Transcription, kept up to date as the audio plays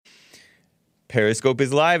Periscope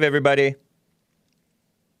is live, everybody.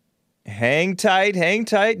 Hang tight,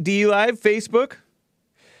 D Live, Facebook.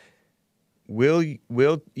 Will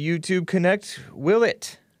YouTube connect? Will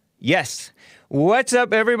it? Yes. What's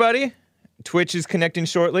up, everybody? Twitch is connecting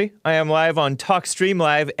shortly. I am live on TalkStream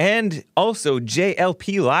Live and also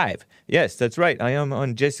JLP Live. Yes, that's right. I am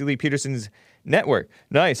on Jesse Lee Peterson's network.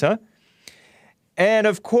 Nice, huh? And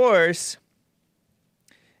of course,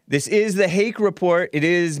 this is the Hake Report. It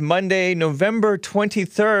is Monday, November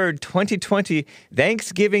 23rd, 2020.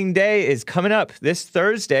 Thanksgiving Day is coming up this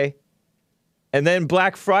Thursday. And then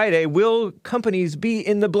Black Friday. Will companies be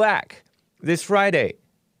in the black this Friday?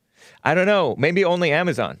 I don't know. Maybe only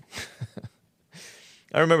Amazon.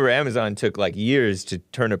 I remember Amazon took like years to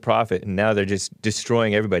turn a profit, and now they're just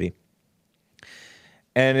destroying everybody.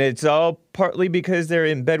 And it's all partly because they're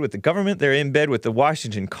in bed with the government. They're in bed with the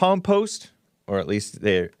Washington Compost, or at least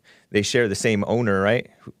they share the same owner, right?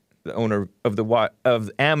 The owner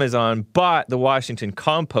of Amazon bought the Washington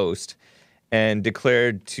Compost and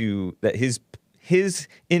declared that his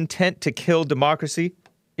intent to kill democracy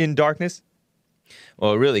in darkness,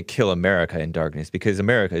 well, really kill America in darkness, because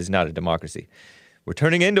America is not a democracy. We're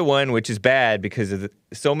turning into one, which is bad because of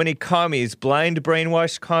so many commies, blind,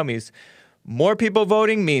 brainwashed commies. More people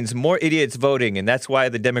voting means more idiots voting, and that's why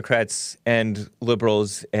the Democrats and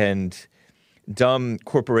liberals and dumb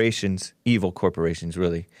corporations, evil corporations,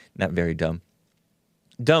 really, not very dumb.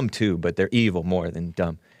 Dumb too, but they're evil more than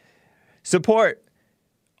dumb. Support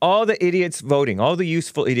all the idiots voting, all the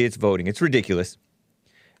useful idiots voting. It's ridiculous.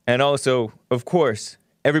 And also, of course,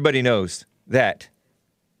 everybody knows that.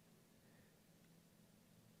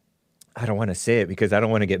 I don't want to say it because I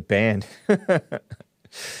don't want to get banned.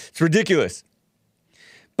 It's ridiculous.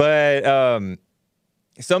 But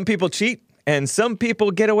some people cheat, and some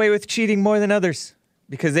people get away with cheating more than others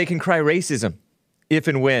because they can cry racism if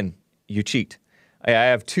and when you cheat. I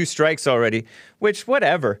have 2 strikes already, which,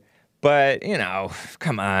 whatever. But,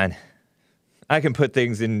 come on. I can put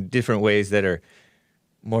things in different ways that are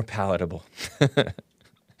more palatable.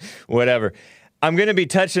 Whatever. I'm going to be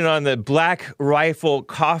touching on the Black Rifle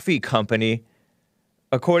Coffee Company.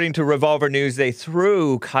 According to Revolver News, they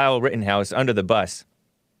threw Kyle Rittenhouse under the bus.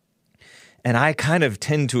 And I kind of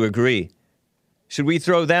tend to agree. Should we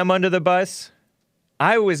throw them under the bus?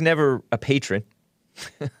 I was never a patron.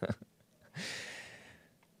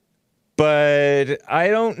 But I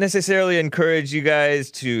don't necessarily encourage you guys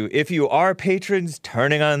to, if you are patrons,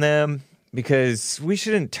 turning on them, because we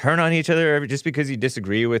shouldn't turn on each other just because you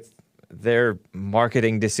disagree with their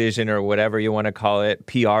marketing decision or whatever you want to call it,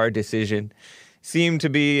 PR decision. Seem to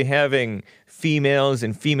be having females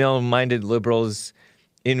and female-minded liberals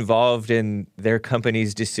involved in their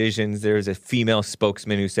company's decisions. There's a female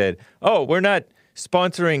spokesman who said, "Oh, we're not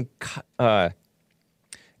sponsoring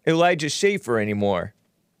Elijah Schaffer anymore."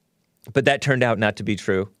 But that turned out not to be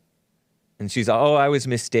true. And she's, "Oh, I was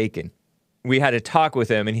mistaken." We had a talk with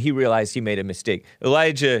him, and he realized he made a mistake.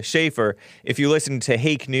 Elijah Schaffer, if you listen to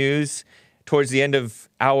Hake News towards the end of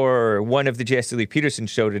hour 1 of the Jesse Lee Peterson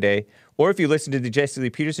show today, or if you listen to the Jesse Lee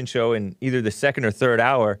Peterson show in either the second or third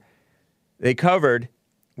hour, we covered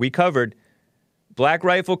Black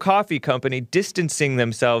Rifle Coffee Company distancing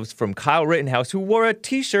themselves from Kyle Rittenhouse, who wore a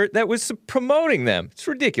T-shirt that was promoting them. It's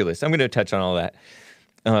ridiculous. I'm going to touch on all that.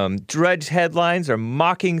 Drudge headlines are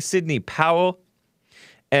mocking Sidney Powell,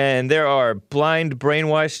 and there are blind,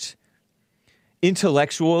 brainwashed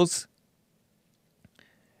intellectuals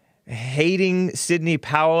hating Sidney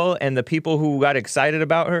Powell and the people who got excited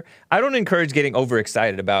about her. I don't encourage getting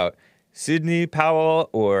overexcited about Sidney Powell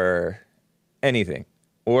or anything,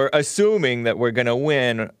 or assuming that we're going to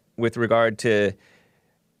win with regard to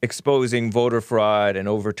exposing voter fraud and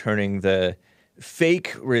overturning the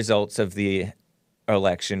fake results of the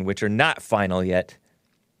election, which are not final yet.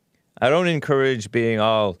 I don't encourage being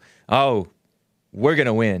all, "Oh, we're going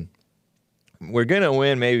to win." We're going to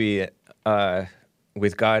win maybe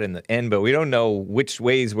with God in the end, but we don't know which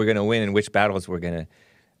ways we're going to win and which battles we're going to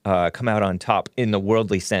come out on top in the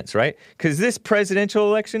worldly sense, right? Because this presidential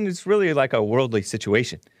election is really like a worldly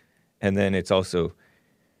situation. And then it's also,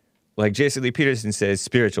 like Jesse Lee Peterson says,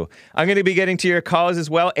 spiritual. I'm going to be getting to your calls as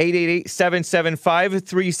well,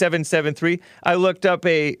 888-775-3773. I looked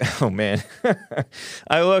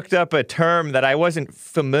up a term that I wasn't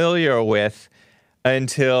familiar with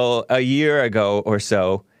until a year ago or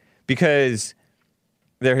so, because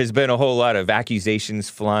there has been a whole lot of accusations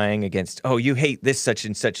flying against, "Oh, you hate this such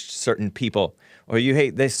and such certain people," or "You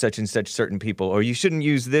hate this such and such certain people," or "You shouldn't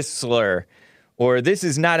use this slur," or "This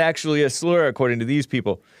is not actually a slur according to these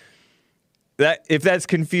people." That, if that's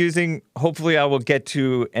confusing, hopefully I will get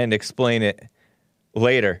to and explain it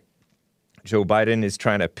later. Joe Biden is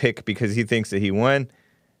trying to pick because he thinks that he won,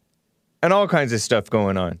 and all kinds of stuff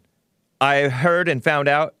going on. I heard and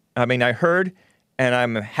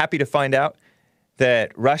I'm happy to find out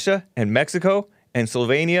that Russia and Mexico and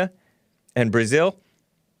Slovenia and Brazil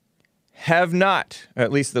have not, or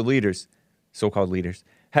at least the leaders, so-called leaders,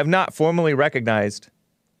 have not formally recognized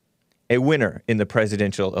a winner in the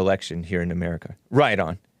presidential election here in America. Right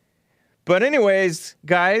on. But anyways,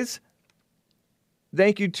 guys,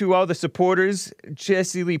 thank you to all the supporters.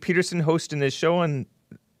 Jesse Lee Peterson hosting this show on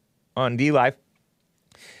D-Live.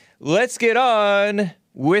 Let's get on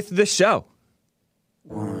with the show.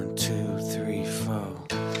 1, 2, 3, 4.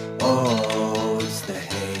 Oh, it's the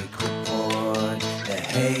Hake Report. The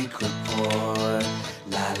Hake Report.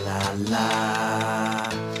 La la la.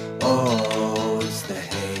 Oh, it's the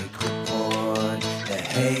Hake Report. The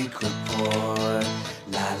Hake Report.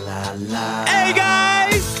 La la la. Hey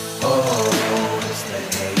guys! Oh, it's the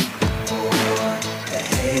Hake Report. The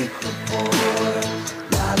Hake Report.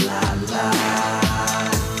 La la la.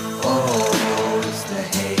 Oh, it's the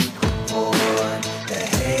Hake Report. The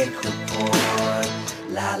Hake Report.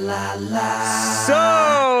 La la la.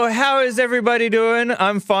 So, how is everybody doing?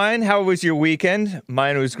 I'm fine. How was your weekend?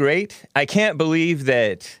 Mine was great. I can't believe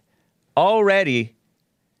that already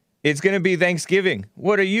it's going to be Thanksgiving.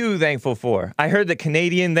 What are you thankful for? I heard that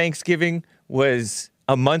Canadian Thanksgiving was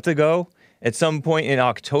a month ago at some point in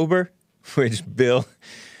October, which Bill,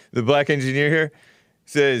 the black engineer here,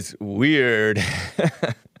 says weird.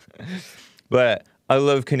 But I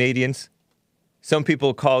love Canadians. Some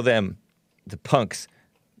people call them the punks,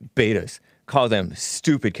 betas, call them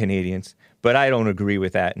stupid Canadians, but I don't agree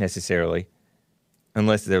with that necessarily,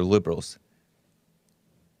 unless they're liberals.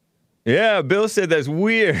 Yeah, Bill said that's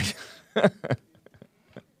weird.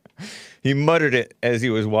 He muttered it as he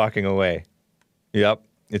was walking away. Yep,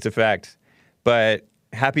 it's a fact. But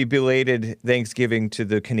happy belated Thanksgiving to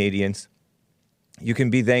the Canadians. You can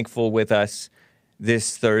be thankful with us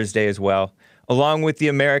this Thursday as well, along with the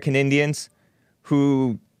American Indians,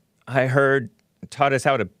 who I heard taught us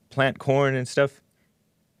how to plant corn and stuff.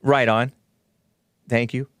 Right on.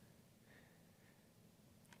 Thank you.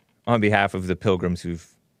 On behalf of the pilgrims who've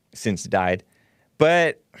since died.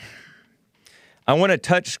 But I want to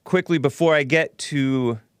touch quickly before I get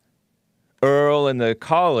to Earl and the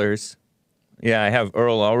callers. Yeah, I have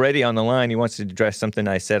Earl already on the line. He wants to address something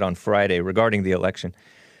I said on Friday regarding the election.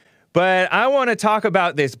 But I want to talk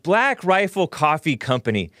about this Black Rifle Coffee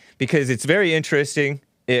Company because it's very interesting.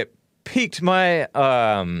 It piqued my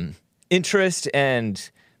interest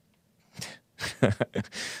and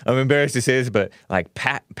I'm embarrassed to say this, but like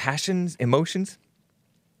passions, emotions,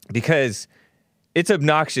 because it's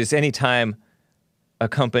obnoxious anytime a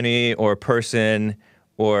company or a person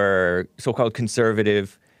or so-called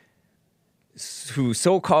conservative who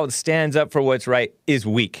so-called stands up for what's right is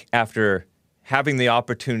weak after having the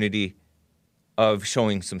opportunity of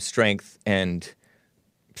showing some strength and,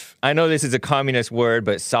 I know this is a communist word,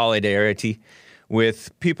 but solidarity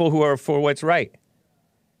with people who are for what's right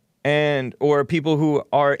and or people who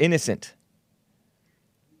are innocent.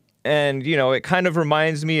 And, you know, it kind of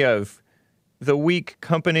reminds me of the weak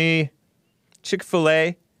company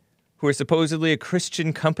Chick-fil-A, who are supposedly a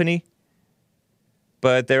Christian company,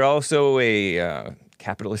 but they're also a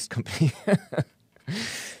capitalist company.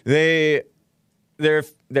 Their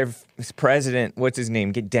president, what's his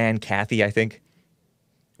name? Dan Cathy, I think,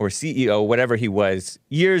 or CEO, whatever he was,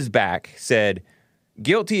 years back said,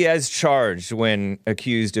 guilty as charged when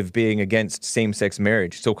accused of being against same-sex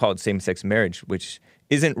marriage, so-called same-sex marriage, which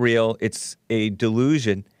isn't real. It's a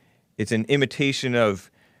delusion. It's an imitation of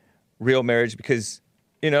real marriage because,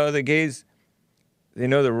 you know, the gays, they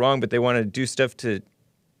know they're wrong, but they want to do stuff to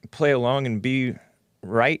play along and be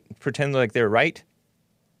right, pretend like they're right.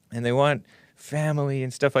 And they want family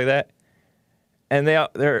and stuff like that. And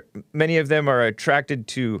many of them are attracted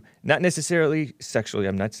to, not necessarily sexually,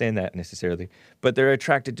 I'm not saying that necessarily, but they're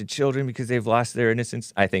attracted to children because they've lost their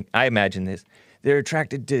innocence. I imagine this. They're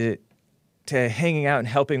attracted to hanging out and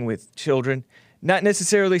helping with children, not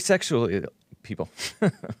necessarily sexually, people.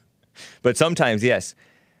 But sometimes, yes.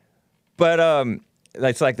 But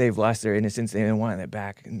it's like they've lost their innocence, they don't want it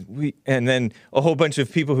back. And then a whole bunch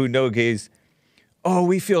of people who know gays, oh,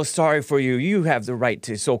 we feel sorry for you. You have the right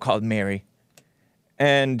to so-called marry.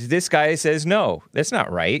 And this guy says, no, that's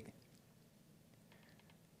not right.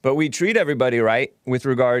 But we treat everybody right with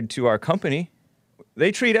regard to our company.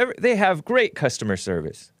 They have great customer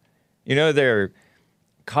service. You know, they're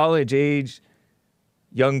college age,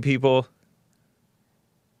 young people.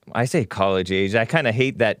 I say college age. I kind of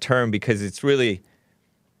hate that term because it's really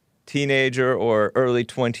teenager or early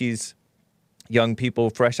 20s, young people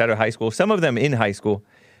fresh out of high school, some of them in high school.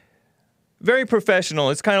 Very professional.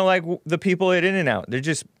 It's kind of like the people at In-N-Out.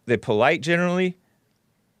 They're polite generally,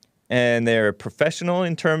 and they're professional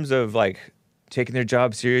in terms of like taking their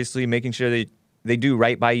job seriously, making sure they do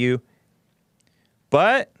right by you.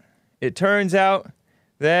 But it turns out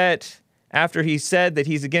that after he said that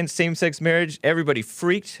he's against same-sex marriage, everybody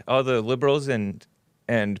freaked, all the liberals and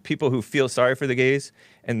people who feel sorry for the gays,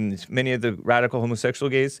 and many of the radical homosexual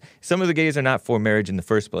gays. Some of the gays are not for marriage in the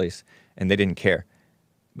first place, and they didn't care.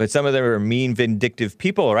 But some of them are mean, vindictive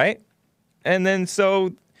people, right? And then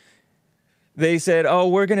so they said, oh,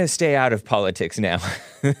 we're going to stay out of politics now.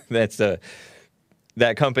 That's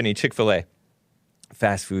that company, Chick-fil-A,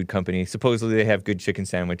 fast food company. Supposedly they have good chicken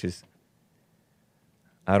sandwiches.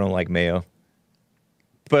 I don't like mayo.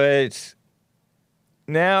 But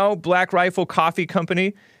now Black Rifle Coffee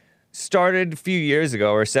Company started a few years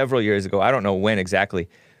ago or several years ago. I don't know when exactly.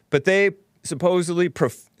 But they supposedly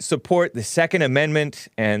support the Second Amendment,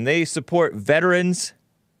 and they support veterans,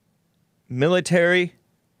 military.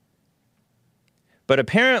 But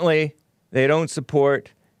apparently they don't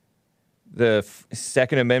support the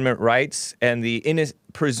Second Amendment rights and the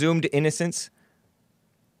presumed innocence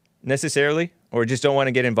necessarily, or just don't want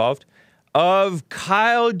to get involved, of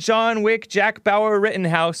Kyle John Wick Jack Bauer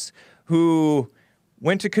Rittenhouse, who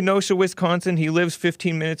went to Kenosha, Wisconsin. He lives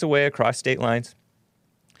 15 minutes away across state lines.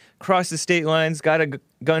 Crossed the state lines, got a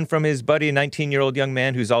gun from his buddy, a 19-year-old young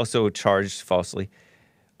man who's also charged falsely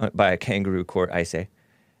by a kangaroo court, I say.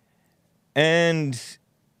 And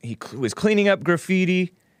he was cleaning up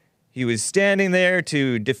graffiti. He was standing there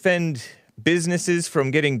to defend businesses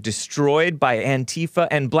from getting destroyed by Antifa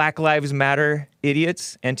and Black Lives Matter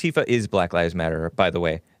idiots. Antifa is Black Lives Matter, by the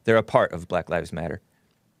way. They're a part of Black Lives Matter.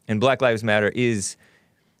 And Black Lives Matter is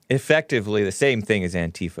effectively the same thing as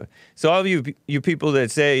Antifa. So all of you people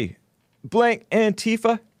that say blank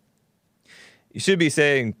Antifa, you should be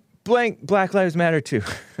saying blank Black Lives Matter too.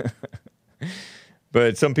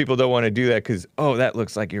 But some people don't want to do that because, oh, that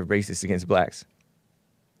looks like you're racist against blacks.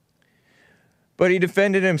 But he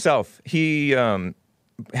defended himself. He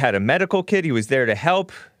had a medical kit. He was there to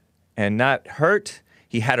help and not hurt.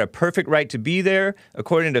 He had a perfect right to be there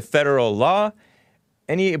according to federal law.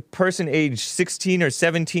 Any person aged 16 or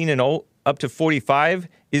 17 and old, up to 45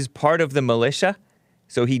 is part of the militia.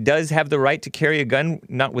 So he does have the right to carry a gun,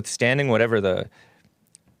 notwithstanding whatever the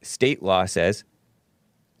state law says.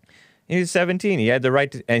 He was 17. He had the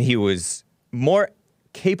right to, and he was more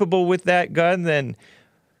capable with that gun than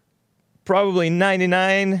probably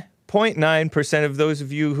 99.9% of those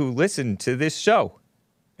of you who listen to this show.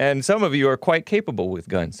 And some of you are quite capable with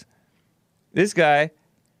guns. This guy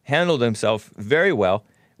handled himself very well,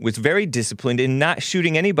 was very disciplined in not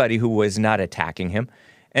shooting anybody who was not attacking him,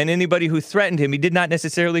 and anybody who threatened him, he did not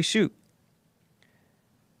necessarily shoot.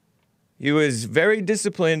 He was very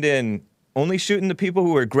disciplined in only shooting the people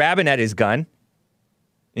who were grabbing at his gun,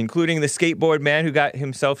 including the skateboard man who got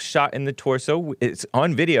himself shot in the torso. It's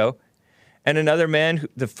on video. And another man,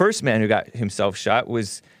 the first man who got himself shot,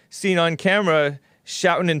 was seen on camera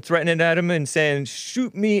shouting and threatening at him and saying,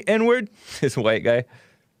 "Shoot me, N-word." This white guy.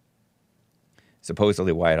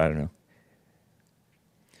 Supposedly white, I don't know.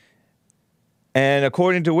 And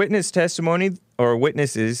according to witness testimony, or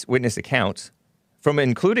witness accounts, from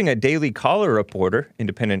including a Daily Caller reporter,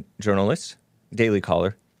 independent journalist, Daily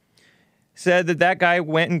Caller, said that guy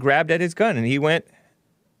went and grabbed at his gun, and he went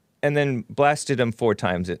and then blasted him 4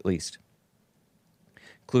 times at least,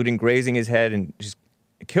 including grazing his head and just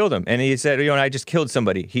killed him. And he said, I just killed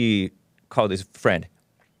somebody. He called his friend.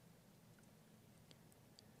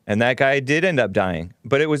 And that guy did end up dying,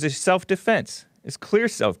 but it was a self-defense. It's clear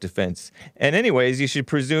self-defense. And anyways, you should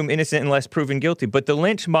presume innocent unless proven guilty. But the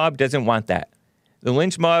lynch mob doesn't want that. The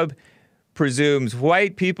lynch mob presumes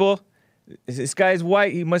white people. This guy's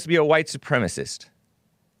white. He must be a white supremacist.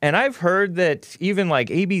 And I've heard that even like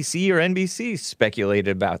ABC or NBC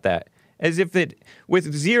speculated about that, as if it,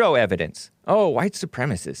 with zero evidence. Oh, white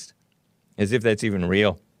supremacist. As if that's even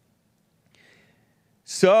real.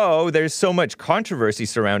 So there's so much controversy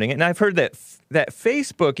surrounding it. And I've heard that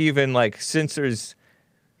Facebook even like censors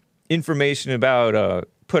information about,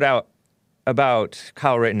 put out about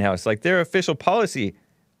Kyle Rittenhouse. Like their official policy,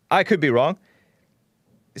 I could be wrong,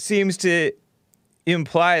 seems to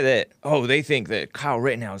imply that, oh, they think that Kyle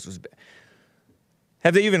Rittenhouse was bad.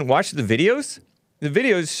 Have they even watched the videos? The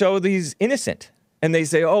videos show that he's innocent. And they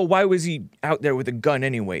say, oh, why was he out there with a gun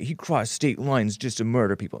anyway? He crossed state lines just to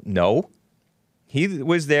murder people. No. He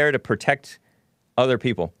was there to protect other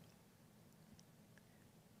people.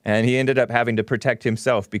 And he ended up having to protect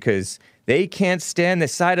himself because they can't stand the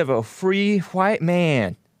sight of a free white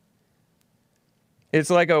man. It's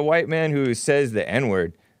like a white man who says the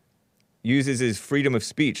N-word uses his freedom of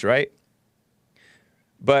speech, right?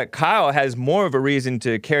 But Kyle has more of a reason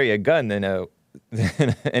to carry a gun than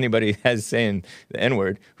anybody has saying the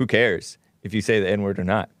N-word. Who cares if you say the N-word or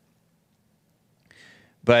not?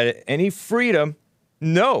 But any freedom,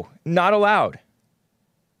 no, not allowed.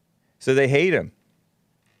 So they hate him.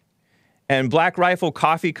 And Black Rifle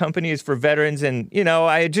Coffee Company is for veterans. And, you know,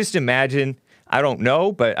 I just imagine, I don't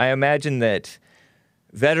know, but I imagine that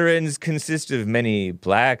veterans consist of many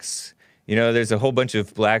blacks. You know, there's a whole bunch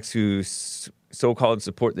of blacks who so-called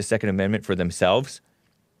support the Second Amendment for themselves.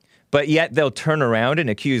 But yet they'll turn around and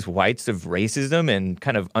accuse whites of racism and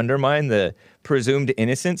kind of undermine the presumed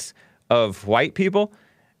innocence of white people.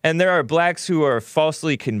 And there are blacks who are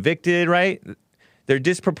falsely convicted, right? They're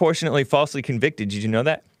disproportionately falsely convicted. Did you know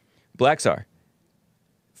that? Blacks are.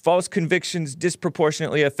 False convictions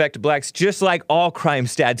disproportionately affect blacks, just like all crime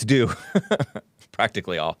stats do.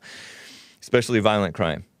 Practically all. Especially violent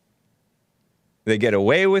crime. They get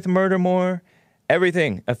away with murder more.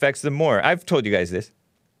 Everything affects them more. I've told you guys this.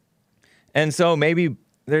 And so maybe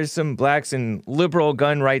there's some blacks and liberal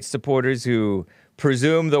gun rights supporters who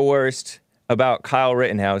presume the worst about Kyle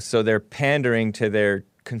Rittenhouse, so they're pandering to their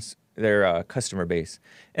customer base.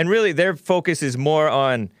 And really, their focus is more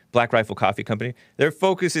on Black Rifle Coffee Company. Their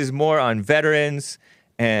focus is more on veterans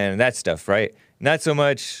and that stuff, right? Not so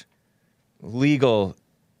much legal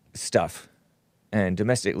stuff and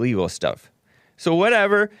domestic legal stuff. So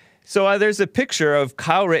whatever. So there's a picture of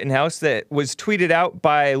Kyle Rittenhouse that was tweeted out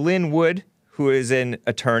by Lynn Wood, who is an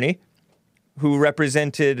attorney, who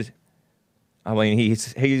represented, I mean,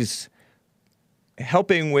 he's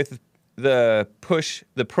helping with the push,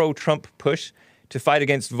 the pro-Trump push to fight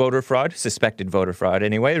against voter fraud, suspected voter fraud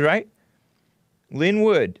anyway, right? Lynn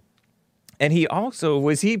Wood. And he also,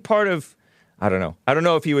 was he part of, I don't know. I don't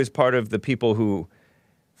know if he was part of the people who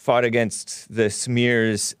fought against the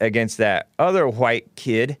smears against that other white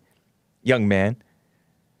kid, young man,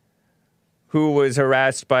 who was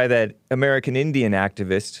harassed by that American Indian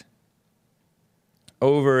activist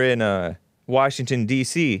over in Washington,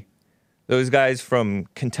 D.C., those guys from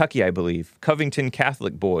Kentucky, I believe, Covington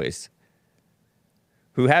Catholic boys,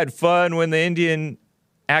 who had fun when the Indian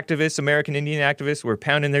activists, American Indian activists, were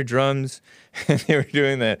pounding their drums. They were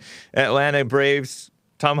doing the Atlanta Braves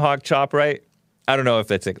tomahawk chop, right? I don't know if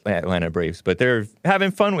that's Atlanta Braves, but they're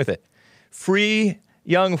having fun with it. Free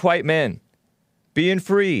young white men, being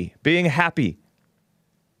free, being happy,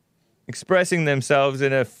 expressing themselves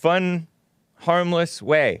in a fun, harmless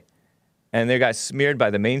way. And they got smeared by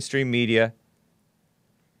the mainstream media.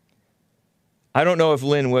 I don't know if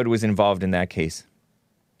Lynn Wood was involved in that case.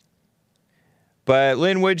 But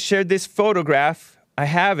Lynn Wood shared this photograph, I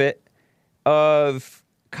have it, of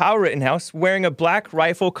Kyle Rittenhouse wearing a Black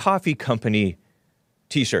Rifle Coffee Company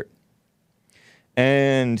t-shirt.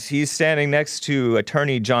 And he's standing next to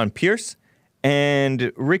attorney John Pierce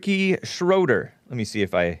and Ricky Schroeder. Let me see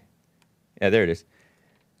if yeah, there it is.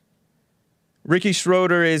 Ricky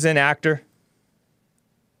Schroeder is an actor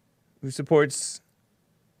who supports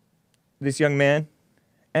this young man,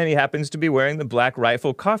 and he happens to be wearing the Black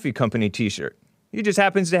Rifle Coffee Company t-shirt. He just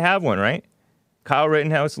happens to have one, right? Kyle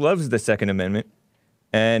Rittenhouse loves the Second Amendment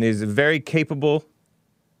and is a very capable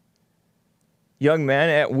young man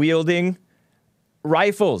at wielding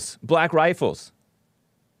rifles, black rifles.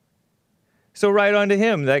 So right on to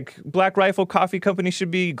him. Like, Black Rifle Coffee Company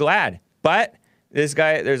should be glad. But this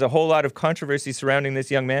guy, there's a whole lot of controversy surrounding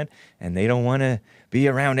this young man, and they don't want to be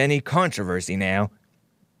around any controversy now.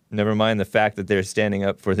 Never mind the fact that they're standing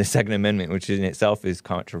up for the Second Amendment, which in itself is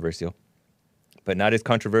controversial. But not as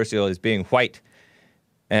controversial as being white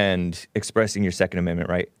and expressing your Second Amendment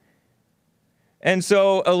right. And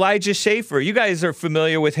so Elijah Schaffer, you guys are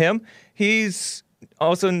familiar with him. He's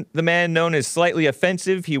also the man known as Slightly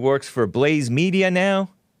Offensive. He works for Blaze Media now.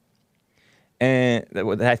 And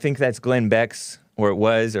I think that's Glenn Beck's, or it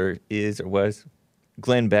was, or is, or was.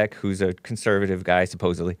 Glenn Beck, who's a conservative guy,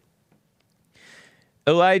 supposedly.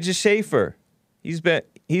 Elijah Schaffer, he's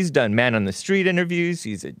done Man on the Street interviews.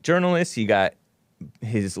 He's a journalist. He got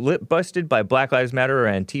his lip busted by Black Lives Matter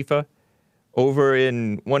or Antifa over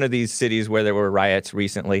in one of these cities where there were riots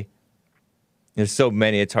recently. There's so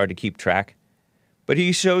many, it's hard to keep track. But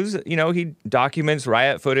he shows, he documents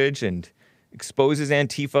riot footage and exposes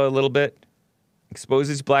Antifa a little bit,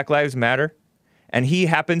 exposes Black Lives Matter. And he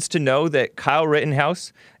happens to know that Kyle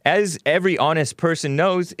Rittenhouse, as every honest person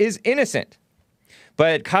knows, is innocent.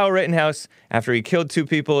 But Kyle Rittenhouse, after he killed 2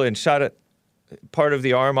 people and shot a part of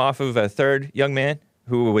the arm off of a third young man,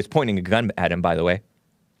 who was pointing a gun at him, by the way,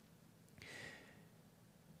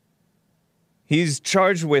 he's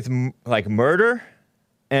charged with, murder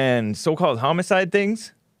and so-called homicide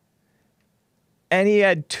things. And he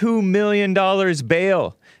had $2 million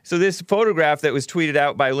bail. So this photograph that was tweeted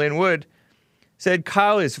out by Lynn Wood said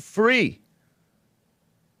Kyle is free.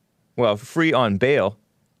 Well, free on bail.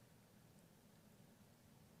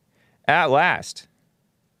 At last.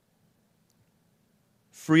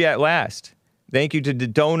 Free at last. Thank you to the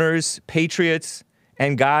donors, patriots,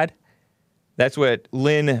 and God. That's what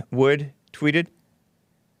Lynn Wood tweeted.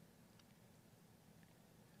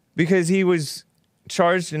 Because he was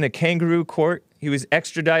charged in a kangaroo court. He was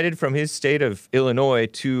extradited from his state of Illinois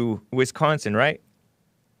to Wisconsin, right?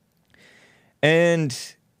 And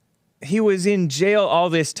he was in jail all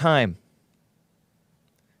this time.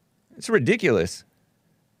 It's ridiculous.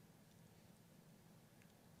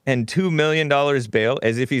 And $2 million bail,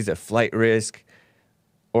 as if he's a flight risk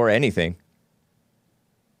or anything.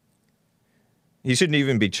 He shouldn't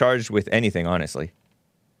even be charged with anything, honestly.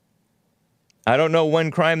 I don't know one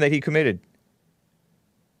crime that he committed.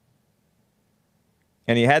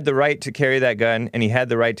 And he had the right to carry that gun, and he had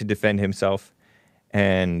the right to defend himself.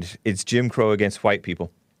 And it's Jim Crow against white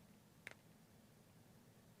people.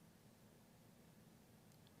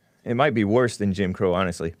 It might be worse than Jim Crow,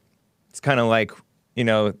 honestly. It's kind of like, you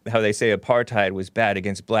know, how they say apartheid was bad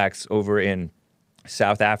against blacks over in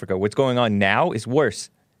South Africa. What's going on now is worse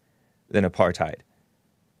than apartheid.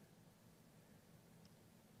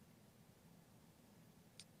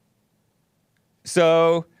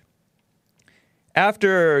 So,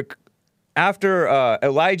 after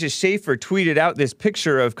Elijah Schaffer tweeted out this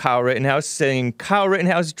picture of Kyle Rittenhouse saying, Kyle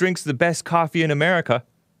Rittenhouse drinks the best coffee in America,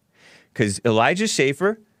 because Elijah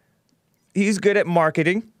Schaffer, he's good at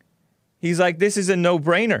marketing. He's like, this is a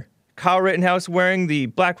no-brainer. Kyle Rittenhouse wearing the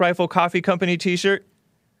Black Rifle Coffee Company t-shirt.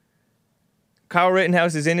 Kyle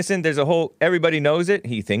Rittenhouse is innocent. There's a whole, everybody knows it.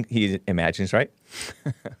 He imagines, right?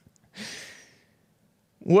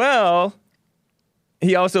 Well,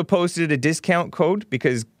 he also posted a discount code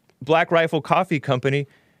because Black Rifle Coffee Company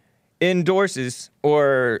endorses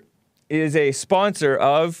or is a sponsor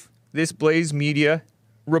of this Blaze Media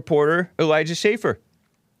reporter, Elijah Schaffer.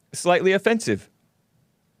 Slightly offensive.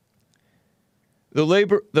 The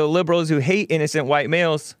liberals who hate innocent white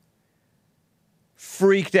males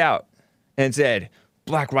freaked out and said,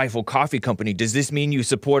 Black Rifle Coffee Company, does this mean you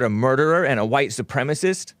support a murderer and a white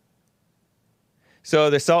supremacist? So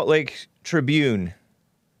the Salt Lake Tribune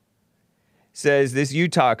says this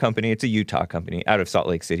Utah company, it's a Utah company out of Salt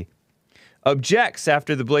Lake City, objects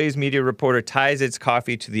after the Blaze Media reporter ties its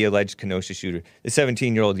coffee to the alleged Kenosha shooter, the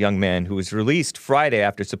 17-year-old young man who was released Friday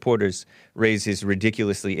after supporters raised his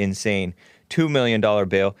ridiculously insane $2 million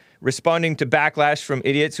bail, responding to backlash from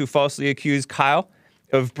idiots who falsely accused Kyle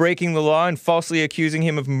of breaking the law and falsely accusing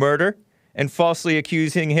him of murder and falsely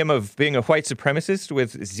accusing him of being a white supremacist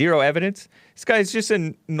with zero evidence. This guy's just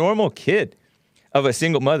a normal kid of a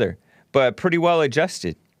single mother, but pretty well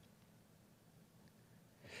adjusted.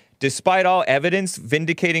 Despite all evidence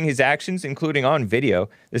vindicating his actions, including on video,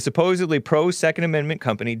 the supposedly pro-Second Amendment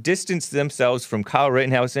company distanced themselves from Kyle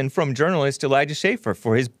Rittenhouse and from journalist Elijah Schaffer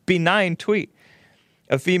for his benign tweet.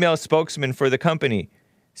 A female spokesman for the company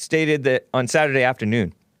stated that on Saturday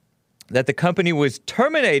afternoon that the company was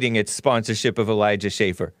terminating its sponsorship of Elijah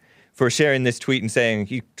Schaffer for sharing this tweet and saying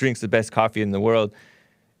he drinks the best coffee in the world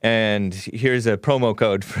and here's a promo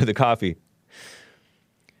code for the coffee.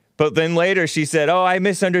 But then later she said, oh, I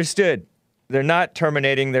misunderstood. They're not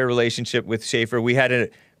terminating their relationship with Schaffer. We had a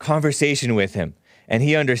conversation with him, and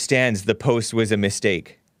he understands the post was a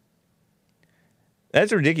mistake.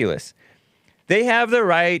 That's ridiculous. They have the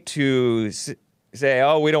right to say,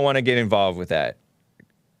 oh, we don't want to get involved with that.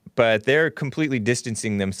 But they're completely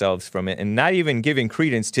distancing themselves from it and not even giving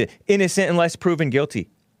credence to innocent unless proven guilty.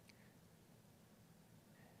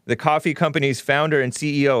 The coffee company's founder and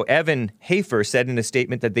CEO, Evan Hafer, said in a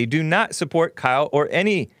statement that they do not support Kyle or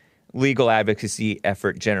any legal advocacy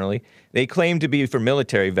effort generally. They claim to be for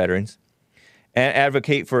military veterans and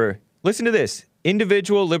advocate for, listen to this,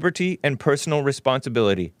 individual liberty and personal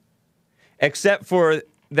responsibility, except for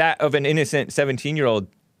that of an innocent 17-year-old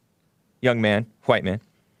young man, white man,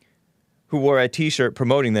 who wore a t-shirt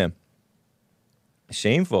promoting them.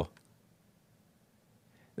 Shameful.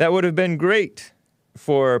 That would have been great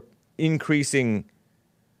for increasing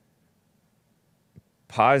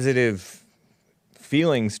positive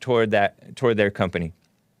feelings toward their company.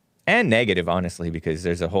 And negative, honestly, because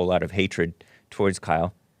there's a whole lot of hatred towards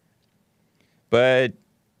Kyle. But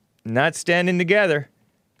not standing together.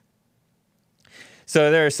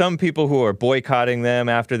 So there are some people who are boycotting them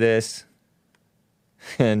after this.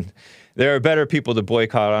 And there are better people to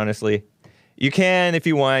boycott, honestly. You can, if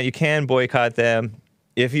you want, you can boycott them.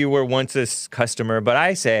 if you were once a customer. But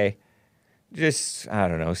I say, just, I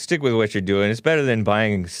don't know, stick with what you're doing. It's better than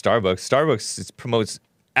buying Starbucks. Starbucks promotes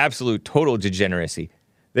absolute total degeneracy.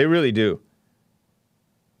 They really do.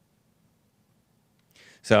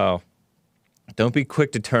 So don't be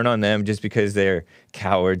quick to turn on them just because they're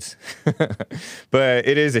cowards. But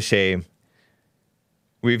it is a shame.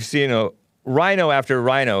 We've seen a rhino after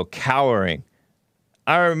rhino cowering.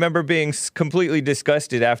 I remember being completely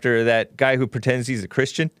disgusted after that guy who pretends he's a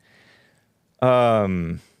Christian.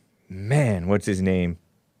 Man, what's his name?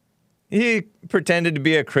 He pretended to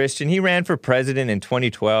be a Christian. He ran for president in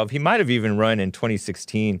 2012. He might have even run in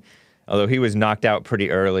 2016, although he was knocked out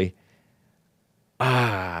pretty early.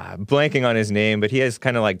 Blanking on his name, but he has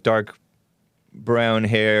kind of like dark brown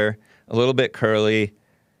hair, a little bit curly.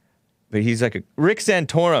 But he's like a Rick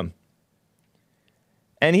Santorum.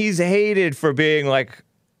 And he's hated for being like,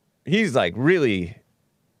 he's like really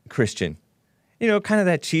Christian. You know, kind of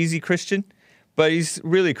that cheesy Christian, but he's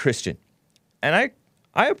really Christian. And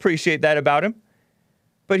I appreciate that about him.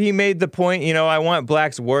 But he made the point, you know, I want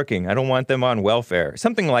blacks working. I don't want them on welfare.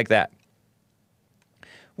 Something like that.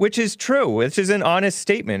 Which is true, which is an honest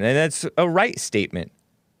statement, and that's a right statement.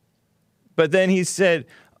 But then he said,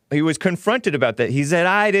 he was confronted about that. He said,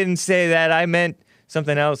 I didn't say that, I meant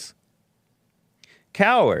something else.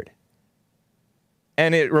 Coward.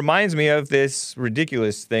 And it reminds me of this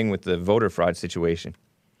ridiculous thing with the voter fraud situation,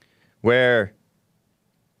 where,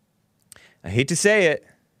 I hate to say it,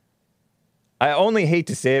 I only hate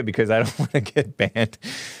to say it because I don't want to get banned,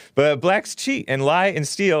 but blacks cheat and lie and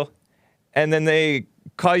steal, and then they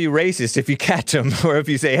call you racist if you catch them, or if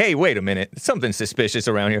you say, hey, wait a minute, something's suspicious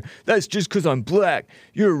around here. That's just because I'm black.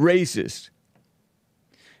 You're racist.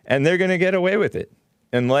 And they're going to get away with it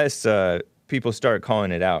unless people start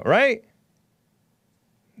calling it out, right?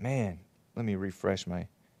 Man, let me refresh my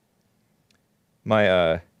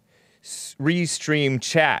restream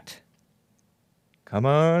chat. Come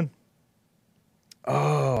on.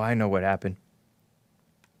 Oh, I know what happened.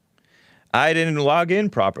 I didn't log in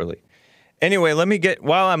properly. Anyway,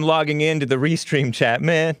 while I'm logging into the Restream chat,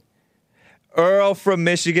 man, Earl from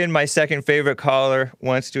Michigan, my second favorite caller,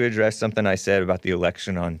 wants to address something I said about the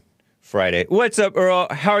election on Friday. What's up, Earl?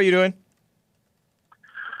 How are you doing?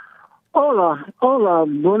 Hola,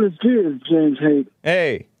 buenos dias, James Haight.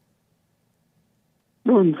 Hey.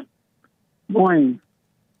 Morning.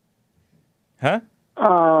 Huh?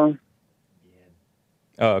 Oh,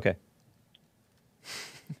 okay.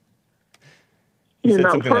 You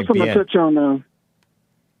know, first like I'm going to touch on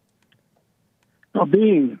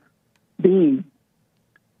being.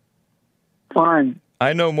 Fine.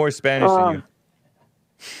 I know more Spanish than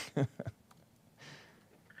you.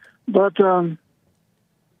 But I'm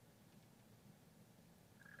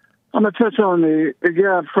going to touch on the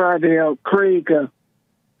guy Friday out, Craig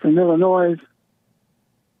from Illinois,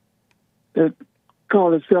 that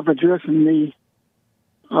called himself addressing me.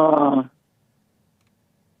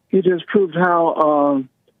 He just proved how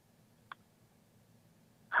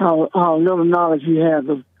little knowledge he has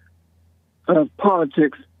of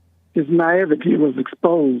politics. His naivety was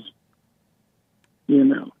exposed. You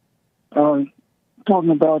know, talking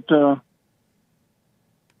about the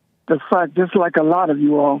fact, just like a lot of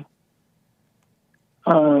you all,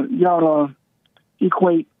 y'all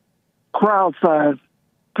equate crowd size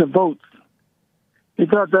to votes. He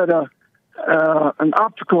thought that an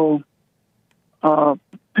optical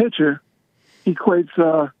picture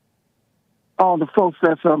equates all the folks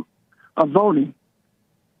that's are voting.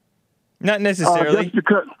 Not necessarily. Just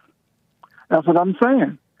because, that's what I'm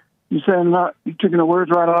saying. You're you're taking the words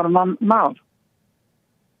right out of my mouth.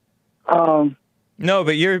 No,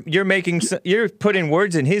 but you're putting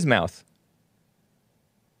words in his mouth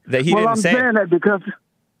that he didn't say. Well, I'm saying that because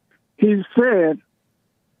he said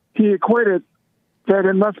he equated that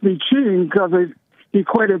it must be cheating because he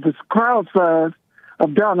equated the crowd size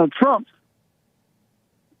of Donald Trump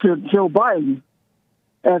to Joe Biden,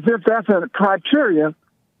 as if that's a criteria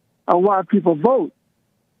of why people vote.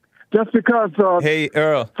 Just because hey,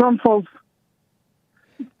 Earl. Some folks...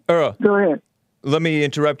 Earl. Go ahead. Let me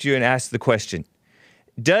interrupt you and ask the question.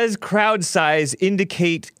 Does crowd size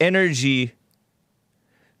indicate energy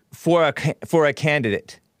for a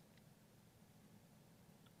candidate?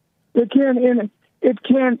 It can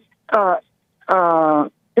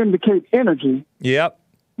indicate energy. Yep.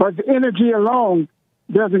 But the energy alone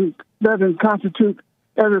doesn't constitute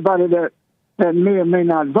everybody that may or may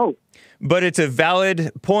not vote. But it's a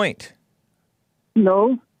valid point.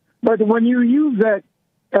 No, but when you use that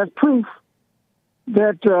as proof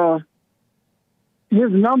that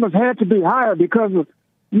his numbers had to be higher because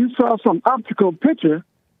you saw some optical picture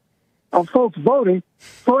of folks voting.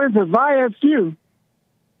 For instance, if I asked you,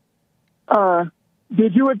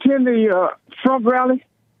 did you attend the Trump rally?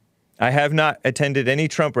 I have not attended any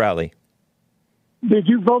Trump rally. Did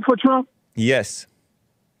you vote for Trump? Yes.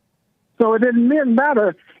 So it didn't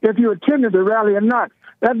matter if you attended the rally or not.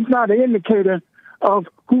 That's not an indicator of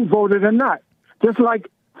who voted or not. Just like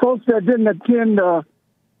folks that didn't attend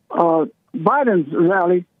Biden's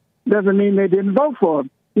rally doesn't mean they didn't vote for him.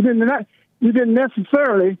 You didn't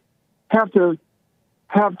necessarily have to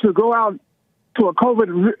go out to a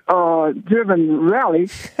COVID driven rally,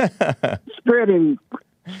 spreading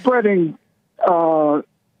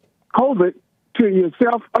COVID to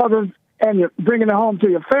yourself, others, and you're bringing it home to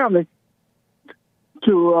your family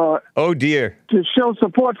to oh dear, to show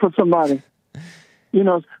support for somebody. You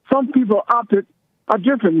know, some people opted a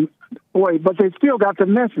different way, but they still got the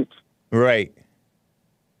message. Right.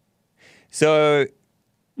 So,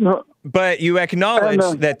 but you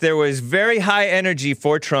acknowledge that there was very high energy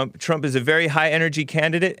for Trump. Trump is a very high energy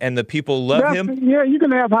candidate, and the people love him. Yeah, you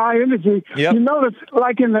can have high energy. Yep. You notice,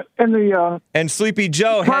 like in the and Sleepy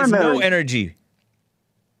Joe has no energy.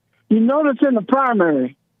 You notice in the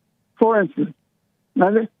primary, for instance.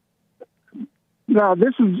 Now this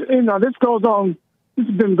is this goes on. This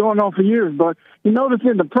has been going on for years, but you notice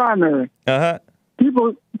in the primary,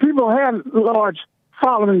 people had large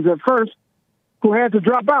followings at first who had to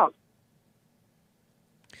drop out.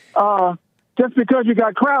 Just because you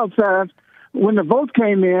got crowd size, when the vote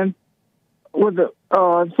came in, with the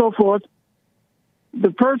so forth,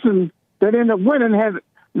 the person that ended up winning had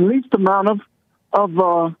the least amount of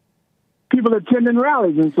people attending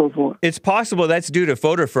rallies and so forth. It's possible that's due to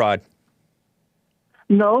voter fraud.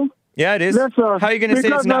 No. Yeah, it is. How are you going to say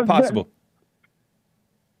it's not possible?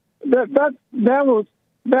 That would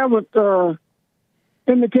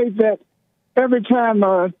indicate that every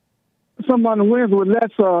time someone wins with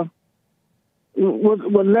less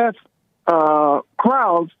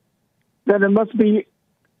crowds, that it must be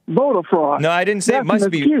voter fraud. No, I didn't say it must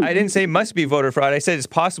be. I didn't say it must be voter fraud. I said it's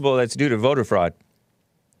possible that's due to voter fraud.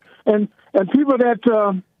 And people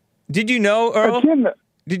that did you know, Earl?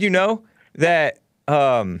 Did you know that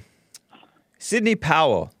Sidney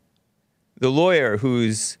Powell, the lawyer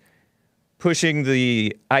who's pushing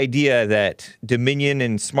the idea that Dominion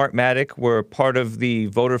and Smartmatic were part of the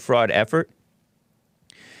voter fraud effort,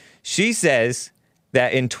 she says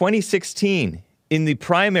that in 2016, in the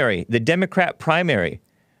primary, the Democrat primary,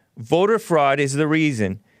 voter fraud is the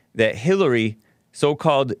reason that Hillary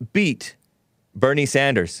so-called beat Bernie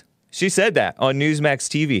Sanders. She said that on Newsmax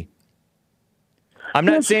TV. I'm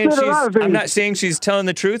not saying she's telling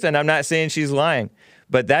the truth, and I'm not saying she's lying,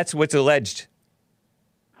 but that's what's alleged.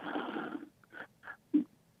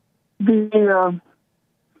 Did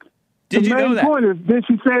you know that? Point is, did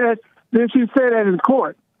she say that? Did she say that in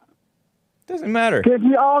court? Doesn't matter. Did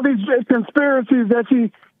she, all these conspiracies that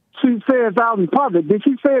she says out in public, did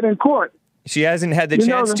she say it in court? She hasn't had the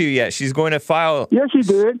chance to yet. She's going to file. Yes, she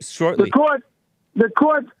did shortly. The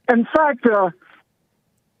court. In fact,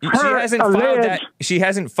 she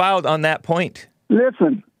hasn't filed on that point.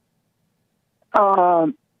 Listen.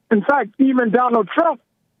 In fact, even Donald Trump,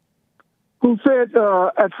 who said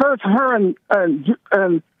at first her and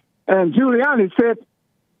Giuliani said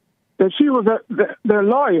that she was their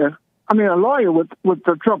lawyer. I mean, a lawyer with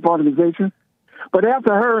the Trump organization. But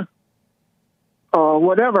after her,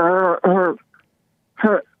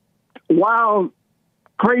 her wild,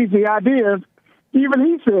 crazy ideas, even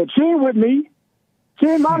he said, she ain't with me. She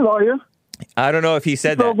ain't my lawyer. I don't know if he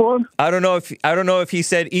said that. Forth. I don't know if he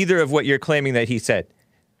said either of what you're claiming that he said.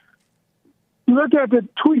 Look at the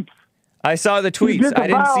tweets. I saw the tweets.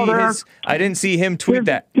 I didn't see him tweet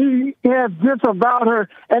that. He has disavowed her,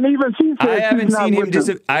 and even she said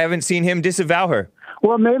I haven't seen him disavow her.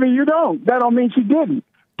 Well, maybe you don't. That don't mean she didn't.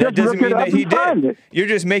 That doesn't mean that he did. You're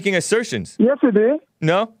just making assertions. Yes, it did.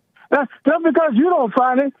 No. Just because you don't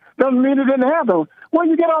find it doesn't mean it didn't happen. Well,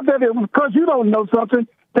 you get off that because you don't know something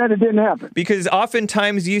that it didn't happen. Because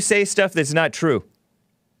oftentimes you say stuff that's not true.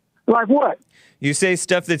 Like what? You say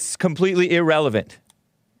stuff that's completely irrelevant.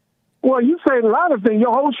 Well, you say a lot of things.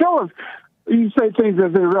 Your whole show is you say things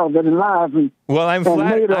that's irrelevant and lies. Well,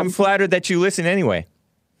 I'm flattered that you listen anyway.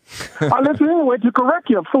 I listen anyway to correct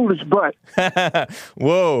your foolish butt.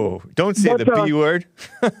 Whoa, don't say the B word.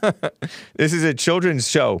 This is a children's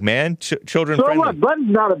show, man. Children so friendly. So what? Button's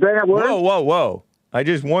not a bad word. Whoa. I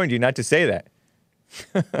just warned you not to say that.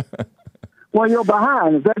 Well, you're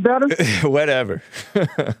behind. Is that better? Whatever.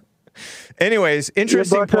 Anyways,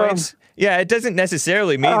 interesting points. Yeah, it doesn't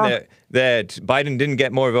necessarily mean that Biden didn't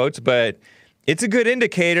get more votes, but it's a good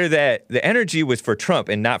indicator that the energy was for Trump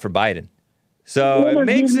and not for Biden. So it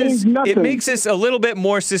makes means us nothing. a little bit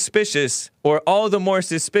more suspicious, or all the more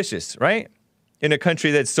suspicious, right? In a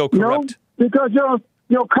country that's so corrupt. No, because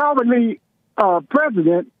your cowardly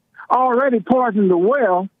president already poisoned the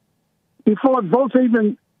well before votes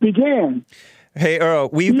even began. Hey, Earl,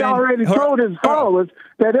 He already told his followers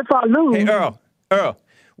that if I lose... Hey, Earl,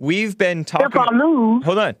 we've been talking... If I lose...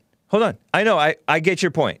 Hold on. I know, I get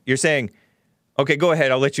your point. You're saying, okay, go ahead,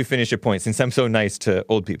 I'll let you finish your point since I'm so nice to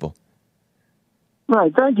old people.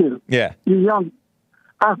 Right, thank you. Yeah. You young...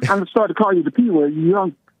 I'm starting to call you the P word. You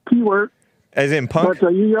young P word. As in punk?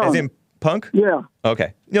 But, you young. As in punk? Yeah.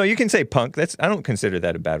 Okay. No, you can say punk. I don't consider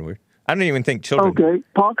that a bad word. I don't even think children... Okay,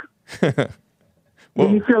 punk. Do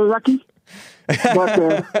you feel lucky?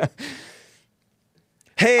 But,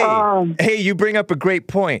 hey, you bring up a great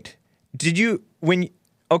point. Did you,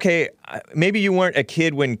 maybe you weren't a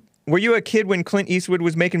kid were you a kid when Clint Eastwood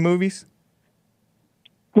was making movies?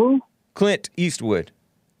 Who? Clint Eastwood.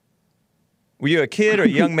 Were you a kid or a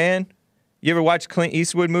young man? You ever watch Clint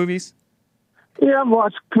Eastwood movies? Yeah, I've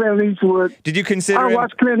watched Clint Eastwood. Did you consider I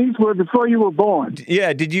watched Clint Eastwood before you were born.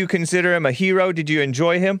 Yeah, did you consider him a hero? Did you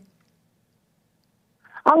enjoy him?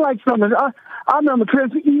 I like some of it. I remember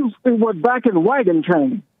Clint Eastwood back in Wagon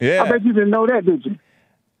Train. Yeah. I bet you didn't know that, did you?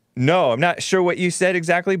 No, I'm not sure what you said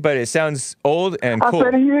exactly, but it sounds old and cool.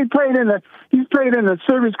 I said he played in a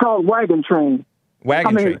series called Wagon Train.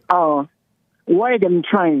 Wagon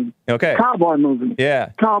Train. Okay. Cowboy movie.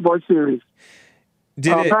 Yeah. Cowboy series.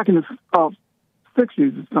 Back in the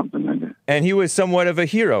 60s or something like that. And he was somewhat of a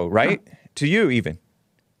hero, right? To you, even.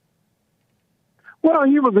 Well,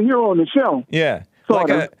 he was a hero on the show. Yeah.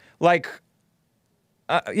 Because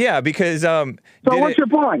So what's your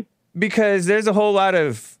point? Because there's a whole lot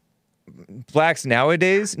of blacks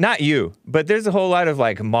nowadays, not you, but there's a whole lot of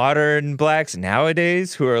like modern blacks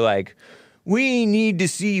nowadays who are like, we need to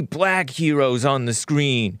see black heroes on the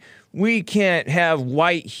screen. We can't have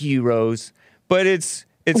white heroes. But it's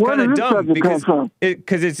kind of dumb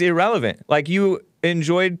because it's irrelevant. Like, you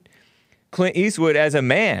enjoyed Clint Eastwood as a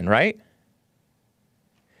man, right?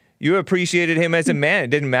 You appreciated him as a man. It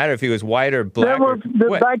didn't matter if he was white or black.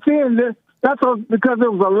 Back then, because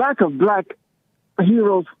there was a lack of black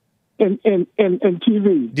heroes in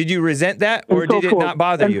TV. Did you resent that, or did it not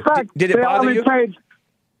bother you? Did it bother you?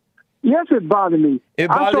 Yes, it bothered me.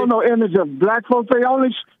 I saw no image of black folks. They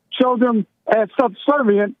only showed them as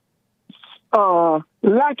subservient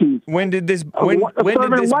lackeys. When did this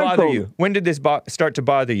bother you? When did this start to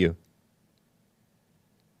bother you?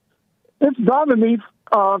 It's bothered me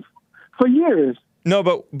for years. No,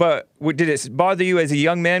 but did it bother you as a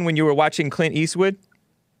young man when you were watching Clint Eastwood?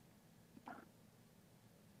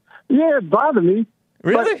 Yeah, it bothered me.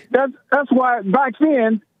 Really? But that's why back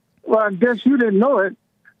then, well, I guess you didn't know it,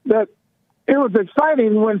 that it was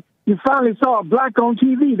exciting when you finally saw a black on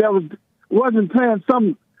TV that wasn't playing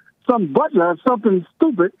some butler or something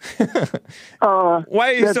stupid. Why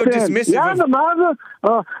are you so dismissive? Yeah, the mother.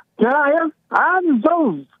 I'm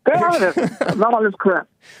so scared of all this crap.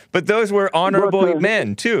 But those were honorable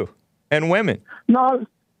men too, and women. No,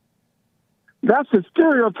 that's the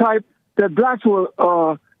stereotype that blacks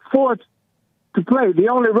were forced to play. The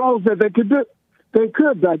only roles that they could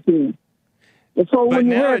back then. And so when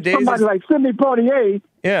you had somebody like Sidney Poitier,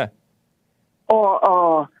 yeah,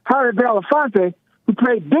 or Harry Belafonte, who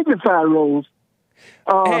played dignified roles,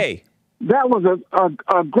 that was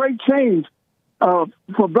a great change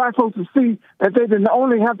for black folks to see that they didn't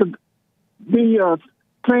only have to be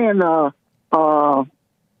playing,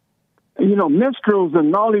 minstrels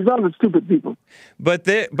and all these other stupid people. But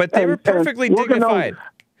they were perfectly dignified.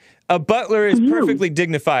 A butler is perfectly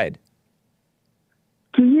dignified.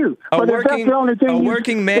 To you, but if that's the only thing,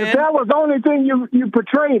 working man. If that was the only thing you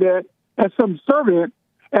portrayed it as subservient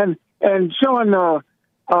and showing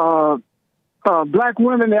black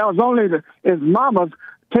women that was only as mamas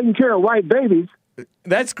taking care of white babies.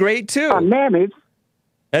 That's great too. Mammies.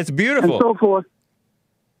 That's beautiful. And so forth.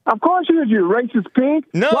 Of course you racist pig.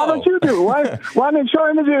 No. Why don't you do? Why didn't show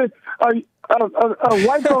images of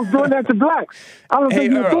white folks doing that to blacks? I don't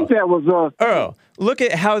think you think that was... Earl, look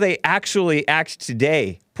at how they actually act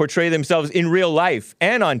today, portray themselves in real life,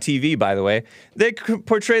 and on TV, by the way. They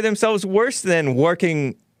portray themselves worse than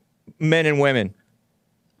working men and women.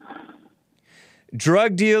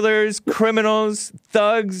 Drug dealers, criminals,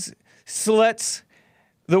 thugs, sluts,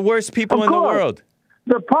 the worst people in the world.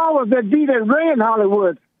 The powers that be that ran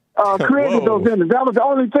Hollywood created those images. That was the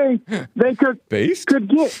only thing they could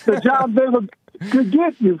get. The job they could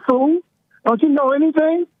get, you fool. Don't you know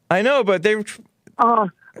anything? I know, but they... you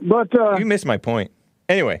missed my point.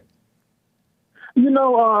 Anyway.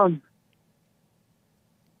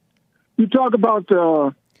 you talk about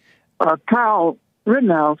Kyle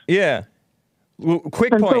Rittenhouse. Yeah. Well,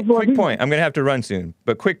 quick And so point. forth, Quick point. I'm going to have to run soon,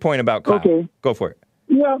 but quick point about Kyle. Okay. Go for it.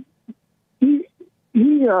 Yeah, he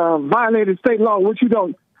violated state law, which you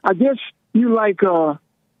don't. I guess you like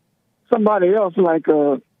somebody else, like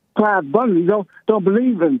Clive Bundy. Don't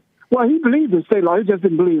believe in. Well, he believed in state law. He just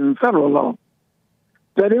didn't believe in federal law.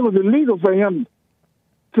 That it was illegal for him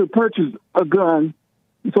to purchase a gun,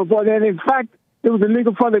 and so forth. And in fact, it was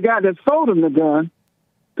illegal for the guy that sold him the gun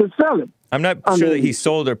to sell it. I'm not sure that he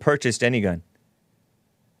sold or purchased any gun.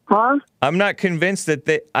 Huh? I'm not convinced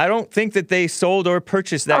that I don't think that they sold or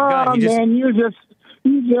purchased that gun. Man, you just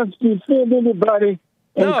defend anybody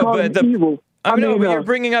and call them evil. I mean, but you're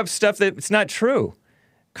bringing up stuff that's not true.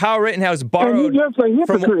 Kyle Rittenhouse borrowed. And you're just a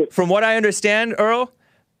hypocrite. From what I understand, Earl,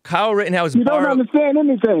 Kyle Rittenhouse borrowed. You don't understand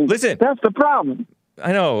anything. Listen. That's the problem.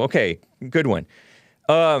 I know. Okay. Good one.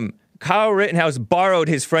 Kyle Rittenhouse borrowed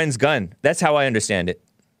his friend's gun. That's how I understand it.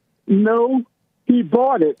 No, he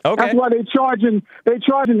bought it. Okay. That's why they charging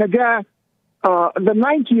the guy, the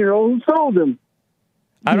 19-year-old who sold him.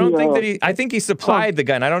 I don't think that I think he supplied the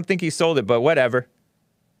gun. I don't think he sold it, but whatever.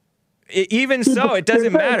 Even so, it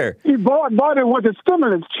doesn't matter. He bought it with a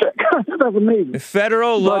stimulus check. That's amazing.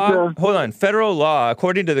 Federal law, hold on. Federal law,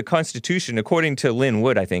 according to the Constitution, according to Lynn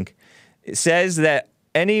Wood, I think, it says that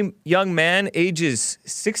any young man ages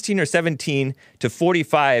 16 or 17 to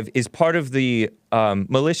 45 is part of the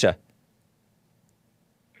militia.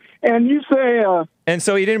 And you say... and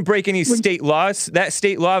so he didn't break any state laws. That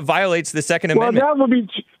state law violates the Second Amendment. Well,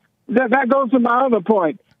 that goes to my other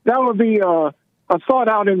point. That would be sought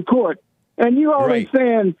out in court. And you always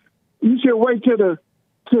saying you should wait till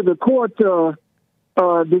the court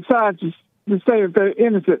decides to say if they're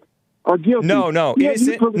innocent or guilty. No, yeah,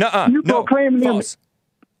 innocent. You proclaim them false.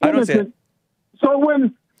 I don't say it. So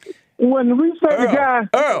when we say the guy,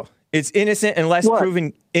 Earl, it's innocent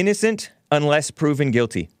unless proven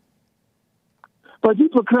guilty. But you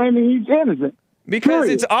proclaiming he's innocent. Because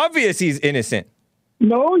it's obvious he's innocent.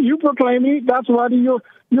 No, you proclaiming that's why you're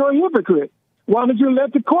a hypocrite. Why don't you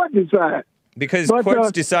let the court decide? Because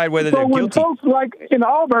courts decide whether they're guilty. So when folks like in the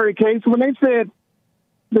Arbery case, when they said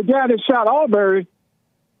the guy that shot Arbery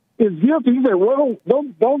is guilty, he said, well,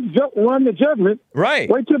 don't run the judgment. Right.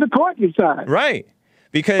 Wait till the court decides. Right.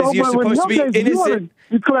 Because you're supposed to be innocent. You want to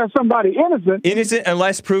declare somebody innocent. Innocent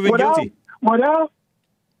unless proven guilty. Without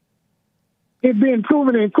it being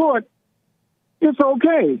proven in court, it's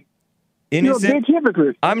okay. Innocent. You're a big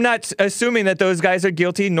hypocrite. I'm not assuming that those guys are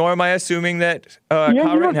guilty, nor am I assuming that Kyle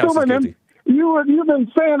Rittenhouse is guilty. You've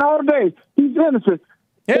been saying all day he's innocent.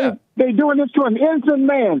 Yeah. They doing this to an innocent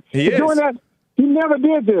man. He is. Doing that. He never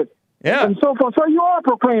did this. Yeah. And so forth. So you are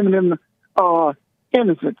proclaiming him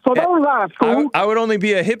innocent. So don't lie, fool. I would only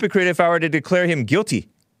be a hypocrite if I were to declare him guilty.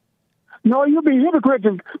 No, you'd be a hypocrite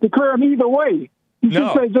to declare him either way. You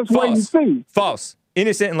should say just wait and see. False.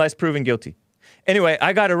 Innocent unless proven guilty. Anyway,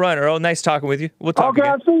 I got to run, Earl. Nice talking with you. We'll talk again.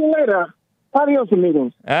 Okay, I'll see you later. Adios,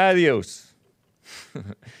 amigos. Adios.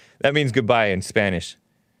 That means goodbye in Spanish.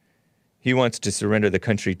 He wants to surrender the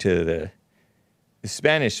country to the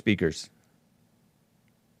Spanish speakers.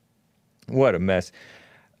 What a mess.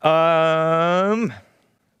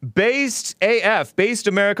 Based AF, Based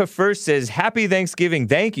America First says, Happy Thanksgiving.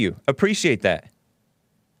 Thank you. Appreciate that.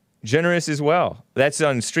 Generous as well. That's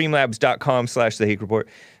on streamlabs.com/The Hake Report.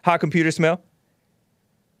 Hot Computer Smell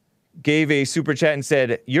gave a super chat and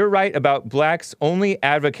said, you're right about blacks only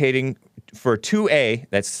advocating for 2A,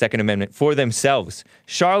 that's the Second Amendment, for themselves.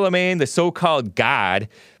 Charlemagne, the so-called God,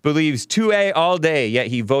 believes 2A all day, yet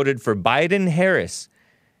he voted for Biden-Harris.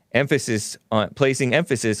 Placing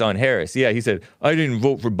emphasis on Harris. Yeah, he said, I didn't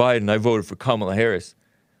vote for Biden, I voted for Kamala Harris.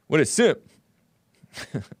 What a simp.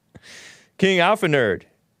 King Alpha Nerd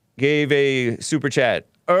gave a super chat.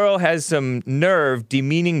 Earl has some nerve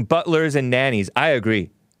demeaning butlers and nannies. I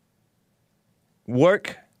agree.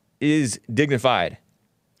 Work is dignified.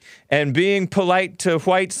 And being polite to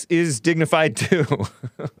whites is dignified too.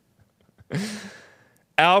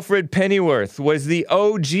 Alfred Pennyworth was the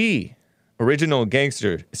OG, original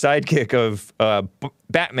gangster, sidekick of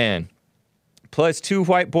Batman. Plus 2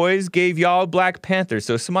 white boys gave y'all Black Panther,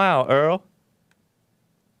 so smile, Earl.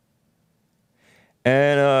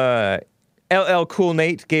 And LL Cool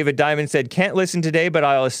Nate gave a diamond, said, can't listen today, but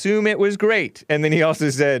I'll assume it was great. And then he also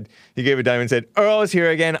said, he gave a diamond, said, Earl's here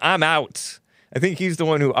again, I'm out. I think he's the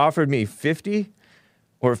one who offered me 50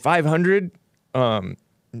 or 500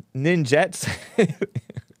 ninjets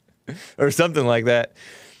or something like that.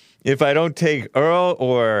 If I don't take Earl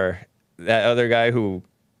or that other guy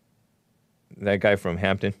that guy from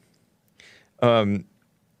Hampton.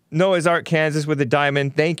 Noah's Ark, Kansas with a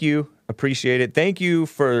diamond. Thank you. Appreciate it. Thank you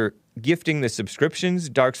for gifting the subscriptions.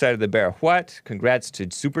 Dark Side of the Bear. What? Congrats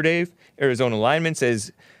to Super Dave. Arizona Lineman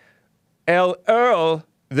says, El Earl,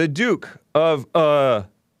 the Duke of,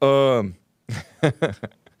 And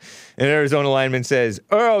Arizona Lineman says,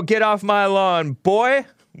 Earl, get off my lawn, boy.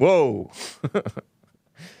 Whoa.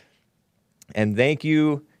 And thank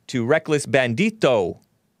you to Reckless Bandito,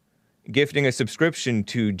 gifting a subscription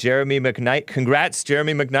to Jeremy McKnight. Congrats,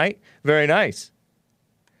 Jeremy McKnight. Very nice.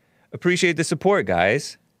 Appreciate the support,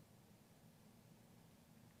 guys.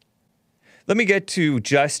 Let me get to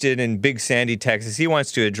Justin in Big Sandy, Texas. He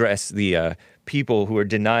wants to address the people who are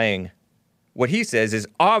denying what he says is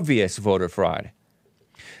obvious voter fraud.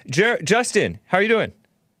 Justin, how are you doing?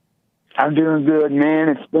 I'm doing good, man.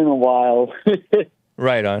 It's been a while.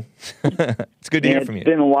 Right on. It's good to hear from you. It's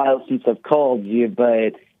been a while since I've called you,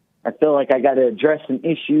 but I feel like I got to address an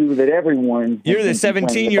issue that everyone... You're the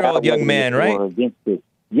 17-year-old young man, right?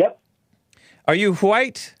 Yep. Are you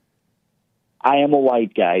white? I am a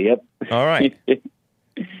white guy, yep. All right.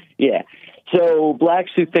 Yeah. So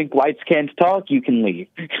blacks who think whites can't talk, you can leave.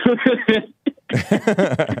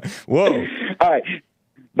 Whoa. All right.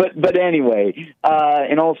 But anyway,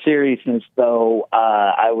 in all seriousness, though,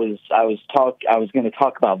 I was going to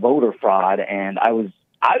talk about voter fraud, and I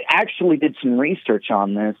actually did some research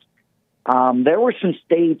on this. There were some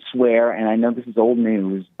states where, and I know this is old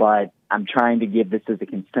news, but I'm trying to give this as a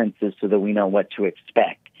consensus so that we know what to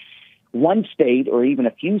expect. One state, or even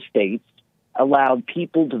a few states, allowed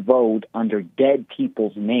people to vote under dead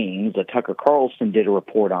people's names. Tucker Carlson did a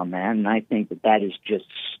report on that, and I think that is just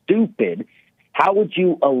stupid. How would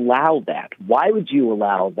you allow that? Why would you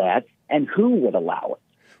allow that? And who would allow it?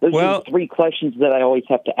 Those are the three questions that I always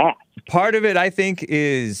have to ask. Part of it, I think,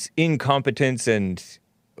 is incompetence and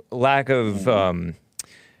lack of,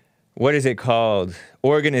 what is it called,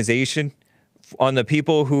 organization on the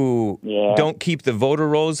people who don't keep the voter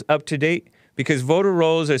rolls up to date. Because voter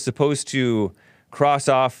rolls are supposed to cross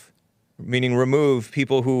off, meaning remove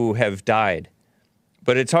people who have died.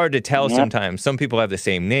 But it's hard to tell sometimes. Some people have the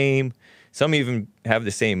same name. Some even have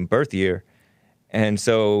the same birth year. And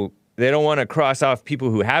so they don't want to cross off people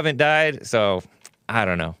who haven't died. So, I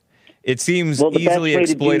don't know. It seems easily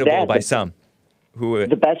exploitable by some.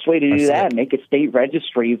 The best way to do that, make a state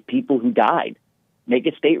registry of people who died. Make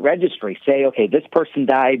a state registry. Say, okay, this person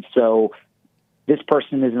died, so this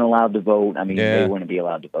person isn't allowed to vote. I mean, they wouldn't be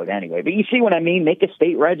allowed to vote anyway. But you see what I mean? Make a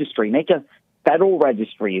state registry. Make a federal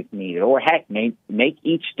registry if needed. Or, heck, make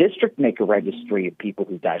each district make a registry of people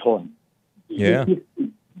who died. Hold on. Yeah.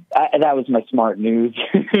 That was my smart news.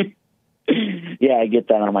 Yeah, I get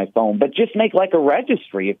that on my phone. But just make like a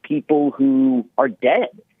registry of people who are dead.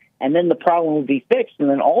 And then the problem will be fixed. And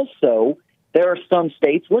then also, there are some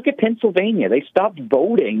states, look at Pennsylvania. They stopped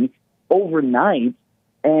voting overnight,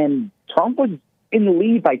 and Trump was in the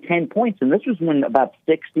lead by 10 points. And this was when about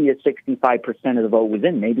 60 to 65% of the vote was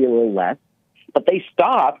in, maybe a little less. But they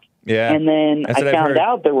stopped. Yeah, and then I found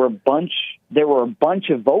out there were a bunch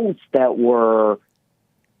of votes that were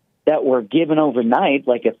given overnight,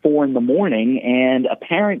 like at 4 a.m, and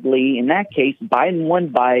apparently in that case, Biden won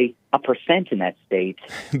by 1% in that state.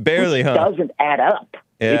 Barely, which doesn't add up.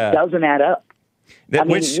 Yeah. It doesn't add up.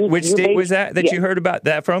 Which state was that you heard about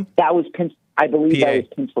that from? That was I believe that was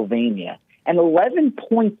Pennsylvania. An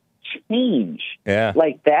 11-point change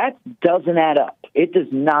like that doesn't add up. It does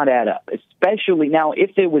not add up, especially now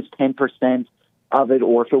if it was 10% of it,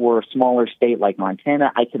 or if it were a smaller state like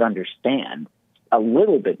Montana, I could understand a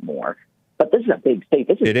little bit more. But this is a big state.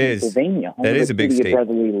 This is Pennsylvania. That is a big state.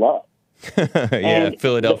 Brotherly love. And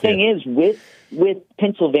Philadelphia. The thing is, with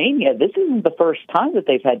Pennsylvania, this isn't the first time that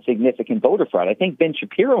they've had significant voter fraud. I think Ben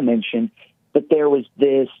Shapiro mentioned that there was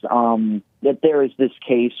this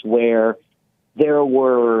case where there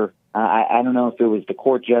were I don't know if it was the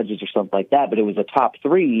court judges or something like that, but it was a top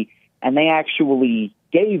 3, and they actually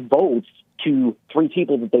gave votes to 3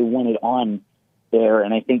 people that they wanted on there.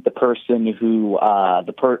 And I think the person who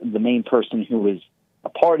the main person who was a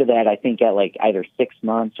part of that, I think at like either 6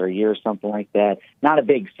 months or a year or something like that. Not a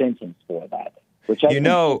big sentence for that, which I think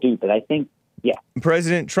is stupid. I think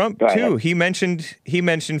President Trump too. He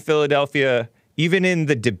mentioned Philadelphia even in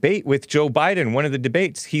the debate with Joe Biden. One of the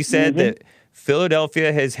debates, he said that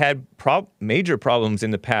Philadelphia has had major problems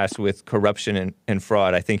in the past with corruption and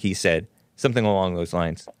fraud. I think he said something along those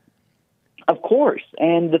lines. Of course.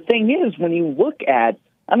 And the thing is, when you look at,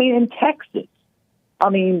 in Texas,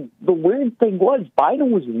 the weird thing was Biden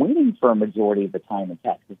was winning for a majority of the time in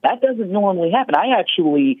Texas. That doesn't normally happen. I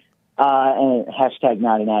actually, hashtag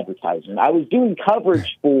not an advertisement, I was doing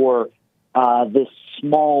coverage for this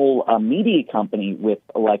small media company with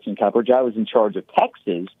election coverage. I was in charge of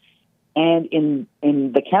Texas. And in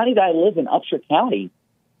the county that I live in, Upshur County,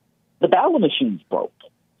 the ballot machines broke.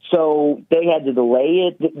 So they had to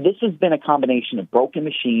delay it. This has been a combination of broken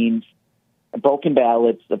machines, broken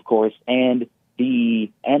ballots, of course, and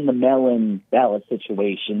the mail-in ballot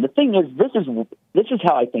situation. The thing is, this is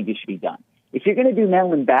how I think it should be done. If you're going to do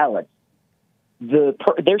mail-in ballots,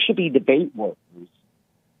 there should be debate workers.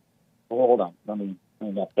 Hold on, let me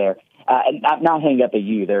hang up there. I'm not hanging up at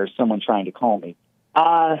you. There's someone trying to call me.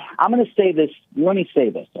 I'm going to say this. Let me say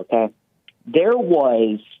this, okay? There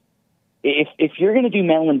was, if you're going to do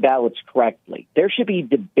mail-in ballots correctly, there should be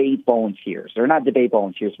debate volunteers. Or not debate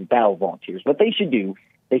volunteers, but ballot volunteers. What they should do,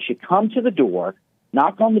 they should come to the door,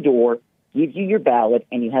 knock on the door, give you your ballot,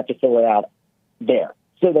 and you have to fill it out there,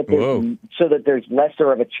 so that there's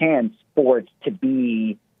lesser of a chance for it to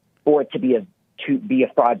be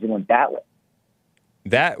a fraudulent ballot.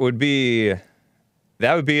 That would be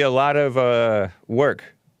a lot of work,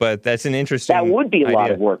 but that's an interesting idea. That would be a lot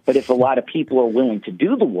of work, but if a lot of people are willing to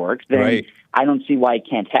do the work, then I don't see why it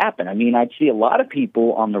can't happen. I mean, I'd see a lot of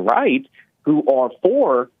people on the right who are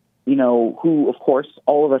for, who, of course,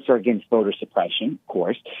 all of us are against voter suppression, of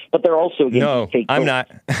course, but they're also against fake votes.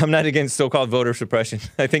 I'm not against so-called voter suppression.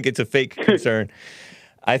 I think it's a fake concern.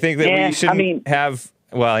 I think that we shouldn't have...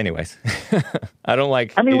 Well, anyways, I don't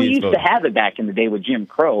like. I mean, we used to have it back in the day with Jim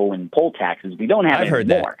Crow and poll taxes. We don't have it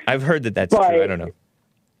anymore. I've heard that that's true. I don't know.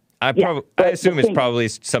 I assume it's probably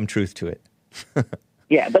some truth to it.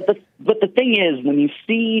 Yeah, but the thing is, when you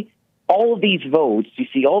see all of these votes, you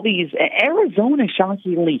see all these. Arizona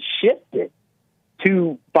shockingly shifted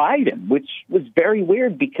to Biden, which was very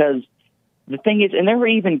weird because the thing is, and there were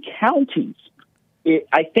even counties.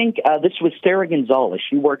 I think this was Sarah Gonzalez.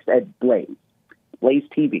 She works at Blaze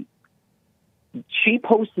TV. She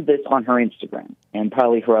posted this on her Instagram and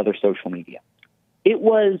probably her other social media. It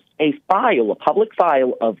was a public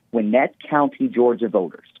file of Gwinnett County, Georgia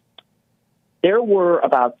voters. There were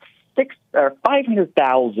about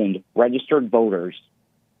 500,000 registered voters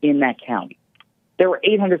in that county. There were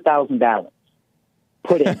 800,000 ballots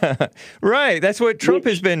put in. Right. That's what Trump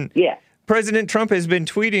has been. Yeah. President Trump has been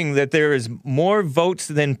tweeting that there is more votes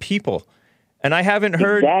than people. And I haven't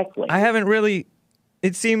heard. Exactly. I haven't really.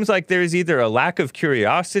 It seems like there's either a lack of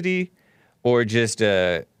curiosity or just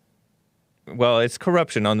it's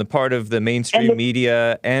corruption on the part of the mainstream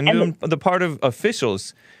media and the part of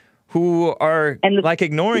officials who are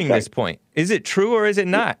ignoring this point. Is it true or is it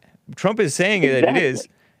not? Trump is saying that it is,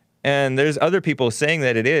 and there's other people saying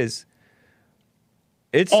that it is.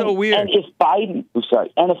 It's so weird. And if Biden,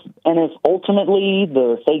 and if ultimately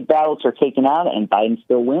the fake ballots are taken out and Biden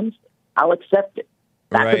still wins, I'll accept it.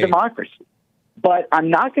 That's a democracy. But I'm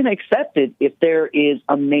not going to accept it if there is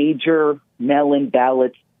a major mail-in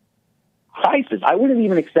ballot crisis. I wouldn't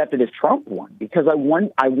even accept it if Trump won because I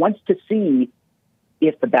want to see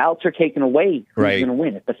if the ballots are taken away, who's going to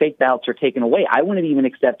win. If the fake ballots are taken away, I wouldn't even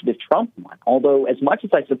accept it if Trump won. Although, as much as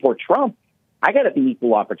I support Trump, I got to be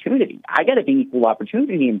equal opportunity. I got to be equal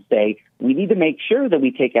opportunity and say we need to make sure that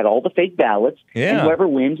we take out all the fake ballots and whoever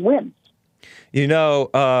wins, wins.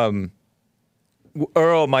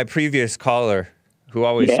 Earl, my previous caller, who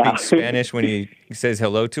always speaks Spanish when he says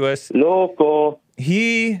hello to us. Loco.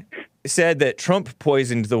 He said that Trump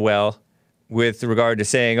poisoned the well with regard to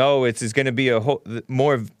saying, it's going to be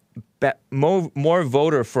more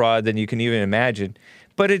voter fraud than you can even imagine.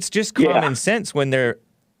 But it's just common sense when they're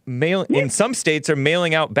in some states are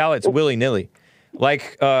mailing out ballots willy-nilly.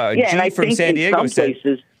 Like G from San Diego said,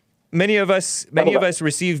 many of us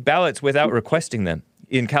receive ballots without requesting them.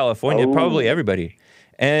 In California, probably everybody.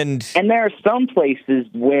 And there are some places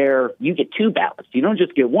where you get two ballots. You don't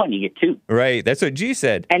just get one, you get two. Right, that's what G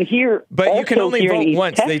said. And here, but you can only vote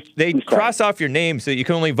once. They cross off your name so you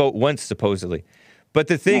can only vote once, supposedly. But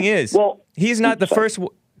the thing is, he's not the first.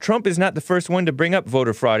 Trump is not the first one to bring up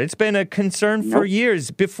voter fraud. It's been a concern for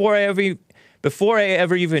years before I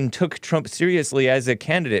ever even took Trump seriously as a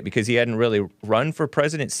candidate because he hadn't really run for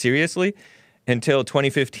president seriously until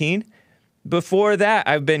 2015. Before that,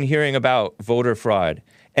 I've been hearing about voter fraud.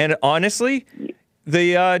 And honestly,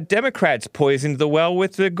 the Democrats poisoned the well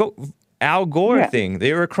with the Al Gore thing.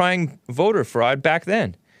 They were crying voter fraud back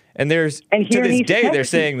then. And to this day, they're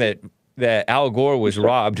saying that Al Gore was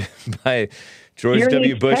robbed by George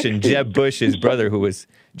W. Bush and Jeb Bush, his brother,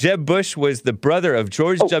 Jeb Bush was the brother of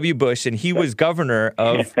George W. Bush, and he was governor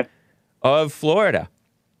of Florida.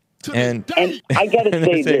 And I got to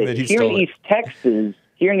say this, here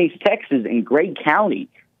in East Texas, in Gregg County,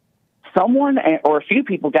 someone or a few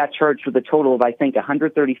people got charged with a total of, I think,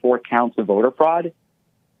 134 counts of voter fraud.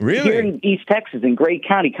 Really? Here in East Texas, in Gray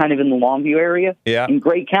County, kind of in the Longview area, Yeah. in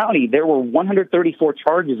Gray County, there were 134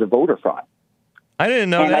 charges of voter fraud. I didn't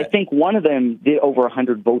know And that. I think one of them did over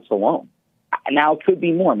 100 votes alone. Now, it could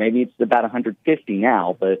be more. Maybe it's about 150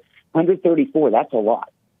 now, but 134, that's a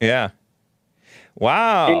lot. Yeah.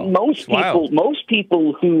 Wow. And most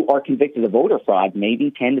people who are convicted of voter fraud,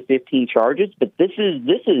 maybe 10 to 15 charges, but this is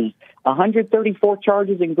 134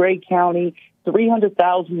 charges in Gray County,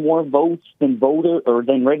 300,000 more votes than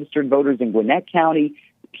registered voters in Gwinnett County.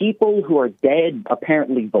 People who are dead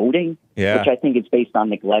apparently voting, which I think is based on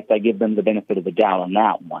neglect. I give them the benefit of the doubt on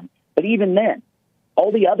that one. But even then,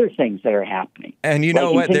 all the other things that are happening. And you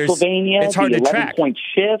know like what? In Pennsylvania, it's hard the to track. 11-point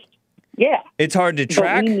shift. Yeah. It's hard to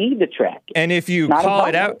track. But we need to track it. And if you call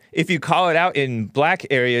it out in black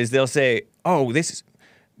areas, they'll say, "Oh,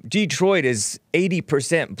 Detroit is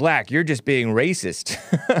 80% black. You're just being racist."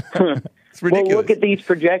 It's ridiculous. Well, look at these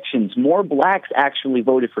projections. More blacks actually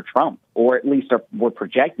voted for Trump, or at least were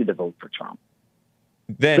projected to vote for Trump.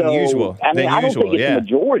 Than usual. I mean, I don't think it's yeah. a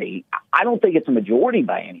majority. I don't think it's a majority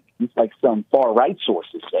by any means, like some far-right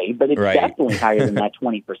sources say, but it's definitely higher than that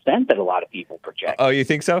 20% that a lot of people project. Oh, you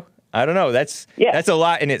think so? I don't know. That's a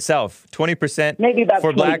lot in itself. 20%. Maybe about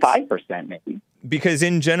for 25%, blacks, maybe. Because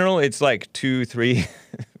in general, it's like 2-3%.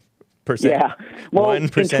 Yeah. Well, 1%. in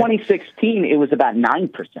 2016, it was about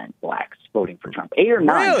 9% blacks voting for Trump. 8 or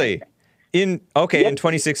 9. Really? In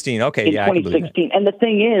 2016. Okay, in yeah, I can believe 2016. that. And the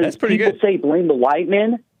thing is, That's pretty people good. say blame the white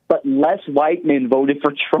men, but less white men voted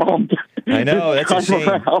for Trump. I know, that's a shame.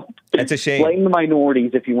 Around. That's a shame. Blame the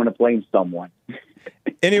minorities if you want to blame someone.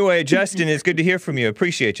 Anyway, Justin, it's good to hear from you.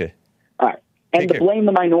 Appreciate you. All right. And to blame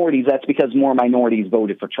the minorities, that's because more minorities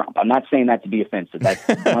voted for Trump. I'm not saying that to be offensive.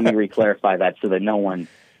 Let me re-clarify that so that no one...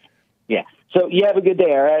 Yeah. So you have a good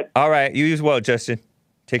day, all right? All right. You as well, Justin.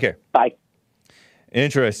 Take care. Bye.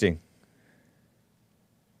 Interesting.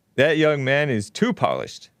 That young man is too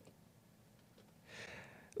polished.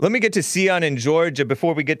 Let me get to Sion in Georgia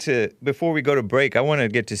before we go to break. I want to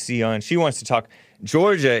get to Sion. She wants to talk.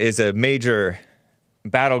 Georgia is a major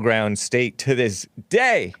battleground state to this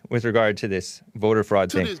day with regard to this voter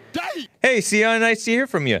fraud thing. Hey, Sion, nice to hear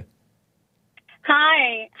from you.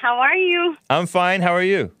 Hi, how are you? I'm fine. How are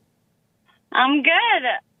you? I'm good.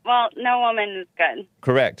 Well, no woman is good.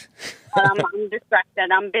 Correct. I'm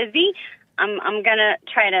distracted. I'm busy. I'm gonna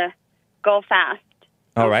try to go fast.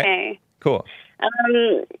 All right. Okay. Cool.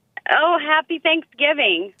 Happy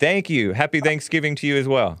Thanksgiving. Thank you. Happy Thanksgiving to you as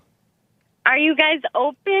well. Are you guys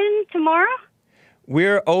open tomorrow?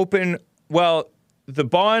 We're open. Well, the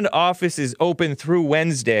bond office is open through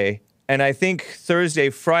Wednesday, and I think Thursday,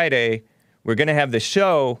 Friday, we're going to have the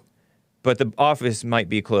show, but the office might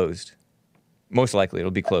be closed. Most likely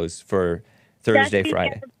it'll be closed for Thursday,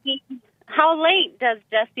 Friday. How late does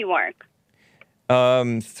Jesse work?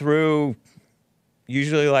 Through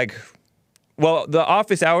usually the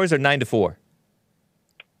office hours are 9 to 4.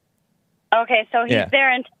 Okay, so he's there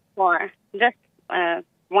until 4. Just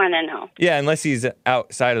want to know. Yeah, unless he's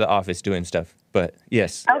outside of the office doing stuff. But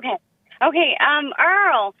yes. Okay.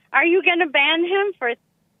 Earl, are you going to ban him for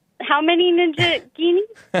how many ninjats?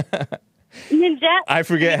 I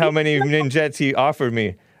forget how many ninjats he offered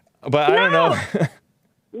me, but I don't know.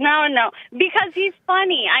 No, because he's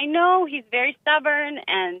funny. I know he's very stubborn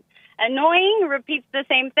and annoying, repeats the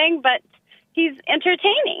same thing, but he's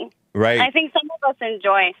entertaining. Right. I think some of us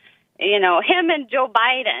enjoy, him and Joe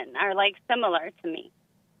Biden are like similar to me,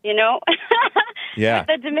 Yeah. With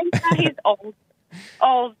the dementia, he's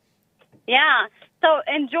old. Yeah. So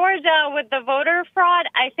in Georgia with the voter fraud,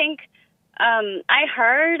 I think I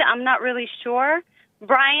heard, I'm not really sure,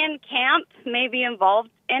 Brian Camp may be involved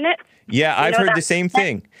in it. Yeah, I've heard the same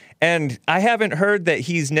thing. And I haven't heard that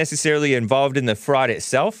he's necessarily involved in the fraud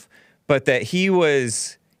itself, but that he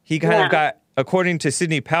kind of got, according to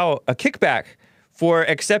Sidney Powell, a kickback for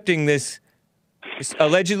accepting this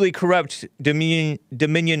allegedly corrupt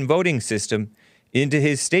Dominion voting system into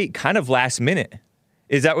his state kind of last minute.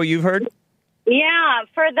 Is that what you've heard? Yeah,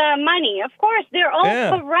 for the money. Of course, they're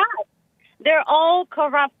all corrupt. They're all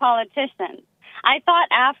corrupt politicians. I thought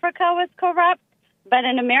Africa was corrupt, but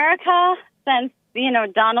in America, since,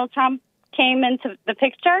 Donald Trump came into the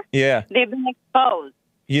picture, they've been exposed.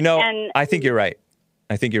 And I think you're right.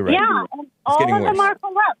 Yeah, and all of them are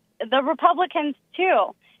corrupt. The Republicans,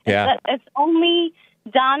 too. Yeah. It's only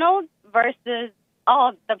Donald versus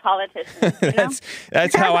all the politicians.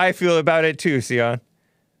 That's how I feel about it, too, Sion.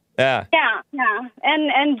 Yeah. Yeah.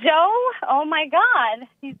 And Joe, oh my God,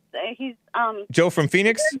 he's Joe from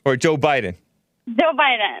Phoenix or Joe Biden? Joe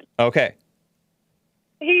Biden. Okay.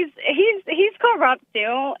 He's corrupt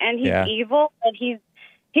too, and he's evil, but he's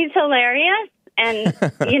hilarious. And,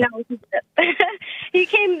 you know, he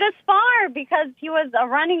came this far because he was a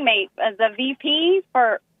running mate as a VP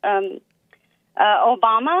for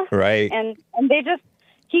Obama. Right. And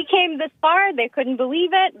he came this far. They couldn't believe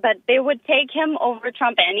it, but they would take him over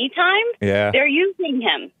Trump anytime. Yeah. They're using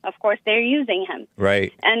him. Of course, they're using him.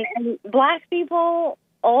 Right. And black people,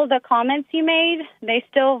 all the comments he made, they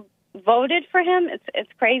still voted for him.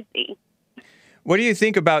 It's crazy. What do you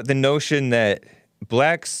think about the notion that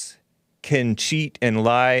blacks can cheat and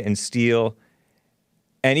lie and steal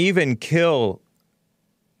and even kill,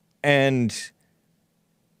 and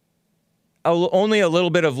only a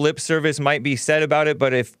little bit of lip service might be said about it,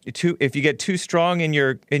 but if you get too strong in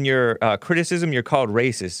your criticism, you're called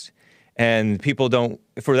racist, and people don't.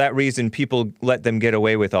 For that reason, people let them get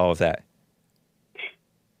away with all of that.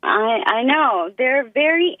 I know. They're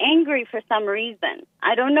very angry for some reason.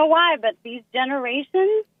 I don't know why, but these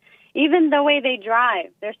generations, even the way they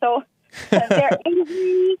drive, they're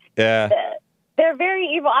angry. Yeah. They're very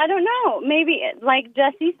evil. I don't know. Maybe, like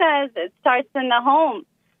Jesse says, it starts in the home.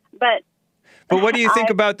 But what do you think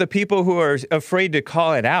about the people who are afraid to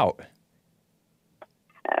call it out?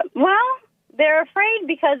 Well, they're afraid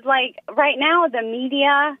because, like, right now, the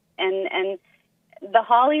media and the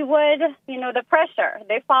Hollywood, you know, the pressure.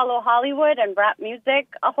 They follow Hollywood and rap music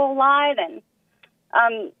a whole lot. And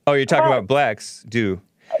you're talking about blacks, do?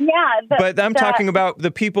 Yeah. But I'm talking about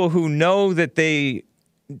the people who know that they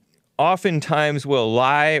oftentimes will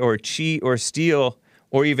lie or cheat or steal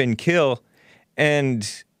or even kill,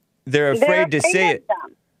 and they're afraid to say it.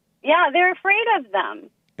 Them. Yeah, they're afraid of them.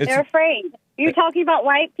 They're afraid. You're talking about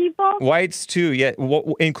white people? Whites, too, yeah,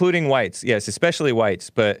 including whites, yes, especially whites,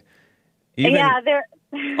 but even they're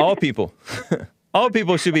all people. All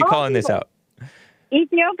people should be calling this out.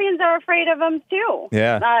 Ethiopians are afraid of them, too.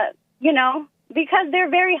 Yeah. You know, because they're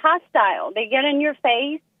very hostile. They get in your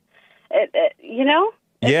face, you know?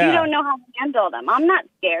 If you don't know how to handle them. I'm not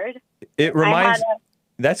scared. It reminds...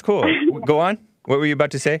 That's cool. Go on. What were you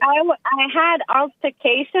about to say? I had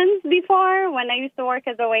altercations before when I used to work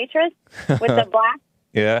as a waitress with the black,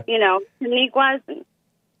 you know, Taniquas and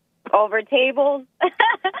over tables.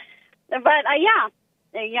 But,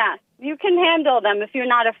 yeah, you can handle them if you're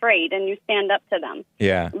not afraid and you stand up to them.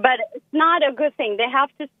 Yeah. But it's not a good thing. They have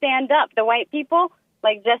to stand up. The white people,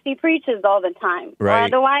 like Jesse preaches all the time. Right. Or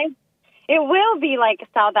otherwise, it will be like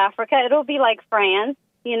South Africa. It'll be like France,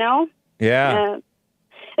 you know? Yeah.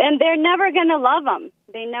 And they're never going to love them.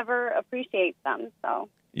 They never appreciate them. So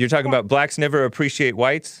you're talking about blacks never appreciate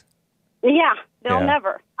whites? Yeah, they'll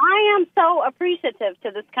never. I am so appreciative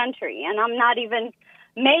to this country, and I'm not even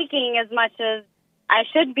making as much as I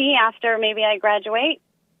should be after maybe I graduate.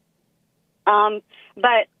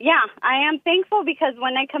 But, yeah, I am thankful because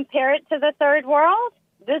when I compare it to the third world,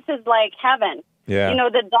 this is like heaven. Yeah. You know,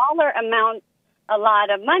 the dollar amounts a lot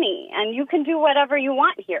of money, and you can do whatever you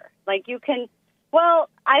want here. Like, you can... Well,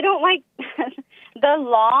 I don't like the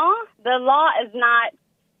law. The law is not,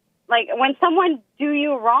 like, when someone do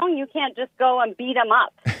you wrong, you can't just go and beat them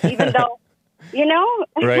up, even though, you know,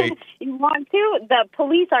 right. You want to. The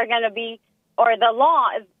police are going to be, or the law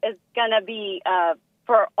is going to be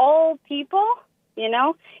for all people, you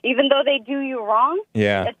know, even though they do you wrong.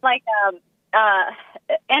 Yeah. It's like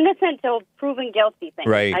innocent till proven guilty thing.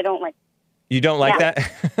 Right. I don't like. You don't like that?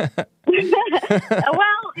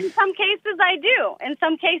 Well, in some cases I do. In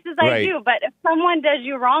some cases I do. But if someone does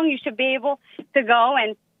you wrong, you should be able to go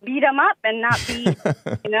and beat them up and not be,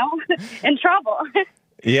 you know, in trouble.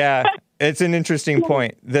 Yeah, it's an interesting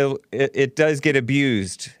point. It does get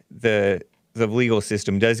abused. The legal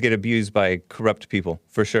system does get abused by corrupt people,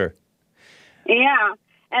 for sure. Yeah.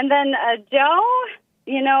 And then Joe,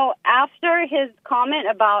 you know, after his comment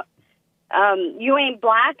about you ain't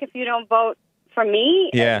black if you don't vote for me,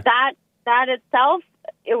 that itself,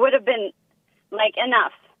 it would have been, like,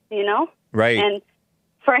 enough, you know? Right. And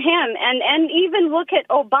for him, and even look at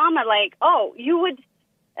Obama, like, oh, you would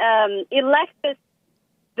elect this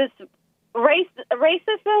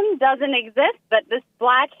racism doesn't exist, but this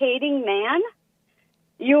black-hating man,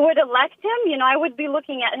 you would elect him? You know, I would be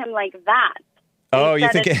looking at him like that. Oh, you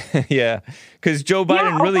think, yeah. Because Joe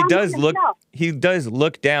Biden really does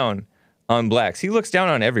look down on blacks. He looks down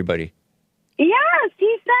on everybody. Yes,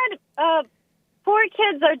 he said poor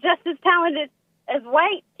kids are just as talented as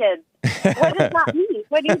white kids. What does that mean?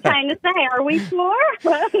 What are you trying to say? Are we poor?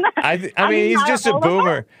 I mean, he's just a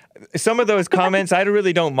boomer. Some of those comments, I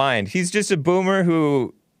really don't mind. He's just a boomer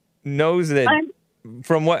who knows that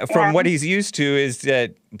from what he's used to is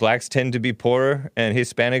that blacks tend to be poorer and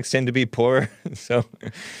Hispanics tend to be poorer. So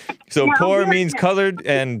poor means colored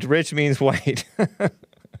and rich means white.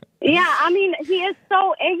 Yeah, I mean, he is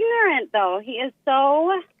so ignorant, though. He is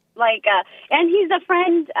so, and he's a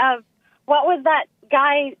friend of, what was that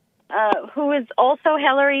guy who is also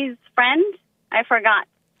Hillary's friend? I forgot.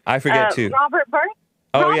 I forget, too. Robert Byrd?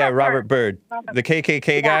 Robert Byrd. The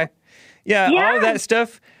KKK guy? Yeah, all of that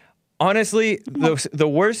stuff. Honestly, the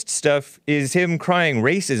worst stuff is him crying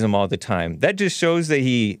racism all the time. That just shows that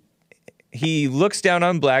he looks down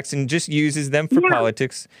on blacks and just uses them for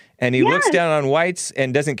politics. And he looks down on whites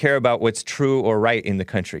and doesn't care about what's true or right in the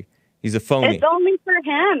country. He's a phony. It's only for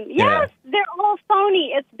him. Yes, they're all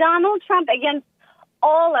phony. It's Donald Trump against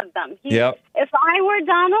all of them. If I were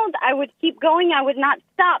Donald, I would keep going. I would not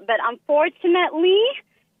stop. But unfortunately,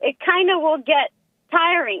 it kind of will get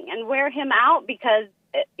tiring and wear him out because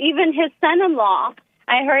even his son-in-law,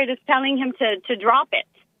 I heard, is telling him to drop it.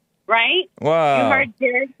 Right? Wow. You heard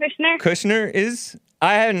Jared Kushner? Kushner is?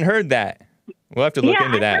 I hadn't heard that. We'll have to look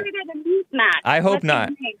into that. I heard it at a Newsmax. I hope not.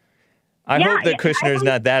 I hope that Kushner's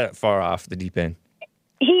not that far off the deep end.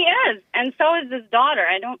 He is, and so is his daughter.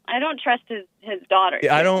 I don't trust his daughter.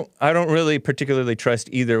 I don't really particularly trust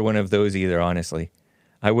either one of those either, honestly.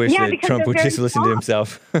 I wish that Trump would just listen to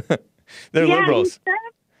himself. They're liberals.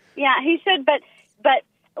 He should, but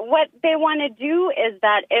what they want to do is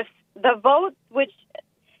that if the votes, which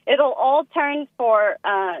it'll all turn for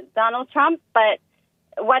Donald Trump, but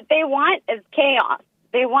what they want is chaos.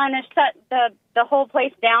 They want to shut the whole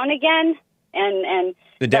place down again, and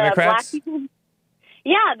the Democrats.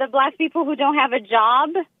 The black people who don't have a job,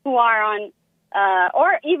 who are on,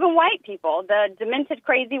 or even white people, the demented,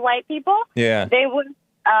 crazy white people. Yeah, they would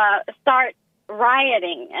start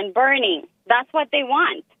rioting and burning. That's what they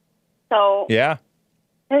want. So yeah.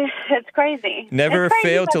 It's crazy. Never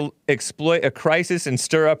fail to exploit a crisis and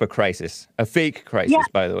stir up a crisis. A fake crisis,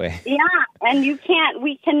 by the way. Yeah, and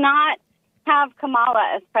we cannot have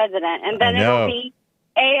Kamala as president, and then it'll be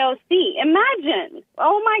AOC. Imagine.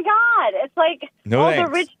 Oh, my God. It's like the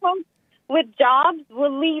rich folks with jobs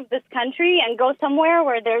will leave this country and go somewhere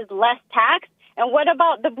where there's less tax. And what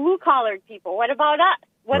about the blue-collared people? What about us?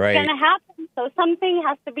 What's going to happen? So something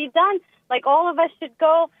has to be done. Like, all of us should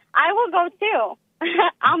go. I will go, too.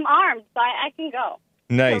 I'm armed, so I can go.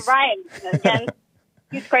 Nice. Right against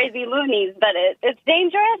these crazy loonies, but it's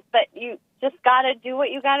dangerous. But you just got to do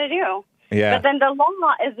what you got to do. Yeah. But then the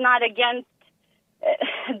law is not against.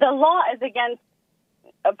 The law is against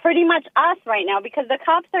pretty much us right now because the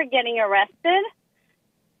cops are getting arrested.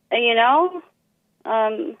 You know.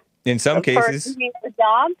 In some cases. For doing their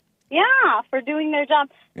job. Yeah, for doing their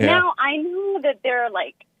job. Yeah. Now I know that they're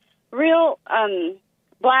like real.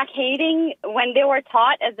 Black hating when they were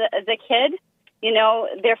taught as a kid, you know,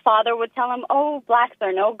 their father would tell them, "Oh, blacks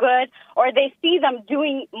are no good," or they see them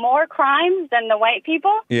doing more crimes than the white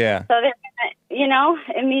people. Yeah. So they're gonna, you know,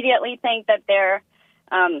 immediately think that they're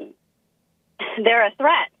a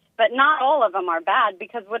threat. But not all of them are bad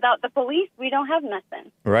because without the police, we don't have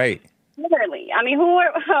nothing. Right. Literally. I mean, who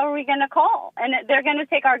are we going to call? And they're going to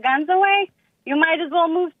take our guns away? You might as well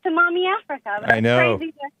move to Mommy Africa. That's I know.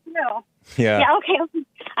 Crazy to do. Yeah. Okay.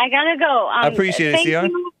 I gotta go. I appreciate it,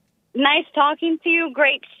 Sion. Nice talking to you.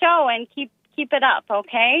 Great show, and keep it up.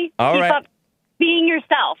 Okay. Keep up being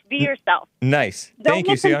yourself. Be yourself. Nice. Don't Thank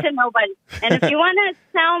you, listen Sion. to nobody. And if you want to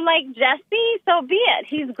sound like Jesse, so be it.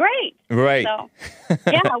 He's great. Right. So,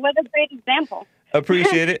 what a great example.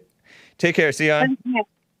 Appreciate it. Take care, Sion.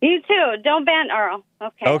 You too. Don't ban Earl.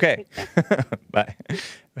 Okay. Bye.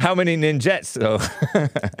 How many ninjets, though?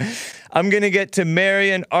 I'm going to get to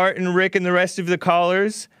Marion, Art, and Rick and the rest of the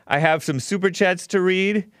callers. I have some super chats to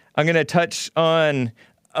read. I'm going to touch on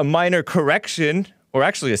a minor correction, or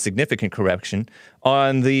actually a significant correction,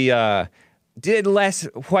 on the did less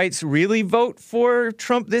whites really vote for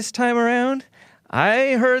Trump this time around?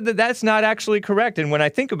 I heard that that's not actually correct, and when I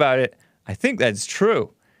think about it, I think that's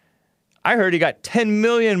true. I heard he got 10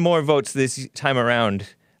 million more votes this time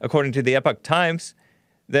around, according to the Epoch Times,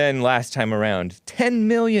 than last time around. 10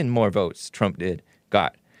 million more votes Trump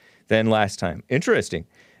got than last time. Interesting.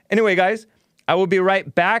 Anyway, guys, I will be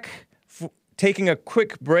right back, taking a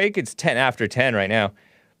quick break. It's 10 after 10 right now.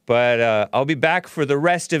 But I'll be back for the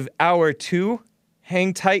rest of hour 2.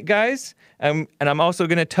 Hang tight, guys. And I'm also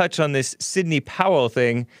going to touch on this Sidney Powell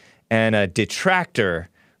thing and a detractor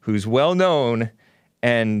who's well known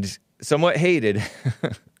and somewhat hated.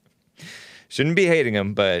 Shouldn't be hating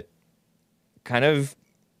him, but kind of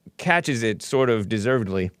catches it sort of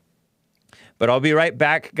deservedly. But I'll be right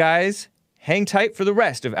back, guys. Hang tight for the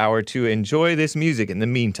rest of hour 2. Enjoy this music in the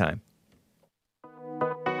meantime.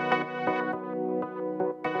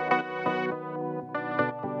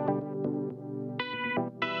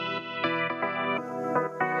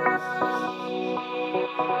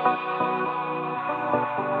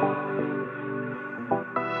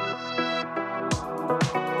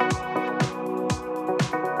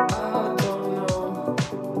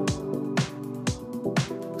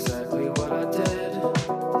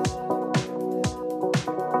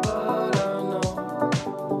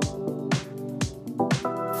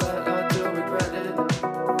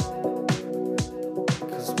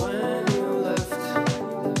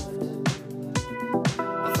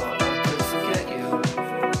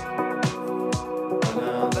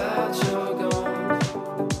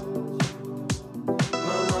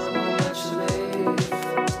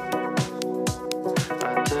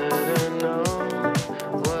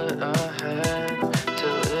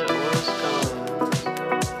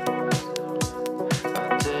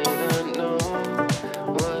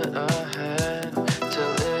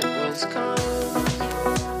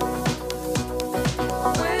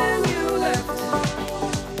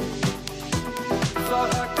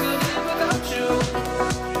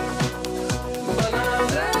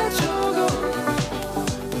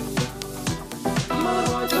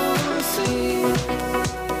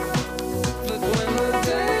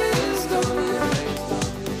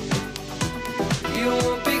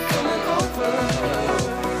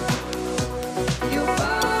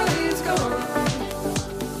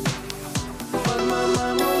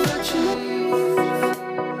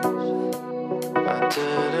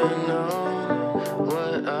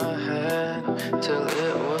 had till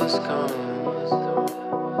it was gone.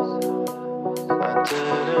 I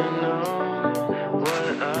didn't know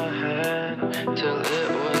what I had till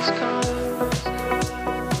it was gone.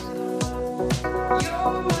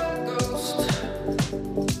 You're my ghost,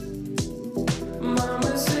 my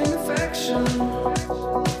missing affection.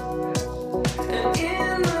 And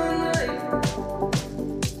in the night,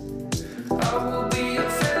 I will be a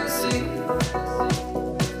fantasy.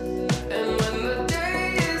 And when the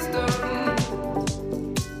day is done,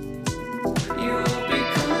 you will be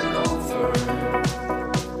coming over.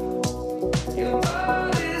 Your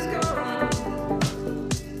body's gone,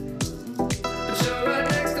 but you're right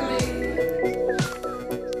next to me.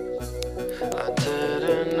 I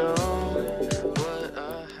didn't know what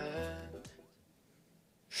I had.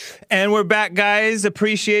 And we're back, guys.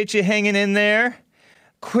 Appreciate you hanging in there.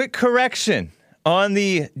 Quick correction on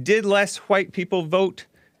the did less white people vote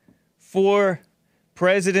for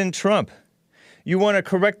President Trump. You want to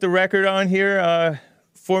correct the record on here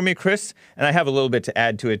for me, Chris? And I have a little bit to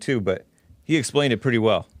add to it, too, but he explained it pretty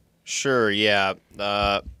well. Sure, yeah.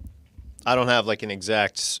 I don't have like an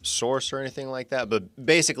exact source or anything like that, but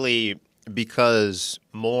basically because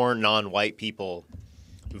more non-white people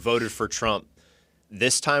voted for Trump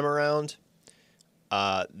this time around,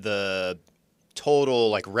 the total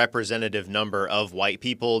like representative number of white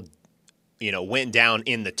people, went down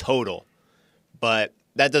in the total. But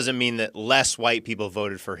that doesn't mean that less white people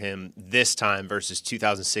voted for him this time versus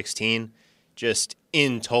 2016. Just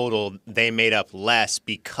in total, they made up less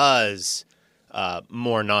because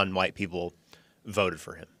more non-white people voted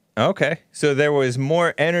for him. Okay. So there was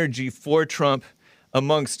more energy for Trump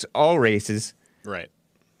amongst all races. Right.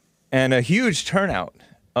 And a huge turnout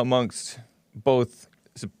amongst both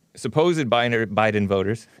supposed Biden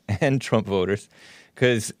voters and Trump voters,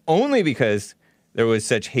 because there was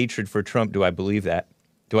such hatred for Trump do I believe that.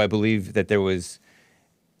 Do I believe that there was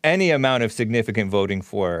any amount of significant voting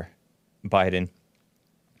for Biden?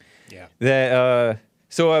 Yeah. That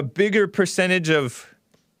so a bigger percentage of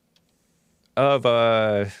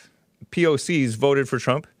POCs voted for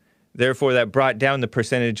Trump. Therefore, that brought down the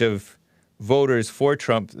percentage of voters for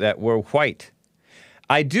Trump that were white.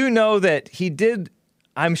 I do know that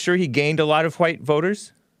I'm sure he gained a lot of white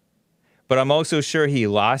voters, but I'm also sure he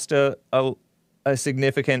lost a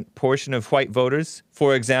significant portion of white voters.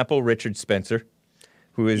 For example, Richard Spencer,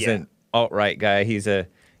 who is an alt-right guy. He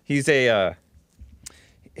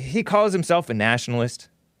calls himself a nationalist.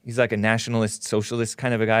 He's like a nationalist, socialist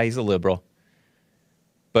kind of a guy. He's a liberal,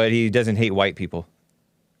 but he doesn't hate white people.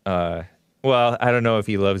 Well, I don't know if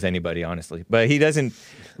he loves anybody, honestly, but he doesn't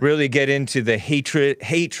really get into the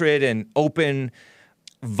hatred and open,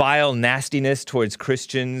 vile nastiness towards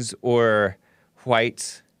Christians or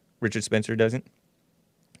whites. Richard Spencer doesn't,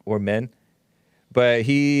 or men. But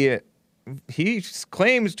he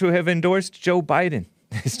claims to have endorsed Joe Biden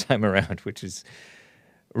this time around, which is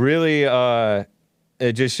really,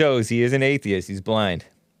 it just shows he is an atheist. He's blind.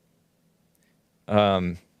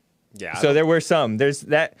 Yeah. So there were some. There's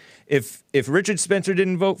that. If Richard Spencer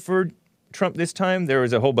didn't vote for Trump this time, there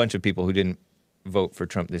was a whole bunch of people who didn't vote for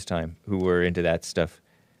Trump this time who were into that stuff.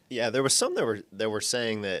 Yeah, there was some that were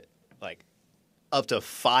saying that like up to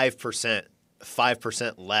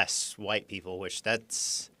 5% less white people, which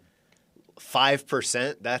that's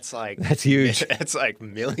 5%. That's huge. That's like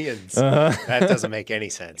millions. That doesn't make any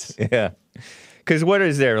sense. Yeah, because what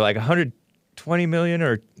is there, like 120 million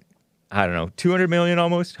or I don't know, 200 million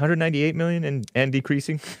almost, 198 million and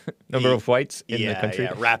decreasing number of whites in the country,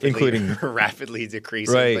 including rapidly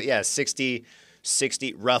decreasing. Right. But yeah, 60,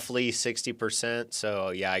 roughly 60%. So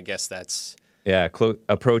yeah, I guess that's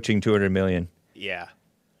approaching 200 million. Yeah,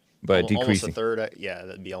 but decreasing. Almost a third. Yeah,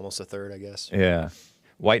 that'd be almost a third, I guess. Yeah,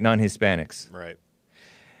 white non-Hispanics. Right.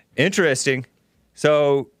 Interesting.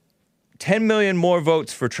 So 10 million more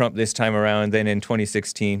votes for Trump this time around than in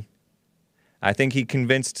 2016. I think he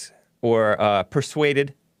convinced or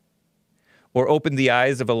persuaded or opened the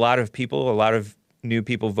eyes of a lot of people. A lot of new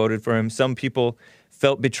people voted for him. Some people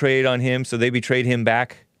felt betrayed on him, so they betrayed him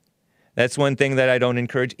back. That's one thing that I don't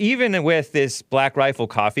encourage. Even with this Black Rifle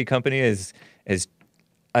Coffee Company, as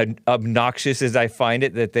obnoxious as I find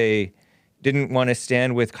it, that they didn't want to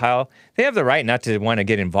stand with Kyle, they have the right not to want to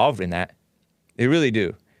get involved in that. They really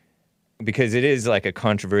do. Because it is like a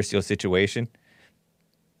controversial situation.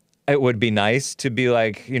 It would be nice to be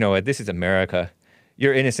like, this is America.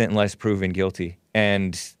 You're innocent unless proven guilty.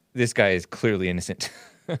 And this guy is clearly innocent.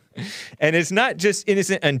 And it's not just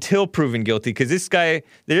innocent until proven guilty, because this guy,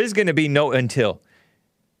 there is going to be no until.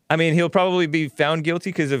 I mean, he'll probably be found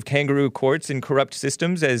guilty because of kangaroo courts and corrupt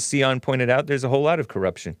systems. As Sion pointed out, there's a whole lot of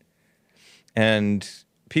corruption. And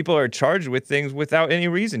people are charged with things without any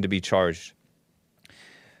reason to be charged.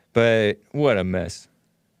 But what a mess.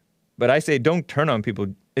 But I say don't turn on people,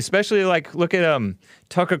 especially like look at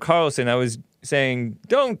Tucker Carlson. I was saying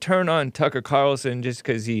don't turn on Tucker Carlson just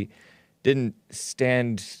because he didn't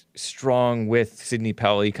stand strong with Sidney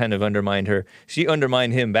Powell. He kind of undermined her. She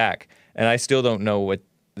undermined him back. And I still don't know what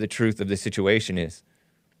the truth of the situation is.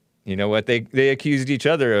 You know what? They accused each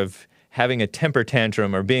other of having a temper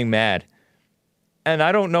tantrum or being mad. And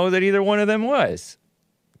I don't know that either one of them was.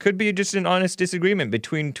 Could be just an honest disagreement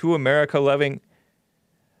between two America-loving,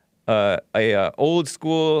 old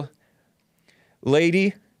school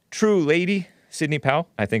lady, true lady, Sidney Powell.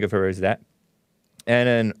 I think of her as that. And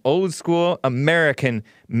an old school American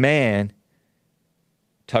man,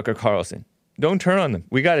 Tucker Carlson. Don't turn on them.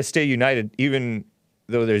 We got to stay united even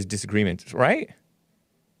though there's disagreements, right?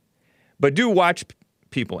 But do watch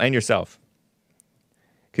people and yourself.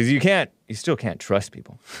 Because you still can't trust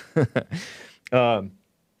people.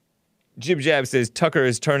 Jib Jab says Tucker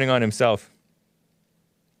is turning on himself.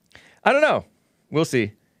 I don't know. We'll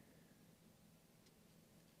see.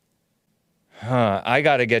 I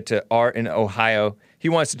got to get to Art in Ohio. He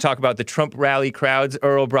wants to talk about the Trump rally crowds.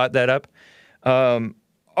 Earl brought that up.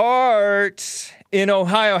 Art in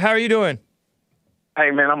Ohio, how are you doing?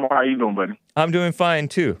 Hey, man, how you doing, buddy? I'm doing fine,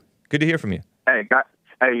 too. Good to hear from you. Hey,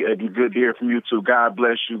 good to hear from you, too. God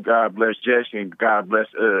bless you. God bless Jesse, and God bless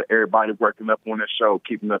everybody working up on this show,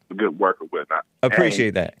 keeping up the good work or whatnot.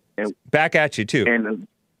 Appreciate that. And back at you, too. And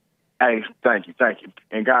hey, thank you.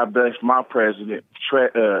 And God bless my president,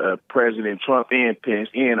 President Trump and Pence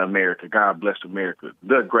in America. God bless America,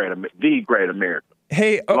 the great America.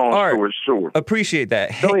 Hey, long Art, story short. Appreciate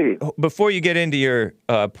that. Go hey, ahead. Before you get into your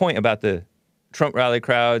point about the Trump rally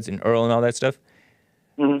crowds and Earl and all that stuff,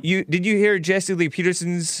 did you hear Jesse Lee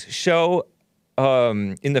Peterson's show?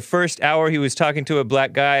 In the first hour, he was talking to a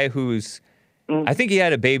black guy who's, I think he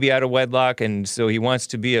had a baby out of wedlock, and so he wants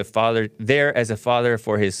to be a father there as a father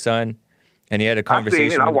for his son. And he had a conversation. I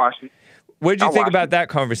seen it. I watched it. What did you think about that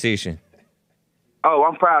conversation? Oh,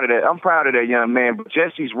 I'm proud of that. I'm proud of that young man. But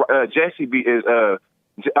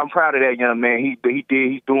I'm proud of that young man. He's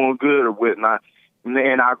doing good or whatnot.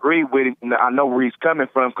 And I agree with him. I know where he's coming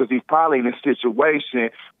from because he's probably in a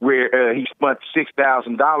situation where he spent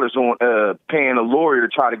 $6,000 on paying a lawyer to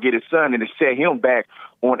try to get his son and to set him back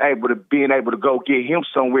on being able to go get him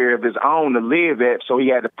somewhere of his own to live at. So he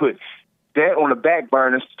had to put that on the back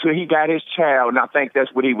burner till he got his child. And I think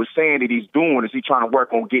that's what he was saying that he's doing, is he trying to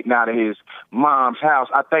work on getting out of his mom's house.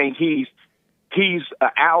 I think he's an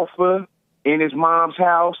alpha in his mom's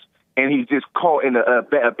house, and he's just caught in a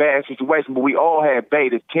bad situation. But we all have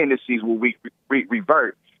beta tendencies where we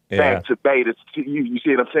revert back to beta. You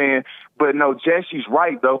see what I'm saying? But no, Jesse's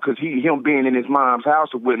right, though, because him being in his mom's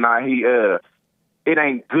house or whatnot, it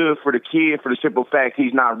ain't good for the kid for the simple fact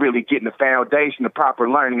he's not really getting the foundation, the proper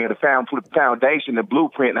learning of the foundation, the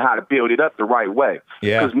blueprint, and how to build it up the right way.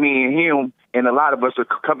 Yeah. Because me and him and a lot of us are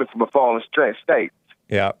coming from a fallen state.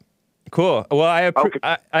 Yeah. Cool. Well,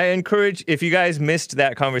 I encourage, if you guys missed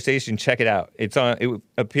that conversation, check it out. It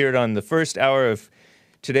appeared on the first hour of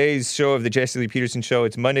today's show of the Jesse Lee Peterson Show.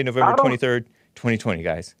 It's Monday, November 23rd, 2020,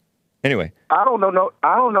 guys. Anyway. I don't know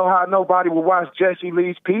how nobody will watch Jesse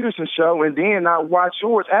Lee Peterson Show and then not watch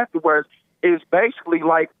yours afterwards. It's basically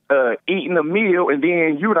like eating a meal and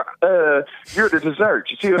then you're the dessert.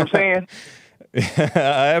 You see what I'm saying?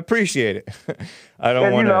 I appreciate it. I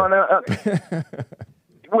don't want to.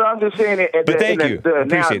 Well, I'm just saying it. But thank you.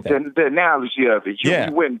 Appreciate that. The analogy of it.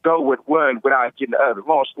 You wouldn't go with one without getting the other.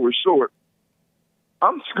 Long story short,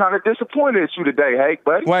 I'm just kind of disappointed at you today, Hank,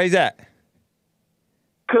 buddy. Why is that?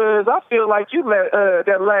 Because I feel like you let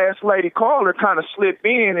that last lady caller kind of slip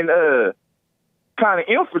in and kind of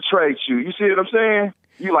infiltrate you. You see what I'm saying?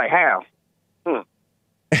 You like, how?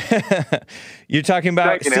 You're talking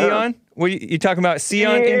about Sion? You talking about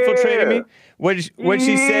Sion infiltrating me? What'd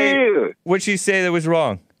she say? What'd she say that was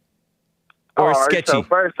wrong or sketchy? So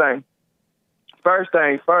first thing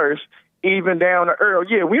first, even down to Earl.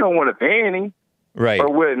 Yeah, we don't want to ban him, right,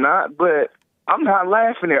 or whatnot. But I'm not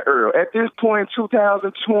laughing at Earl at this point in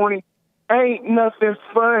 2020. Ain't nothing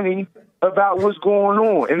funny about what's going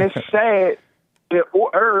on, and it's sad that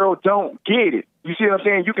Earl don't get it. You see what I'm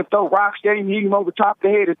saying? You can throw rocks at him, hit him over the top of the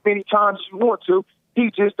head as many times as you want to.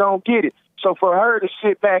 He just don't get it. So for her to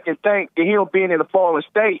sit back and think that him being in a fallen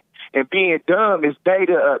state and being dumb is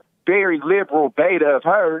a very liberal beta of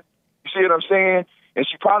her. You see what I'm saying? And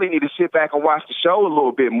she probably need to sit back and watch the show a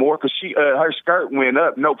little bit more because her skirt went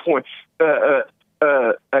up. No point.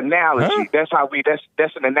 Analogy. Huh?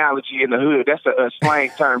 That's an analogy in the hood. That's a slang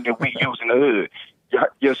term that we use in the hood.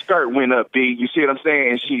 your skirt went up, B. You see what I'm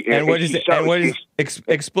saying? And what is it? And what is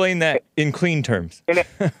explain that in clean terms?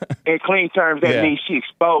 In clean terms, that means she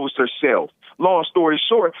exposed herself. Long story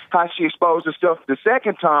short, how she exposed herself the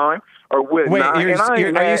second time or whatnot. Wait,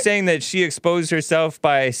 are you saying that she exposed herself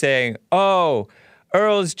by saying, "Oh,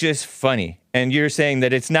 Earl's just funny," and you're saying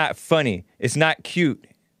that it's not funny, it's not cute?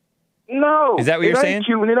 No, is that what you're saying? It ain't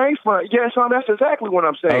cute and it ain't fun. Yeah, son, that's exactly what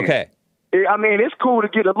I'm saying. Okay. I mean, it's cool to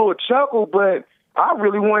get a little chuckle, but I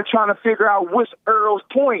really want to try to figure out what's Earl's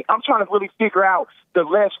point. I'm trying to really figure out the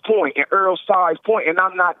left's point and Earl's side's point, and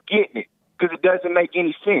I'm not getting it because it doesn't make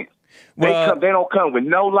any sense. Well, they don't come with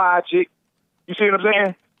no logic. You see what I'm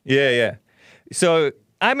saying? Yeah. So,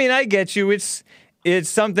 I mean, I get you. It's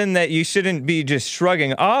something that you shouldn't be just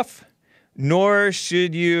shrugging off, nor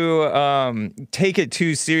should you take it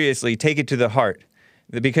too seriously, take it to the heart.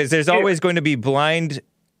 Because there's always going to be blind,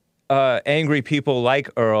 angry people like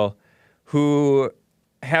Earl who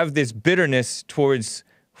have this bitterness towards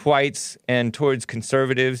whites and towards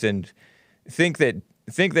conservatives and think that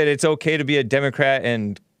it's okay to be a Democrat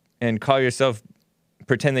and call yourself,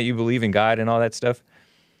 pretend that you believe in God and all that stuff.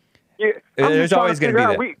 Yeah, there's always going to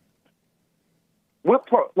be that.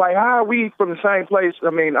 How are we from the same place?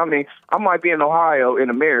 I mean, I might be in Ohio in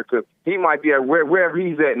America. He might be at wherever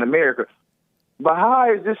he's at in America. But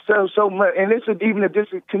how is this so much? And this is even a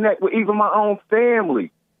disconnect with even my own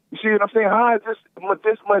family. You see what I'm saying? How is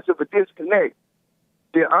this much of a disconnect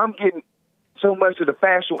that I'm getting so much of the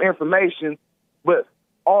factual information, but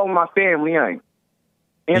all my family ain't?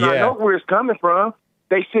 And I know where it's coming from.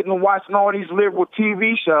 They sitting and watching all these liberal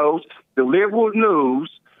TV shows, the liberal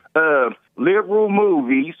news, liberal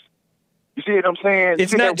movies. You see what I'm saying?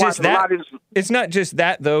 It's not just that. It's not just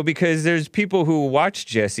that, though, because there's people who watch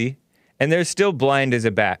Jesse, and they're still blind as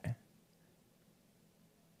a bat.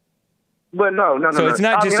 But no. So it's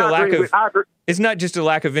not just a lack of. It's not just a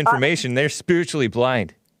lack of information. They're spiritually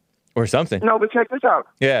blind, or something. No, but check this out.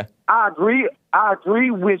 Yeah. I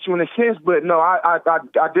agree with you in a sense, but no, I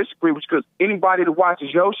disagree with you because anybody that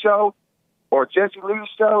watches your show or Jesse Lee's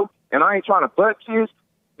show, and I ain't trying to butt kids,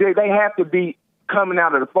 they have to be coming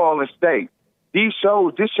out of the fallen state. This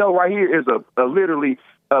show right here is a literally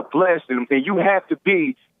a blessing, and you have to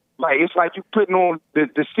be like, it's like you putting on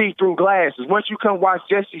the see-through glasses. Once you come watch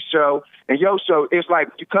Jesse's show and your show, it's like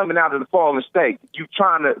you coming out of the fallen state. You're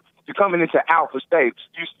coming into alpha states.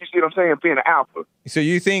 You see what I'm saying? Being an alpha. So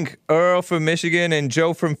you think Earl from Michigan and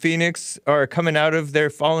Joe from Phoenix are coming out of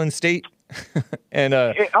their fallen state? And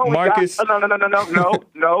Marcus?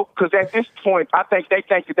 No. Because at this point, I think they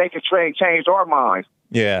think that they can change our minds.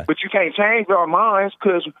 Yeah. But you can't change our minds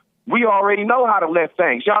because we already know how to left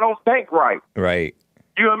think. Y'all don't think right. Right.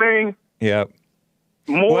 You know what I mean? Yeah.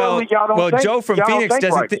 Morally, y'all don't think. Joe from Phoenix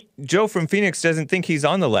doesn't. Right. Joe from Phoenix doesn't think he's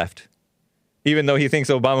on the left, even though he thinks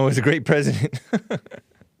Obama was a great president.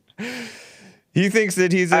 He thinks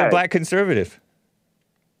that he's a black conservative.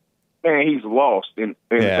 Man, he's lost, and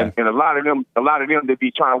a lot of them that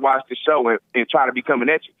be trying to watch the show and try to be coming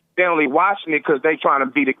at you. They only watching it because they trying to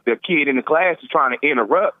be the kid in the class who's trying to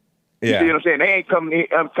interrupt. You see what I'm saying? They ain't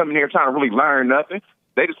coming here trying to really learn nothing.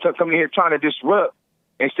 They just coming here trying to disrupt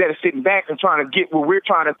instead of sitting back and trying to get what we're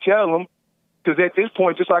trying to tell them. Because at this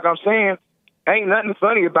point, just like I'm saying, ain't nothing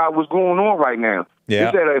funny about what's going on right now. Yeah.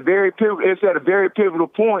 It's at a very pivotal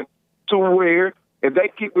point to where if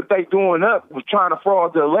they keep what they doing up with trying to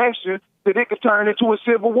fraud the election, that it could turn into a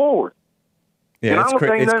civil war. Yeah, it's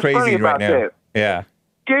crazy right now. That. Yeah.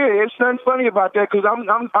 Yeah, it's nothing funny about that because I'm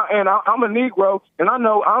a Negro and I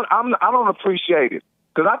know I don't appreciate it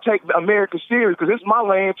because I take America serious because it's my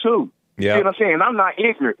land too. Yeah. You see what I'm saying? I'm not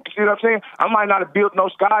ignorant. You see what I'm saying? I might not have built no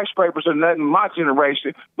skyscrapers or nothing in my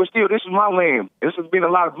generation, but still, this is my land. This has been a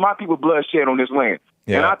lot of my people bloodshed on this land.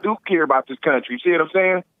 Yeah. And I do care about this country. You see what I'm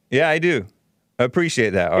saying? Yeah, I do. I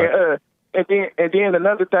appreciate that, Art. And then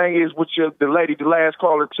another thing is, which the last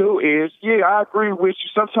caller too, is, yeah, I agree with you.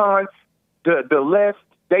 Sometimes the left,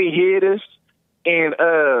 they hit us, and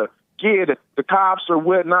the cops or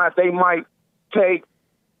whatnot, they might take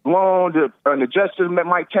long, the justice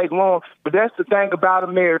might take long, but that's the thing about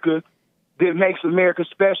America that makes America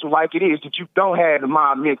special like it is, that you don't have the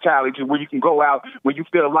mob mentality where you can go out when you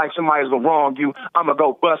feel like somebody's going to wrong you, I'm going to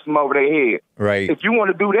go bust them over their head. Right. If you want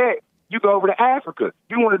to do that, you go over to Africa. If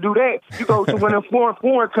you want to do that, you go to one of them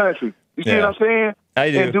foreign countries. You see what I'm saying?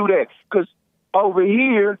 I do. And do that. Because over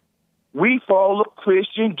here, we follow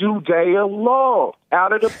Christian Judea law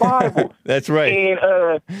out of the Bible. That's right.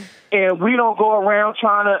 And we don't go around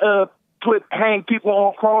trying to hang people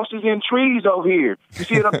on crosses and trees over here. You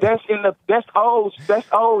see what I'm that's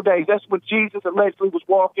old days. That's when Jesus allegedly was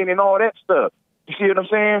walking and all that stuff. You see what I'm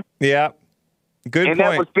saying? Yeah. Good and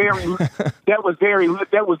point. that was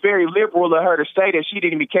very liberal of her to say that. She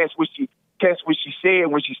didn't even catch what she said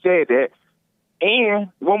when she said that. And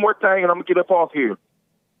one more thing, and I'm gonna get up off here.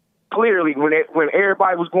 Clearly, when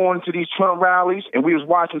everybody was going to these Trump rallies and we was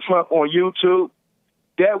watching Trump on YouTube,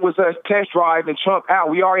 that was us test driving Trump out.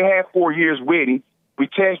 We already had 4 years with him. We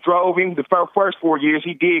test drove him the first 4 years.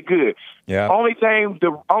 He did good. Yeah.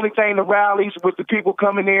 The rallies with the people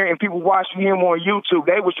coming there and people watching him on YouTube,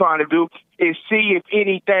 they were trying to do is see if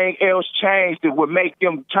anything else changed that would make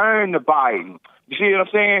them turn to Biden. You see what I'm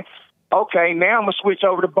saying? Okay, now I'm gonna switch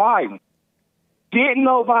over to Biden. Didn't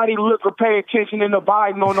nobody look or pay attention to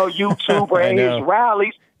Biden on no YouTube or at his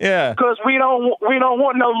rallies? Yeah. Because we don't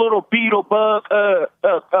want no little beetle bug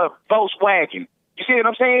Volkswagen. You see what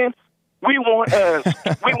I'm saying? We want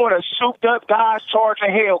a souped up guys charging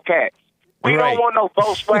Hellcats. We don't want no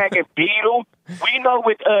Volkswagen Beetle. We know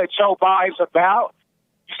what Joe Biden's about.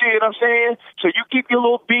 You see what I'm saying? So you keep your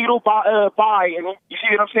little Beetle by, and you see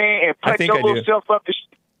what I'm saying, and put your little self up.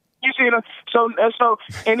 You see what I'm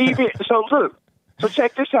So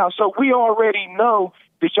check this out. So we already know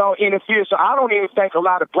that y'all interfere. So I don't even think a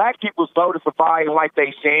lot of black people voted for Biden like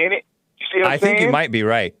they saying it. You see what I'm saying? I think you might be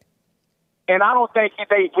right. And I don't think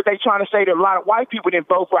what they trying to say that a lot of white people didn't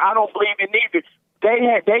vote for. I don't believe it neither.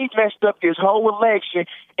 They messed up this whole election.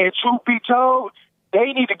 And truth be told,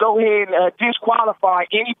 they need to go ahead and disqualify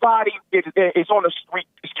anybody that is on the street.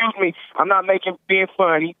 Excuse me, I'm not being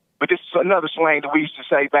funny, but this is another slang that we used to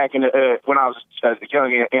say back in when I was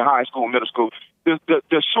young in high school, middle school.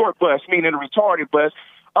 The short bus, meaning the retarded bus.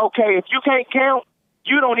 Okay, if you can't count,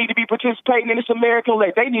 you don't need to be participating in this American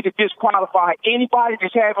elect. They need to disqualify anybody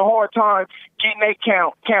that's having a hard time getting their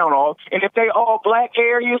count off. And if they all black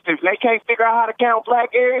areas, if they can't figure out how to count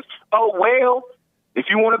black areas, oh well. If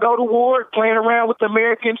you want to go to war, playing around with the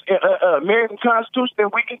American Constitution, then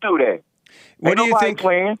we can do that. What do you think?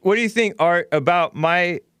 What do you think, Art, about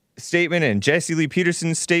my statement and Jesse Lee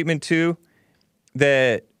Peterson's statement too,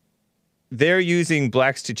 that they're using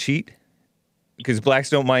blacks to cheat because blacks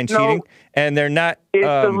don't mind cheating, and they're not. It's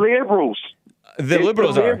the liberals. The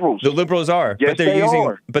liberals are. Yes,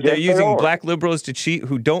 they're using black liberals to cheat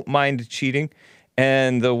who don't mind cheating,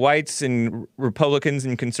 and the whites and Republicans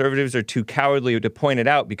and conservatives are too cowardly to point it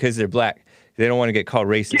out because they're black. They don't want to get called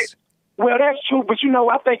racist. Yeah. Well, that's true, but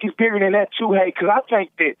I think it's bigger than that too, hey, because I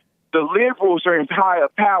think that the liberals are in high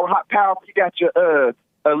power. You got your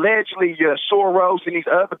allegedly Soros and these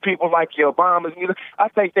other people like your Obamas. I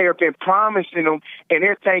think they have been promising them, and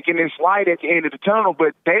they're thinking it's light at the end of the tunnel,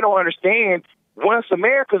 but they don't understand. Once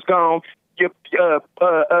America's gone, your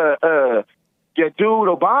dude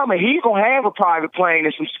Obama, he's gonna have a private plane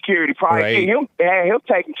and some security. Probably him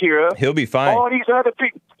taken care of. He'll be fine. All these other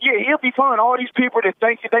people, he'll be fine. All these people that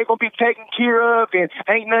think that they're gonna be taken care of and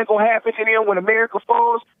ain't nothing gonna happen to them when America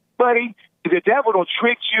falls, buddy. The devil don't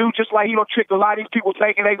trick you, just like he don't trick a lot of these people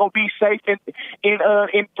thinking they gonna be safe in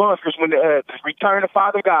bunkers when the return of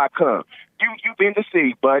Father God comes. You've been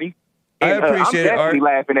deceived, buddy. And, I appreciate I'm definitely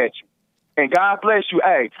laughing at you. And God bless you.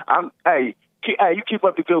 Hey, you keep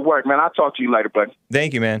up the good work, man. I'll talk to you later, buddy.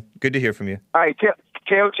 Thank you, man. Good to hear from you. All right,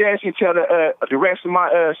 tell Jesse and tell the rest of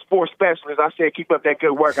my sports specialists I said keep up that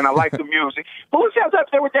good work, and I like the music. Who's up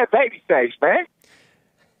there with that baby face, man?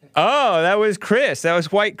 Oh, that was Chris. That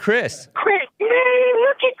was White Chris. Chris, man,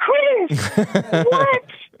 look at Chris. What?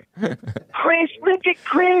 Chris, look at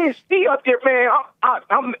Chris. He up there, man. I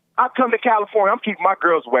come to California. I'm keeping my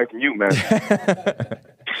girls away from you, man.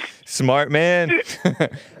 Smart man.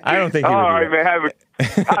 I don't think he would. All right, man.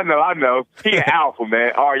 I know. He an alpha,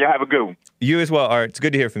 man. All right, y'all have a good one. You as well, Art. It's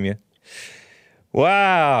good to hear from you.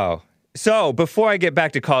 Wow. So before I get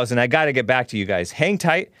back to calls, and I got to get back to you guys, hang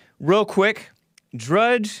tight real quick.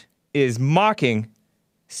 Drudge is mocking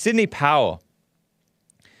Sidney Powell.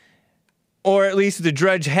 Or at least the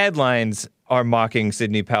Drudge headlines are mocking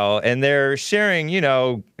Sidney Powell. And they're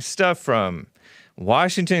sharing, stuff from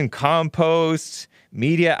Washington Compost,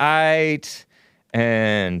 Mediaite,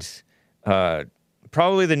 and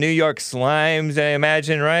probably the New York Slimes, I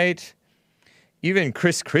imagine, right? Even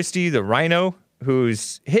Chris Christie, the rhino,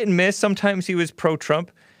 who's hit and miss. Sometimes he was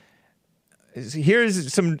pro-Trump. Here's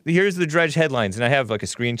the Drudge headlines, and I have like a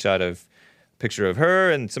screenshot of a picture of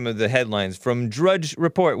her and some of the headlines from Drudge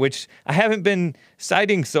Report, which I haven't been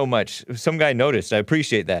citing so much. Some guy noticed. I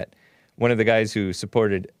appreciate that. One of the guys who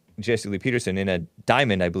supported Jesse Lee Peterson in a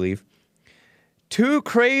diamond, I believe. Too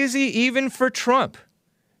crazy even for Trump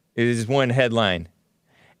is one headline.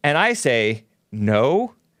 And I say,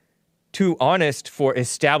 no, too honest for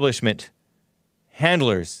establishment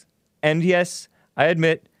handlers. And yes, I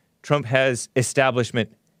admit, Trump has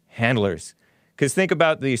establishment handlers. Because think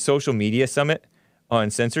about the social media summit on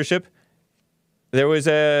censorship. There was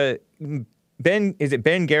Ben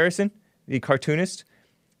Garrison, the cartoonist?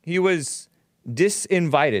 He was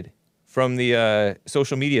disinvited from the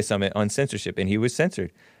social media summit on censorship, and he was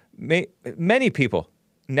censored. Many people,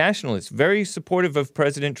 nationalists, very supportive of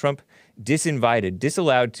President Trump, disinvited,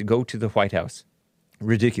 disallowed to go to the White House.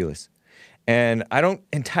 Ridiculous. And I don't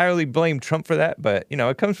entirely blame Trump for that, but,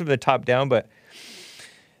 it comes from the top down, but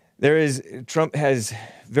Trump has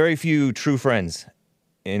very few true friends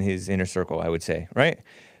in his inner circle, I would say, right?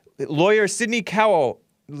 Lawyer Sidney Powell,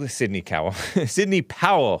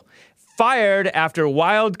 fired after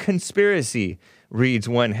wild conspiracy, reads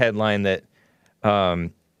one headline that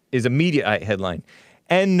is a Mediaite headline.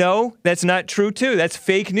 And no, that's not true too. That's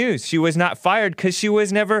fake news. She was not fired because she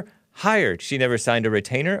was never hired. She never signed a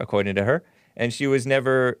retainer, according to her, and she was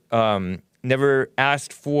never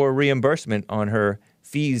asked for reimbursement on her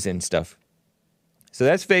fees and stuff. So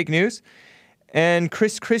that's fake news. And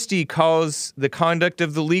Chris Christie calls the conduct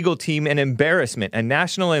of the legal team an embarrassment, a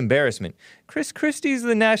national embarrassment. Chris Christie's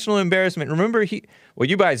the national embarrassment. Remember,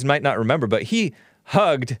 you guys might not remember, but he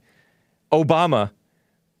hugged Obama,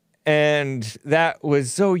 and that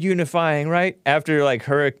was so unifying, right? After like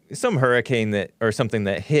some hurricane or something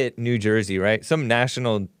that hit New Jersey, right? Some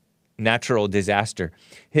natural disaster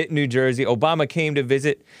hit New Jersey. Obama came to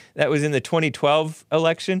visit. That was in the 2012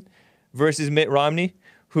 election versus Mitt Romney,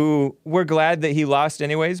 who we're glad that he lost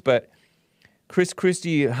anyways, but Chris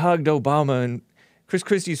Christie hugged Obama, and Chris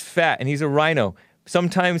Christie's fat, and he's a rhino.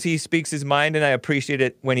 Sometimes he speaks his mind, and I appreciate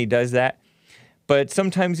it when he does that, but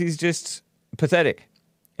sometimes he's just pathetic.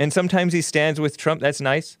 And sometimes he stands with Trump, that's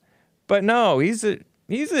nice. But no, he's a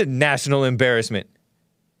national embarrassment.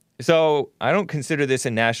 So I don't consider this a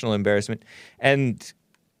national embarrassment. And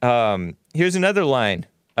here's another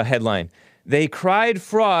a headline. They cried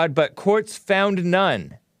fraud, but courts found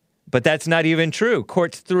none. But that's not even true.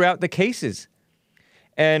 Courts threw out the cases.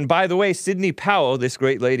 And by the way, Sidney Powell, this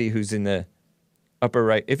great lady who's in the upper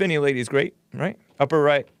right, if any lady is great, right? Upper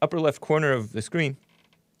right, upper left corner of the screen,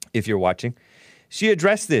 if you're watching. She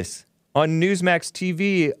addressed this on Newsmax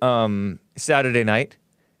TV Saturday night.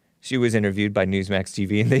 She was interviewed by Newsmax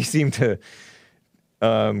TV, and they seemed to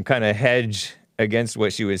kind of hedge against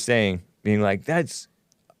what she was saying, being like, that's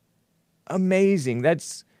amazing,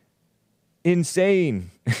 that's insane,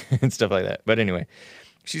 and stuff like that. But anyway,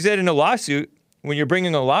 she said in a lawsuit, when you're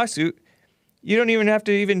bringing a lawsuit, you don't even have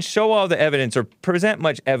to even show all the evidence or present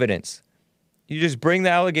much evidence. You just bring the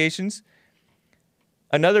allegations.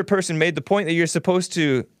 Another person made the point that you're supposed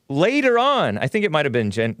to later on, I think it might have been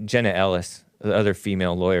Jenna Ellis, the other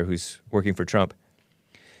female lawyer who's working for Trump,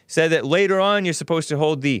 said that later on you're supposed to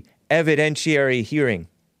hold the evidentiary hearing.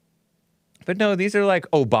 But no, these are like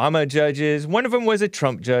Obama judges. One of them was a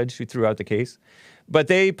Trump judge who threw out the case. But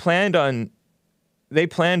they planned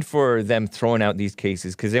for them throwing out these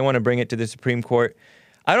cases because they want to bring it to the Supreme Court.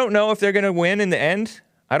 I don't know if they're going to win in the end.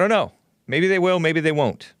 I don't know. Maybe they will, maybe they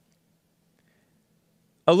won't.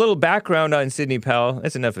 A little background on Sidney Powell.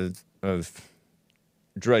 That's enough of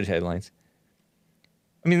drudge headlines.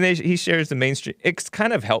 I mean, he shares the mainstream. It's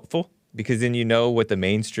kind of helpful because then you know what the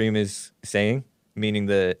mainstream is saying, meaning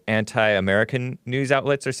the anti-American news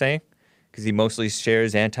outlets are saying, because he mostly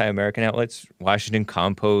shares anti-American outlets, Washington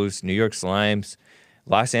Compost, New York Slimes,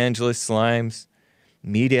 Los Angeles Slimes,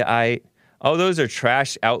 Mediaite. All those are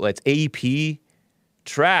trash outlets. AP,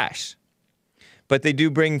 trash. But they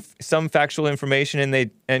do bring some factual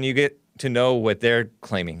information, and you get to know what they're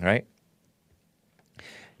claiming, right?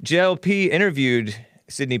 JLP interviewed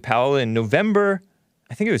Sidney Powell in November,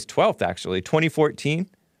 I think it was 12th actually, 2014,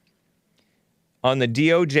 on the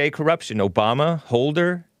DOJ corruption. Obama,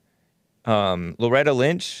 Holder, Loretta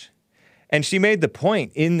Lynch. And she made the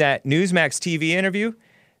point in that Newsmax TV interview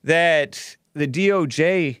that the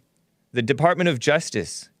DOJ, the Department of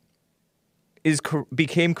Justice,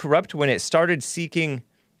 became corrupt when it started seeking,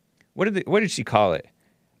 what did she call it?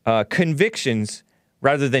 Convictions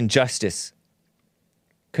rather than justice.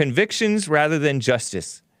 Convictions rather than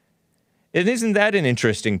justice. And isn't that an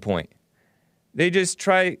interesting point? They just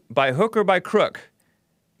try, by hook or by crook,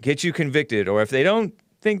 get you convicted. Or if they don't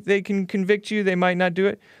think they can convict you, they might not do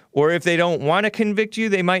it. Or if they don't want to convict you,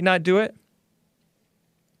 they might not do it.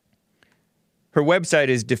 Her website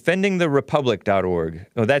is defendingtherepublic.org.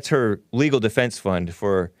 Oh, that's her legal defense fund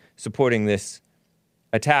for supporting this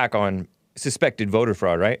attack on suspected voter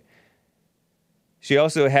fraud, right? She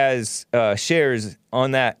also has shares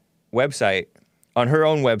on that website, on her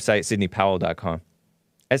own website, SidneyPowell.com.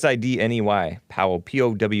 SIDNEY, Powell,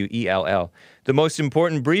 Powell. The most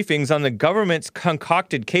important briefings on the government's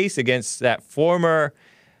concocted case against that former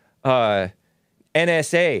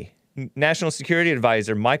NSA National Security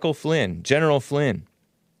Advisor Michael Flynn, General Flynn,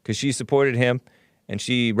 because she supported him and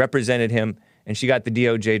she represented him and she got the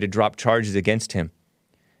DOJ to drop charges against him.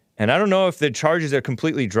 And I don't know if the charges are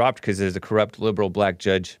completely dropped because there's a corrupt liberal black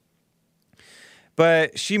judge.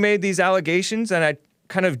 But she made these allegations, and I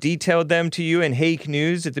kind of detailed them to you in Hake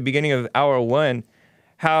News at the beginning of hour one,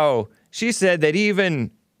 how she said that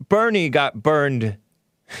even Bernie got burned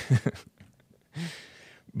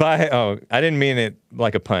by, oh, I didn't mean it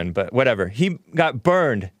like a pun, but whatever. He got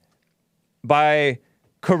burned by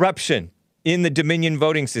corruption in the Dominion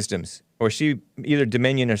voting systems. Or she, either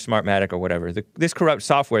Dominion or Smartmatic or whatever. This corrupt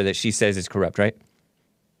software that she says is corrupt, right?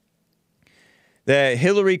 That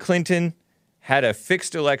Hillary Clinton had a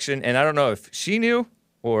fixed election, and I don't know if she knew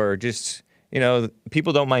or just, you know,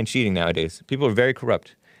 people don't mind cheating nowadays. People are very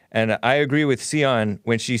corrupt. And I agree with Sion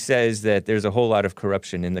when she says that there's a whole lot of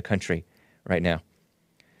corruption in the country right now.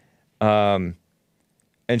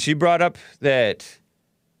 And she brought up that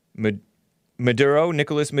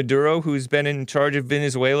Nicolas Maduro, who's been in charge of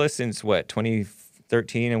Venezuela since,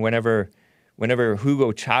 2013, and whenever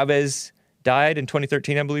Hugo Chavez died in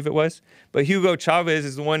 2013, I believe it was. But Hugo Chavez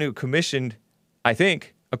is the one who commissioned, I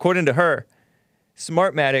think, according to her,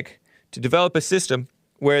 Smartmatic to develop a system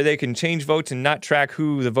where they can change votes and not track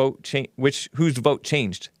whose vote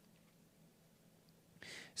changed,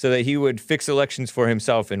 so that he would fix elections for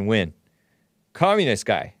himself and win. Communist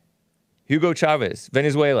guy, Hugo Chavez,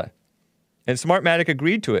 Venezuela. And Smartmatic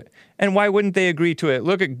agreed to it. And why wouldn't they agree to it?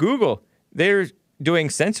 Look at Google. They're doing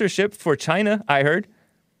censorship for China, I heard.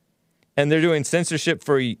 And they're doing censorship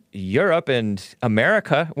for Europe and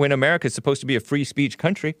America, when America is supposed to be a free speech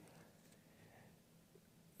country.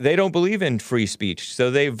 They don't believe in free speech, so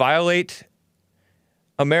they violate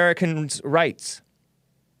Americans' rights.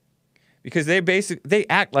 Because they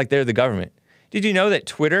act like they're the government. Did you know that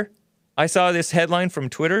Twitter, I saw this headline from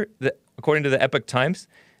Twitter, that, according to the Epoch Times,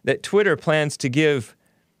 that Twitter plans to give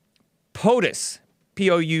POTUS,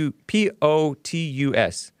 P-O-T-U-S,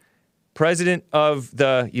 President of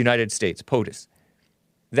the United States, POTUS,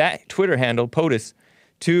 that Twitter handle, POTUS,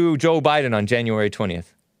 to Joe Biden on January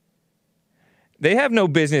 20th. They have no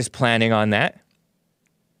business planning on that,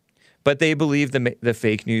 but they believe the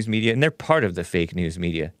fake news media, and they're part of the fake news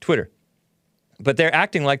media, Twitter. But they're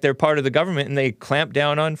acting like they're part of the government, and they clamp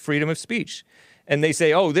down on freedom of speech. And they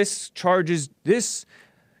say, oh, this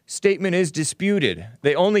statement is disputed.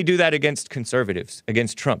 They only do that against conservatives,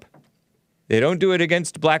 against Trump. They don't do it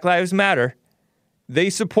against Black Lives Matter. They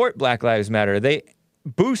support Black Lives Matter. They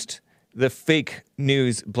boost the fake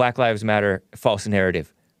news Black Lives Matter false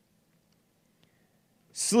narrative.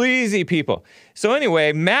 Sleazy people. So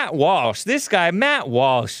anyway, Matt Walsh, this guy, Matt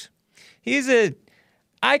Walsh,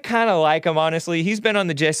 I kind of like him, honestly. He's been on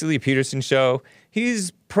the Jesse Lee Peterson show.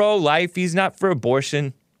 He's pro-life. He's not for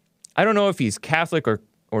abortion. I don't know if he's Catholic or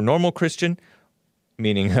normal Christian,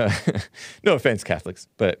 meaning, no offense, Catholics,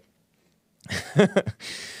 but,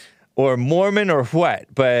 or Mormon or what,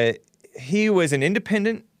 but he was an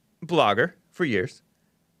independent blogger for years.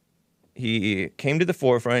 He came to the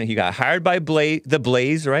forefront. He got hired by The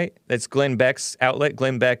Blaze, right? That's Glenn Beck's outlet.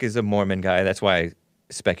 Glenn Beck is a Mormon guy. That's why I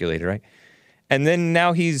speculated, right? And then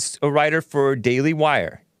now he's a writer for Daily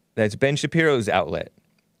Wire. That's Ben Shapiro's outlet.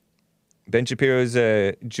 Ben Shapiro's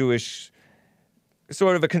a Jewish,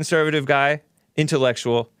 sort of a conservative guy,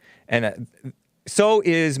 intellectual. And so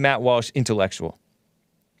is Matt Walsh intellectual.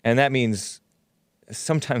 And that means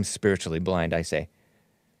sometimes spiritually blind, I say.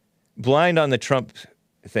 Blind on the Trump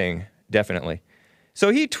thing, definitely.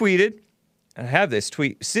 So he tweeted, I have this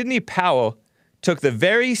tweet, Sidney Powell took the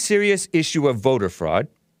very serious issue of voter fraud,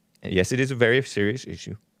 and yes, it is a very serious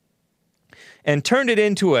issue, and turned it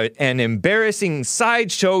into an embarrassing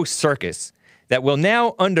sideshow circus that will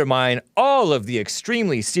now undermine all of the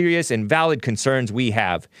extremely serious and valid concerns we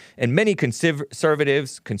have. And many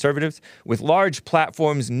conservatives with large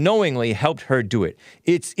platforms knowingly helped her do it.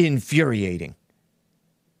 It's infuriating.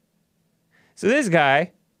 So this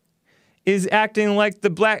guy is acting like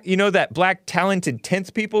the black, you know, that black talented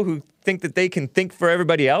tenth people who think that they can think for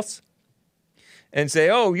everybody else? And say,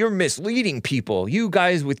 oh, you're misleading people. You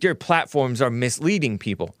guys with your platforms are misleading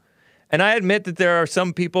people. And I admit that there are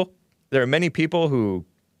many people who,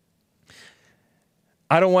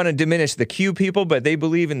 I don't want to diminish the Q people, but they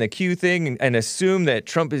believe in the Q thing and assume that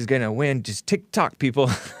Trump is going to win. Just TikTok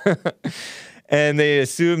people. And they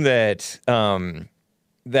assume that,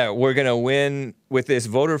 that we're going to win with this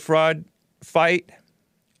voter fraud fight.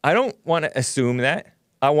 I don't want to assume that.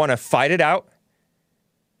 I want to fight it out,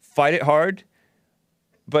 fight it hard.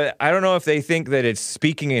 But I don't know if they think that it's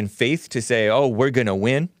speaking in faith to say, oh, we're going to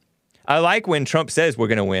win. I like when Trump says we're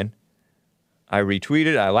going to win. I retweet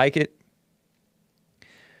it. I like it.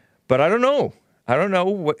 But I don't know. I don't know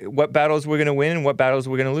what battles we're going to win and what battles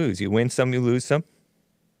we're going to lose. You win some, you lose some.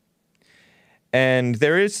 And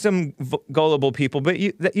there is some gullible people, but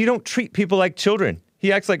you don't treat people like children.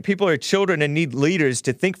 He acts like people are children and need leaders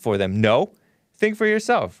to think for them. No, think for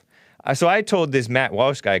yourself. So I told this Matt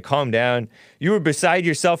Walsh guy, calm down. You were beside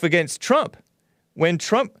yourself against Trump. When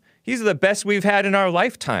Trump, he's the best we've had in our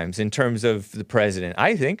lifetimes in terms of the president,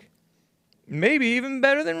 I think. Maybe even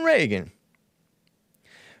better than Reagan.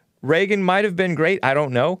 Reagan might have been great. I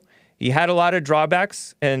don't know. He had a lot of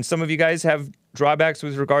drawbacks, and some of you guys have drawbacks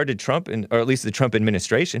with regard to Trump, or at least the Trump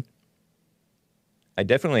administration. I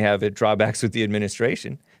definitely have drawbacks with the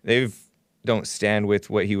administration. They don't stand with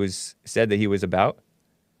what he said that he was about.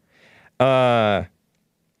 Back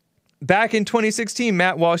in 2016,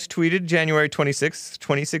 Matt Walsh tweeted, January 26,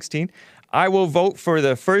 2016, I will vote for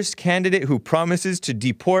the first candidate who promises to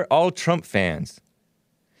deport all Trump fans.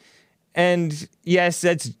 And yes,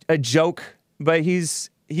 that's a joke, but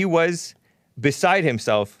he was beside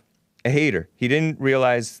himself a hater. He didn't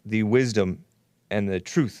realize the wisdom and the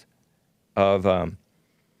truth of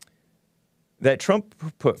that Trump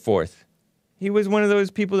put forth. He was one of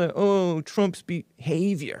those people that, Trump's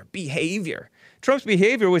behavior. Trump's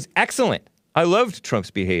behavior was excellent. I loved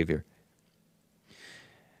Trump's behavior.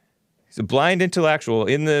 He's a blind intellectual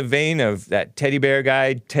in the vein of that teddy bear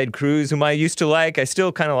guy, Ted Cruz, whom I used to like. I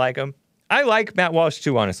still kind of like him. I like Matt Walsh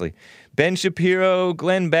too, honestly. Ben Shapiro,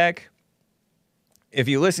 Glenn Beck. If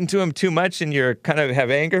you listen to them too much and you're kind of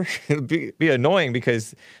have anger, it'll be annoying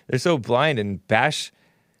because they're so blind and bash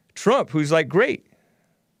Trump, who's like great.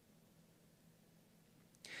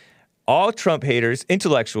 All Trump haters,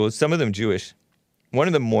 intellectuals, some of them Jewish, one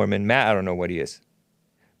of them Mormon, Matt, I don't know what he is,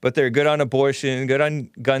 but they're good on abortion, good on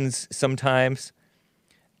guns sometimes,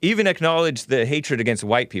 even acknowledge the hatred against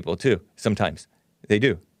white people too, sometimes. They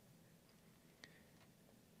do.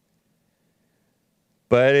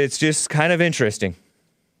 But it's just kind of interesting.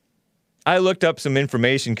 I looked up some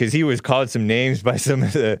information because he was called some names by some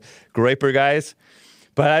of the Groyper guys,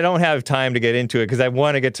 but I don't have time to get into it because I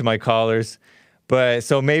want to get to my callers. But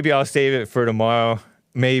so maybe I'll save it for tomorrow.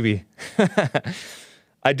 Maybe.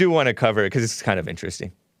 I do want to cover it because it's kind of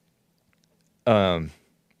interesting.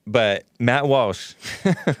 But Matt Walsh,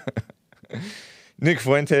 Nick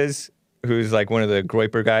Fuentes, who's like one of the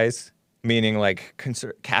Groyper guys, meaning like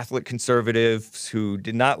Catholic conservatives who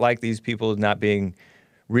did not like these people not being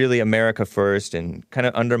really America first and kind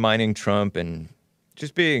of undermining Trump and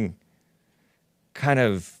just being kind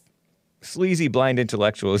of sleazy blind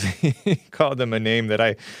intellectuals. He called them a name that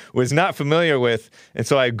I was not familiar with. And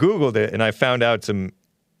so I Googled it and I found out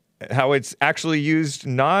how it's actually used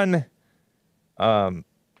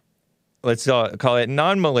let's call it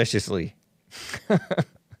non-maliciously. And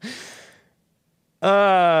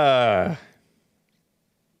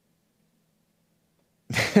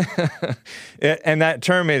that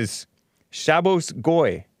term is Shabbos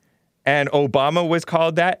Goy. And Obama was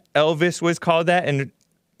called that. Elvis was called that. And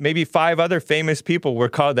maybe 5 other famous people were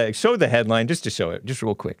called that. Show the headline just to show it, just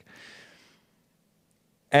real quick.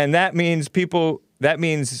 And that means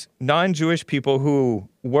non-Jewish people who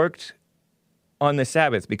worked on the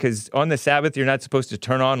Sabbath, because on the Sabbath, you're not supposed to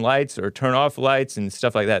turn on lights or turn off lights and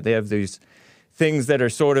stuff like that. They have these things that are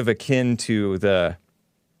sort of akin to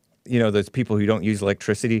those people who don't use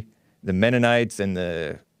electricity, the Mennonites and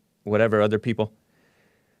the whatever other people.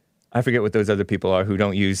 I forget what those other people are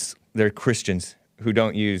they're Christians who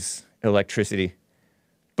don't use electricity.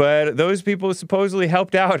 But those people supposedly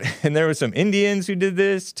helped out, and there were some Indians who did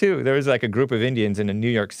this too. There was like a group of Indians in New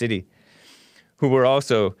York City who were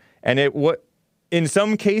also, in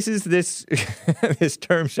some cases, this this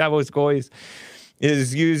term Shabbos Goy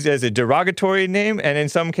is used as a derogatory name, and in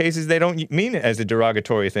some cases they don't mean it as a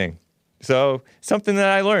derogatory thing. So something that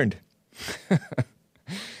I learned.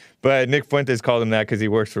 But Nick Fuentes called him that because he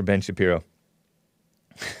works for Ben Shapiro.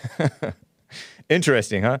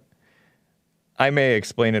 Interesting, huh? I may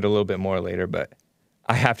explain it a little bit more later, but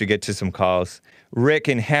I have to get to some calls. Rick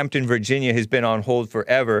in Hampton, Virginia has been on hold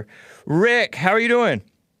forever. Rick, how are you doing?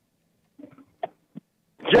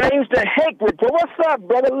 James the Hake Report. What's up,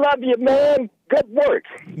 brother? Love you, man. Good work.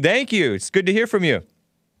 Thank you. It's good to hear from you.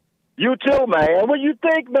 You too, man. What do you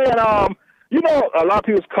think, man? A lot of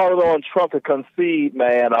people's calling on Trump to concede,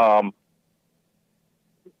 man.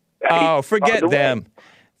 Forget them.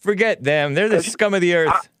 Forget them. They're the scum of the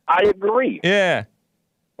earth. I agree. Yeah.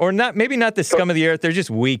 Or not, maybe not the scum of the earth. They're just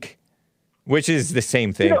weak, which is the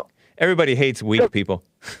same thing. Everybody hates weak people.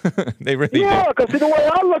 They really do. Yeah, because the way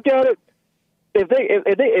I look at it, if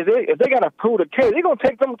they got to prove the case, they're gonna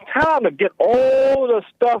take them time to get all the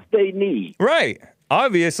stuff they need. Right.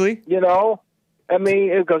 Obviously. You know, I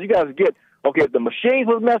mean, because you got to get if the machines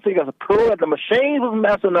was messing, you got to prove that the machines was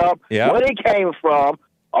messing up, where they came from,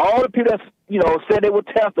 all the people that said they would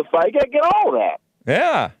testify. You got to get all that.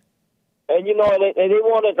 Yeah. And they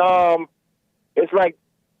wanted it's like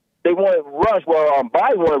they wanted Rush. Well,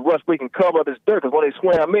 Biden wanted Rush so he can cover up his dirt because when they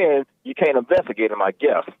swam in, you can't investigate him, I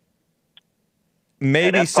guess.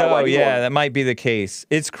 Maybe so. Yeah, that might be the case.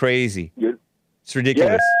 It's crazy. It's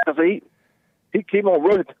ridiculous. Yeah, he keep on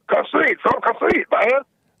running. Concede, man.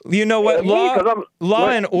 You know what? Law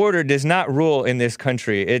and order does not rule in this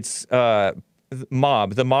country. It's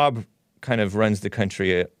mob. The mob kind of runs the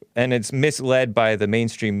country, and it's misled by the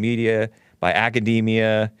mainstream media, by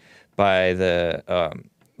academia, by the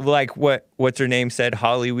like what's her name said,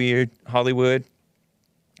 Hollywood.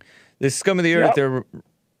 The scum of the earth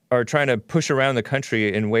are trying to push around the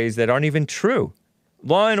country in ways that aren't even true.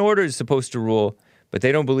 Law and order is supposed to rule, but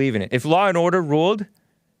they don't believe in it. If law and order ruled,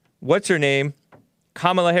 what's her name?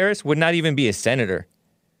 Kamala Harris would not even be a senator.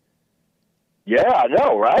 Yeah, I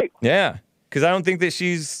know, right? Yeah, because I don't think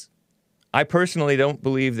that I personally don't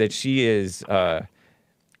believe that she is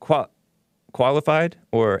qualified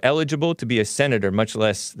or eligible to be a senator, much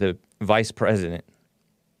less the vice president.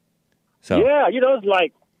 So yeah, it's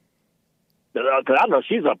like, because I know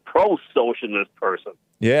she's a pro-socialist person.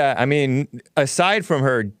 Yeah, I mean, aside from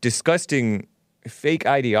her disgusting fake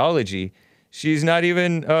ideology, she's not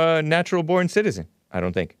even a natural-born citizen, I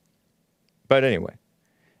don't think. But anyway,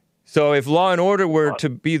 so if law and order were to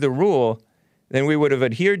be the rule, then we would have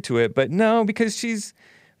adhered to it. But no, because she's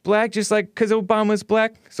black, just like because Obama's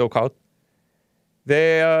black, so-called,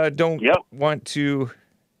 they don't want to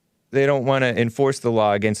enforce the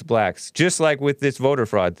law against blacks, just like with this voter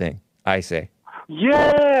fraud thing, I say.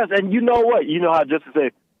 Yes, and you know what? You know how just to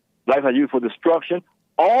say, life I used for destruction,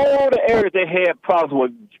 all the areas they had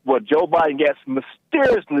problems with Joe Biden gets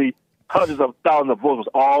mysteriously hundreds of thousands of votes was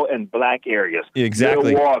all in black areas.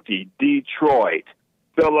 Exactly. Milwaukee, Detroit,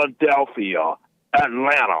 Philadelphia,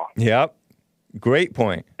 Atlanta. Yep. Great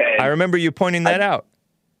point. I remember you pointing that out.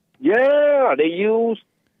 Yeah,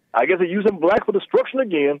 I guess they're using black for destruction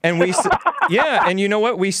again. And and you know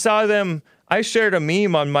what? We saw them. I shared a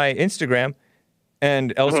meme on my Instagram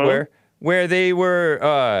and elsewhere where they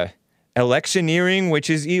were electioneering, which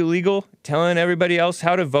is illegal, telling everybody else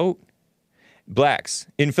how to vote. Blacks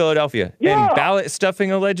in Philadelphia. Yeah. And ballot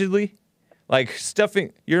stuffing, allegedly. Like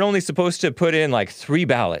stuffing, you're only supposed to put in like 3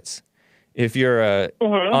 ballots if you're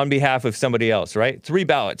on behalf of somebody else, right? 3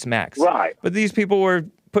 ballots max. Right. But these people were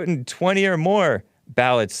putting 20 or more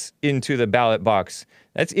ballots into the ballot box.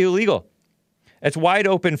 That's illegal. That's wide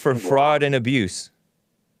open for fraud and abuse.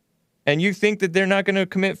 And you think that they're not going to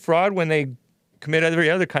commit fraud when they commit every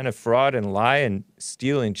other kind of fraud and lie and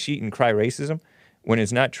steal and cheat and cry racism when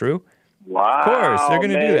it's not true? Wow. Of course, they're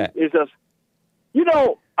going to do that. It's just,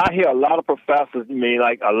 I hear a lot of professors,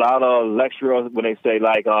 like a lot of lecturers when they say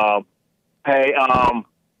like, hey,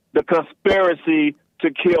 the conspiracy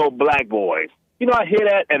to kill black boys. I hear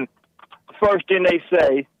that, and first thing they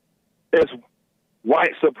say is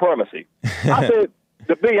white supremacy. I said,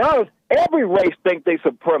 to be honest, every race thinks they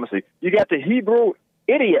supremacy. You got the Hebrew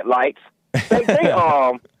idiot lights think they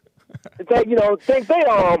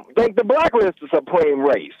think the black race is the supreme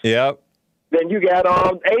race. Yep. Then you got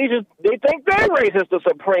Asians. They think their race is the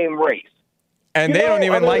supreme race. And they don't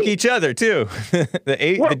even like each other too.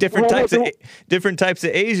 The different types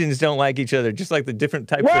of Asians don't like each other, just like the different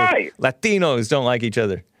types of Latinos don't like each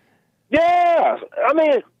other. Yeah, I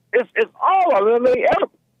mean it's all of them.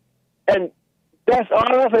 And that's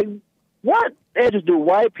all I say. What edges do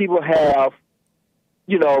white people have?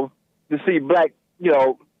 To see black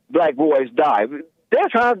boys die. They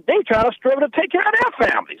trying to struggle to take care of their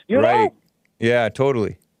families. You know? Yeah,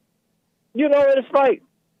 totally. And it's like.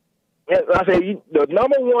 I say the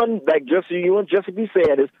number one, like you and Jesse B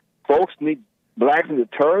said, is blacks need to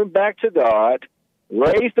turn back to God,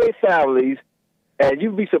 raise their families, and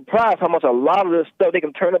you'd be surprised how much a lot of this stuff they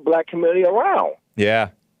can turn the black community around. Yeah,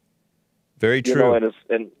 very true. It's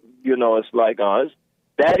like it's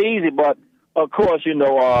that easy, but of course,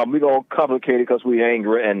 we're gonna complicate it because we're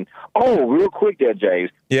angry. And real quick there,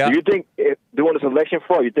 James. Yeah. Do you think during this election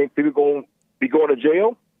fraud, you think people gonna be going to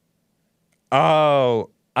jail? Oh.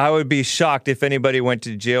 I would be shocked if anybody went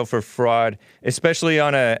to jail for fraud, especially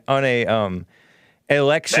on a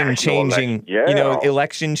election changing,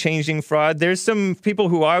 election changing fraud. There's some people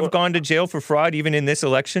who have gone to jail for fraud even in this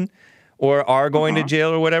election, or are going to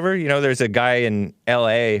jail or whatever. There's a guy in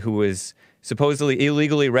L.A. who was supposedly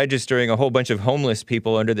illegally registering a whole bunch of homeless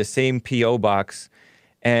people under the same P.O. box,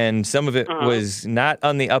 and some of it was not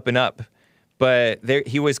on the up and up, but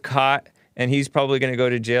he was caught, and he's probably going to go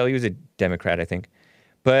to jail. He was a Democrat, I think.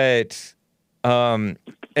 But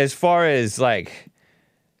as far as, like,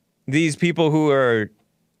 these people who are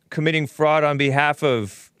committing fraud on behalf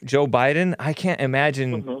of Joe Biden, I can't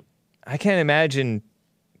imagine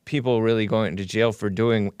people really going to jail for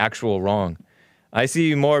doing actual wrong. I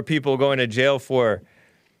see more people going to jail for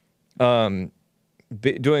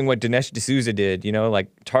doing what Dinesh D'Souza did, you know, like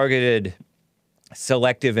targeted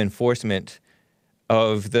selective enforcement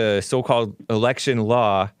of the so-called election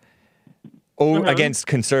law against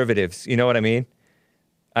conservatives. You know what I mean?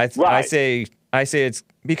 I say it's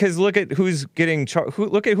because look at who's getting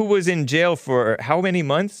look at who was in jail for how many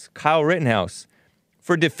months? Kyle Rittenhouse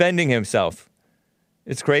for defending himself.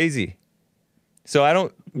 It's crazy. So I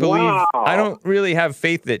don't believe, I don't really have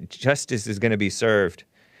faith that justice is going to be served.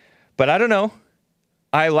 But I don't know.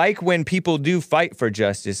 I like when people do fight for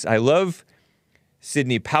justice. I love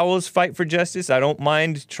Sidney Powell's fight for justice. I don't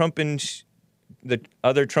mind Trump and the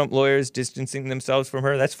other Trump lawyers distancing themselves from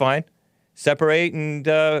her. That's fine. Separate and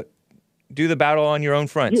do the battle on your own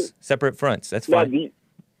fronts. Separate fronts. That's fine. Do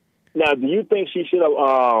you think she should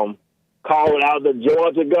have called out the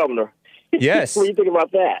Georgia governor? Yes. What do you think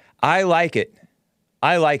about that? I like it.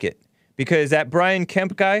 Because that Brian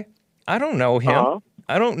Kemp guy, I don't know him.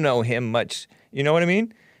 I don't know him much. You know what I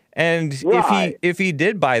mean? And if he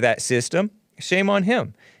did buy that system, shame on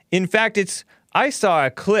him. In fact, I saw a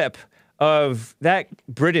clip of that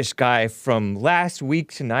British guy from last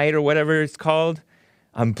week tonight or whatever it's called.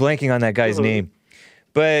 I'm blanking on that guy's name.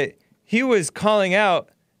 But he was calling out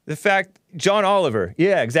the fact, John Oliver.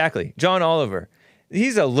 Yeah, exactly. John Oliver.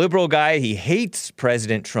 He's a liberal guy. He hates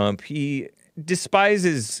President Trump. He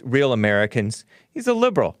despises real Americans. He's a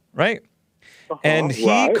liberal, right? And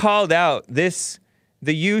he called out the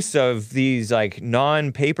use of these like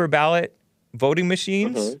non-paper ballot voting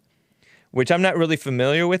machines, which I'm not really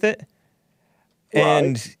familiar with it.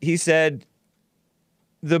 And he said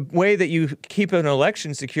the way that you keep an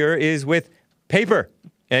election secure is with paper.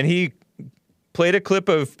 And he played a clip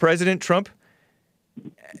of President Trump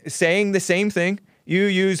saying the same thing. You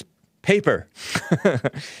use paper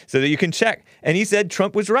so that you can check. And he said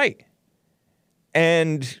Trump was right.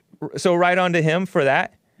 And so right on to him for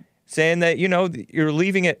that, saying that, you know, you're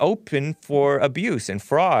leaving it open for abuse and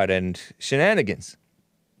fraud and shenanigans.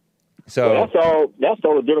 So that's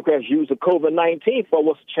all the Democrats use the COVID-19 for,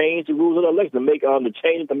 was to change the rules of the election, to make to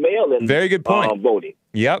change the mail-in very good point. Voting.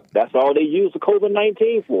 Yep. That's all they use the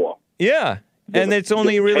COVID-19 for. Yeah. And it's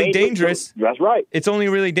only really dangerous. That's right. It's only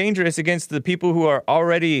really dangerous against the people who are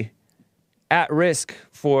already at risk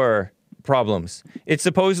for problems. It's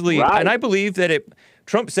supposedly, and I believe that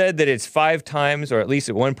Trump said that it's 5 times, or at least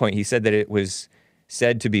at one point he said that it was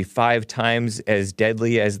said to be 5 times as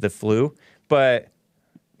deadly as the flu. But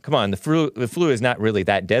come on, the flu is not really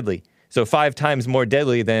that deadly. So 5 times more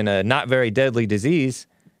deadly than a not very deadly disease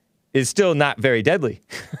is still not very deadly.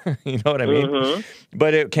 You know what I mean?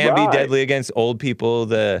 But it can be deadly against old people,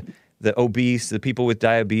 the obese, the people with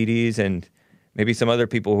diabetes, and maybe some other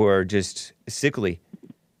people who are just sickly.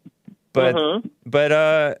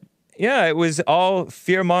 But yeah, it was all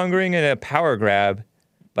fear-mongering and a power grab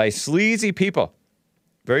by sleazy people.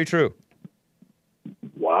 Very true.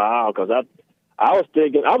 Wow, because I was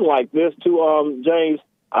thinking, I'm like this too, James.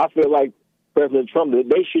 I feel like President Trump,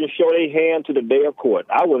 they should show their hand to the day of court.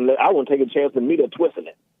 I wouldn't take a chance to meet her twisting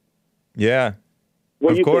it. Yeah.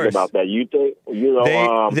 What do you think about that? You think, you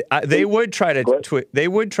know, they would try to they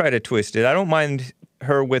would try to twist it. I don't mind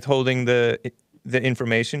her withholding the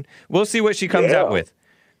information. We'll see what she comes out with.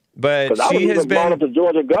 But she has been the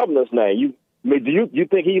Georgia governor's name. Do you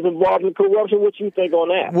think he's involved in corruption? What you think on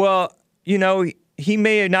that? Well, you know, he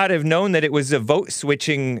may not have known that it was a vote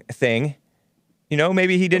switching thing. You know,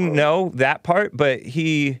 maybe he didn't know that part, but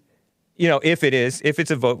he, you know, if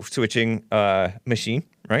it's a vote switching machine,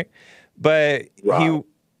 right? But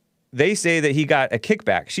they say that he got a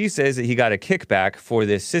kickback. She says that he got a kickback for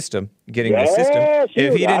this system, getting the system.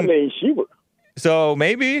 If he didn't, she was. So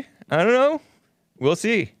maybe, I don't know. We'll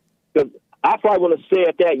see. I probably wouldn't have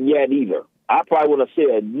said that yet either. I probably wouldn't have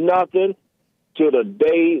said nothing to the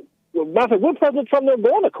day. When President Trump never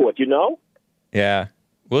going to court, you know? Yeah,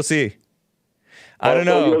 we'll see. I don't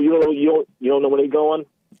know. You don't know when they're going?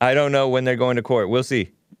 I don't know when they're going to court. We'll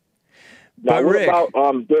see. Now, but what Rick, about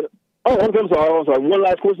I'm sorry. One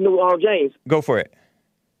last question to James. Go for it.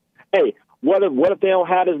 Hey, what if they don't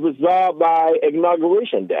have this resolved by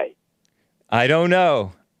inauguration day? I don't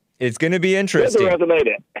know. It's going to be Good interesting. to resonate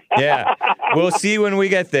it. Yeah. We'll see when we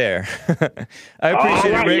get there. I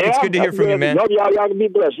appreciate it, Rick. Yeah, It's good to hear from you, man. Y'all can be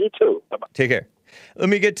blessed. You too. Bye-bye. Take care. Let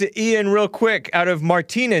me get to Ian real quick out of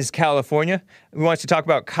Martinez, California. He wants to talk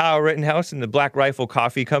about Kyle Rittenhouse and the Black Rifle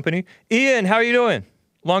Coffee Company. Ian, how are you doing?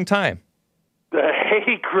 Long time. The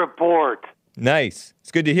Hake Report. Nice.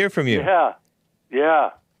 It's good to hear from you. Yeah.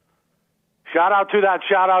 Shout out to that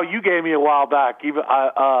shout out you gave me a while back. Even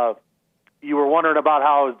you were wondering about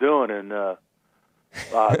how I was doing, and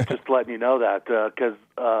just letting you know that because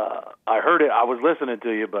I heard it. I was listening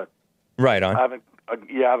to you, but Right on. I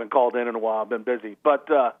haven't called in a while. I've been busy. But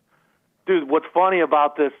dude, what's funny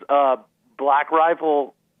about this Black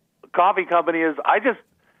Rifle Coffee Company is I just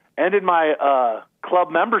ended my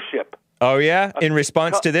club membership. Oh, yeah? In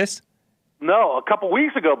response to this? No, a couple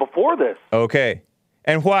weeks ago before this. Okay.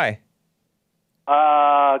 And why?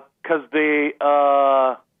 Because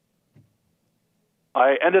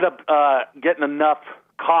I ended up getting enough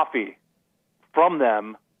coffee from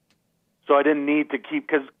them, so I didn't need to keep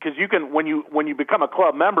because you can when you become a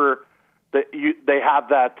club member, they have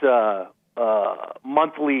that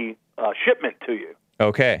monthly shipment to you.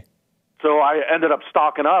 Okay. So I ended up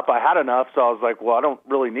stocking up. I had enough, so I was like, well, I don't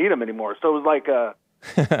really need them anymore. So it was like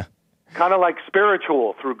kind of like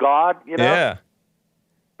spiritual through God, you know? Yeah.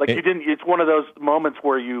 Like you didn't. It's one of those moments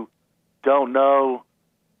where you don't know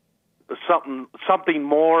something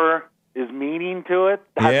more is meaning to it.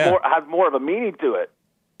 Has more of a meaning to it.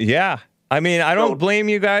 Yeah. I mean, I don't blame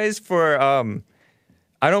you guys for.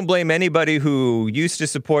 I don't blame anybody who used to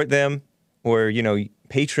support them or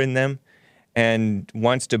patron them and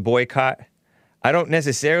wants to boycott. I don't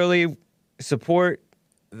necessarily support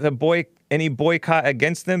any boycott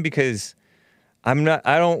against them because I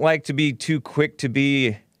don't like to be too quick to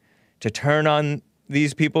turn on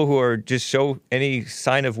these people who are just show any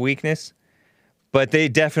sign of weakness. But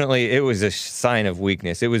it was a sign of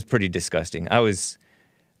weakness. It was pretty disgusting. I was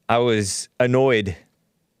annoyed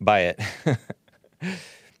by it.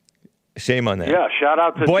 Shame on that. Yeah, shout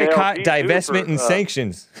out to boycott, JLP divestment, and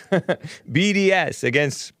sanctions. BDS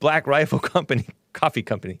against Black Rifle Coffee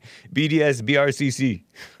Company. BDS, BRCC.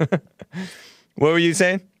 What were you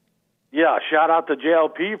saying? Yeah, shout out to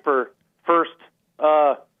JLP for first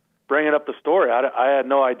bringing up the story. I had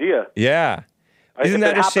no idea. Yeah. Isn't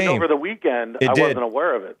that a shame? It happened over the weekend. I wasn't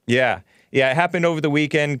aware of it. Yeah. Yeah, it happened over the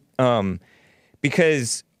weekend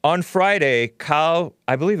because on Friday, Kyle,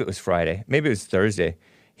 I believe it was Friday, maybe it was Thursday,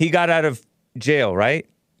 he got out of jail, right?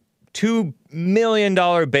 $2 million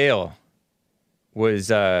bail was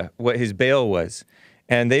what his bail was.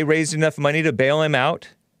 And they raised enough money to bail him out.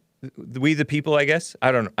 We the people, I guess.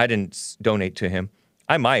 I didn't donate to him.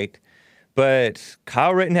 I might. But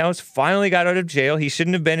Kyle Rittenhouse finally got out of jail. He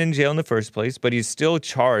shouldn't have been in jail in the first place, but he's still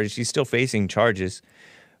charged. He's still facing charges.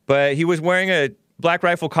 But he was wearing a Black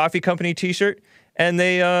Rifle Coffee Company t-shirt, and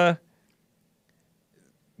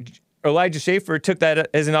Elijah Schaffer took that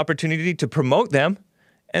as an opportunity to promote them,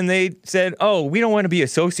 and they said, oh, we don't want to be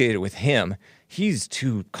associated with him. He's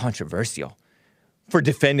too controversial for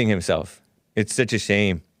defending himself. It's such a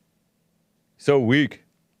shame. So weak.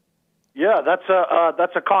 Yeah, that's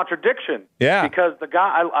a contradiction. Yeah. Because the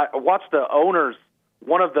guy, I watched the owners,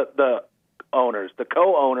 one of the owners, the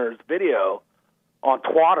co-owners video on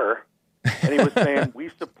Twitter, and he was saying, we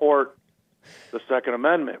support the Second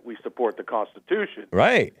Amendment. We support the Constitution.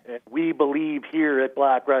 Right. And we believe here at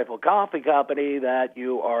Black Rifle Coffee Company that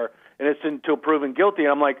you are innocent until proven guilty.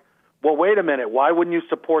 And I'm like, well, wait a minute. Why wouldn't you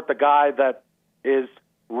support the guy that is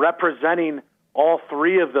representing all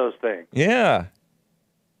three of those things? Yeah.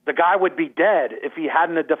 The guy would be dead if he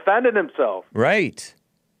hadn't have defended himself. Right.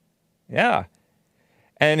 Yeah.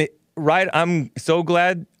 And I'm so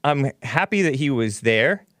glad. I'm happy that he was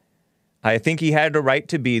there. I think he had the right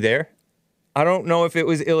to be there. I don't know if it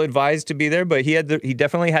was ill-advised to be there, but he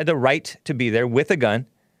definitely had the right to be there with a gun,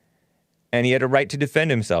 and he had a right to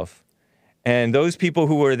defend himself. And those people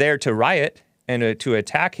who were there to riot and to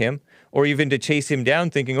attack him, or even to chase him down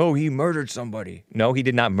thinking, oh, he murdered somebody. No, he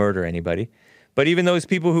did not murder anybody. But even those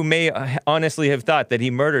people who may honestly have thought that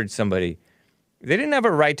he murdered somebody, they didn't have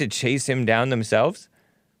a right to chase him down themselves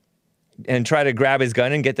and try to grab his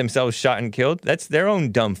gun and get themselves shot and killed. That's their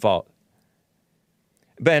own dumb fault.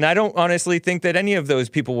 And I don't honestly think that any of those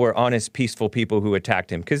people were honest, peaceful people who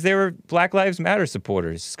attacked him, because they were Black Lives Matter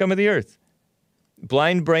supporters, scum of the earth.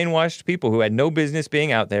 Blind, brainwashed people who had no business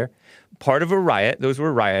being out there, part of a riot. Those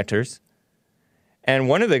were rioters. And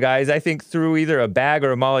one of the guys, I think, threw either a bag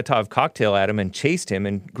or a Molotov cocktail at him and chased him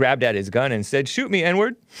and grabbed at his gun and said, shoot me,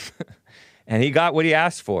 N-word. And he got what he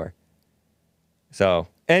asked for. So,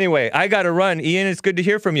 anyway, I got to run. Ian, it's good to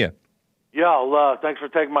hear from you. Yeah, thanks for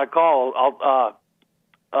taking my call.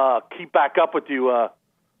 I'll keep back up with you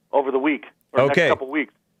over the week or next couple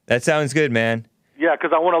weeks. That sounds good, man. Yeah,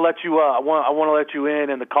 because I want to let you. I want to let you in,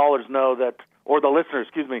 and the callers know that, or the listeners,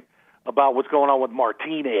 excuse me, about what's going on with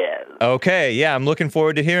Martinez. Okay, yeah, I'm looking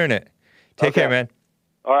forward to hearing it. Take care, man.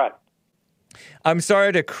 All right. I'm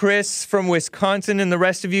sorry to Chris from Wisconsin and the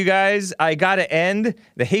rest of you guys. I got to end.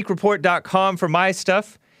 TheHakeReport.com for my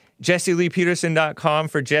stuff. JesseLeePeterson.com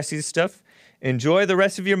for Jesse's stuff. Enjoy the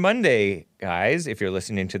rest of your Monday, guys, if you're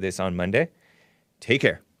listening to this on Monday. Take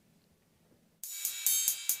care.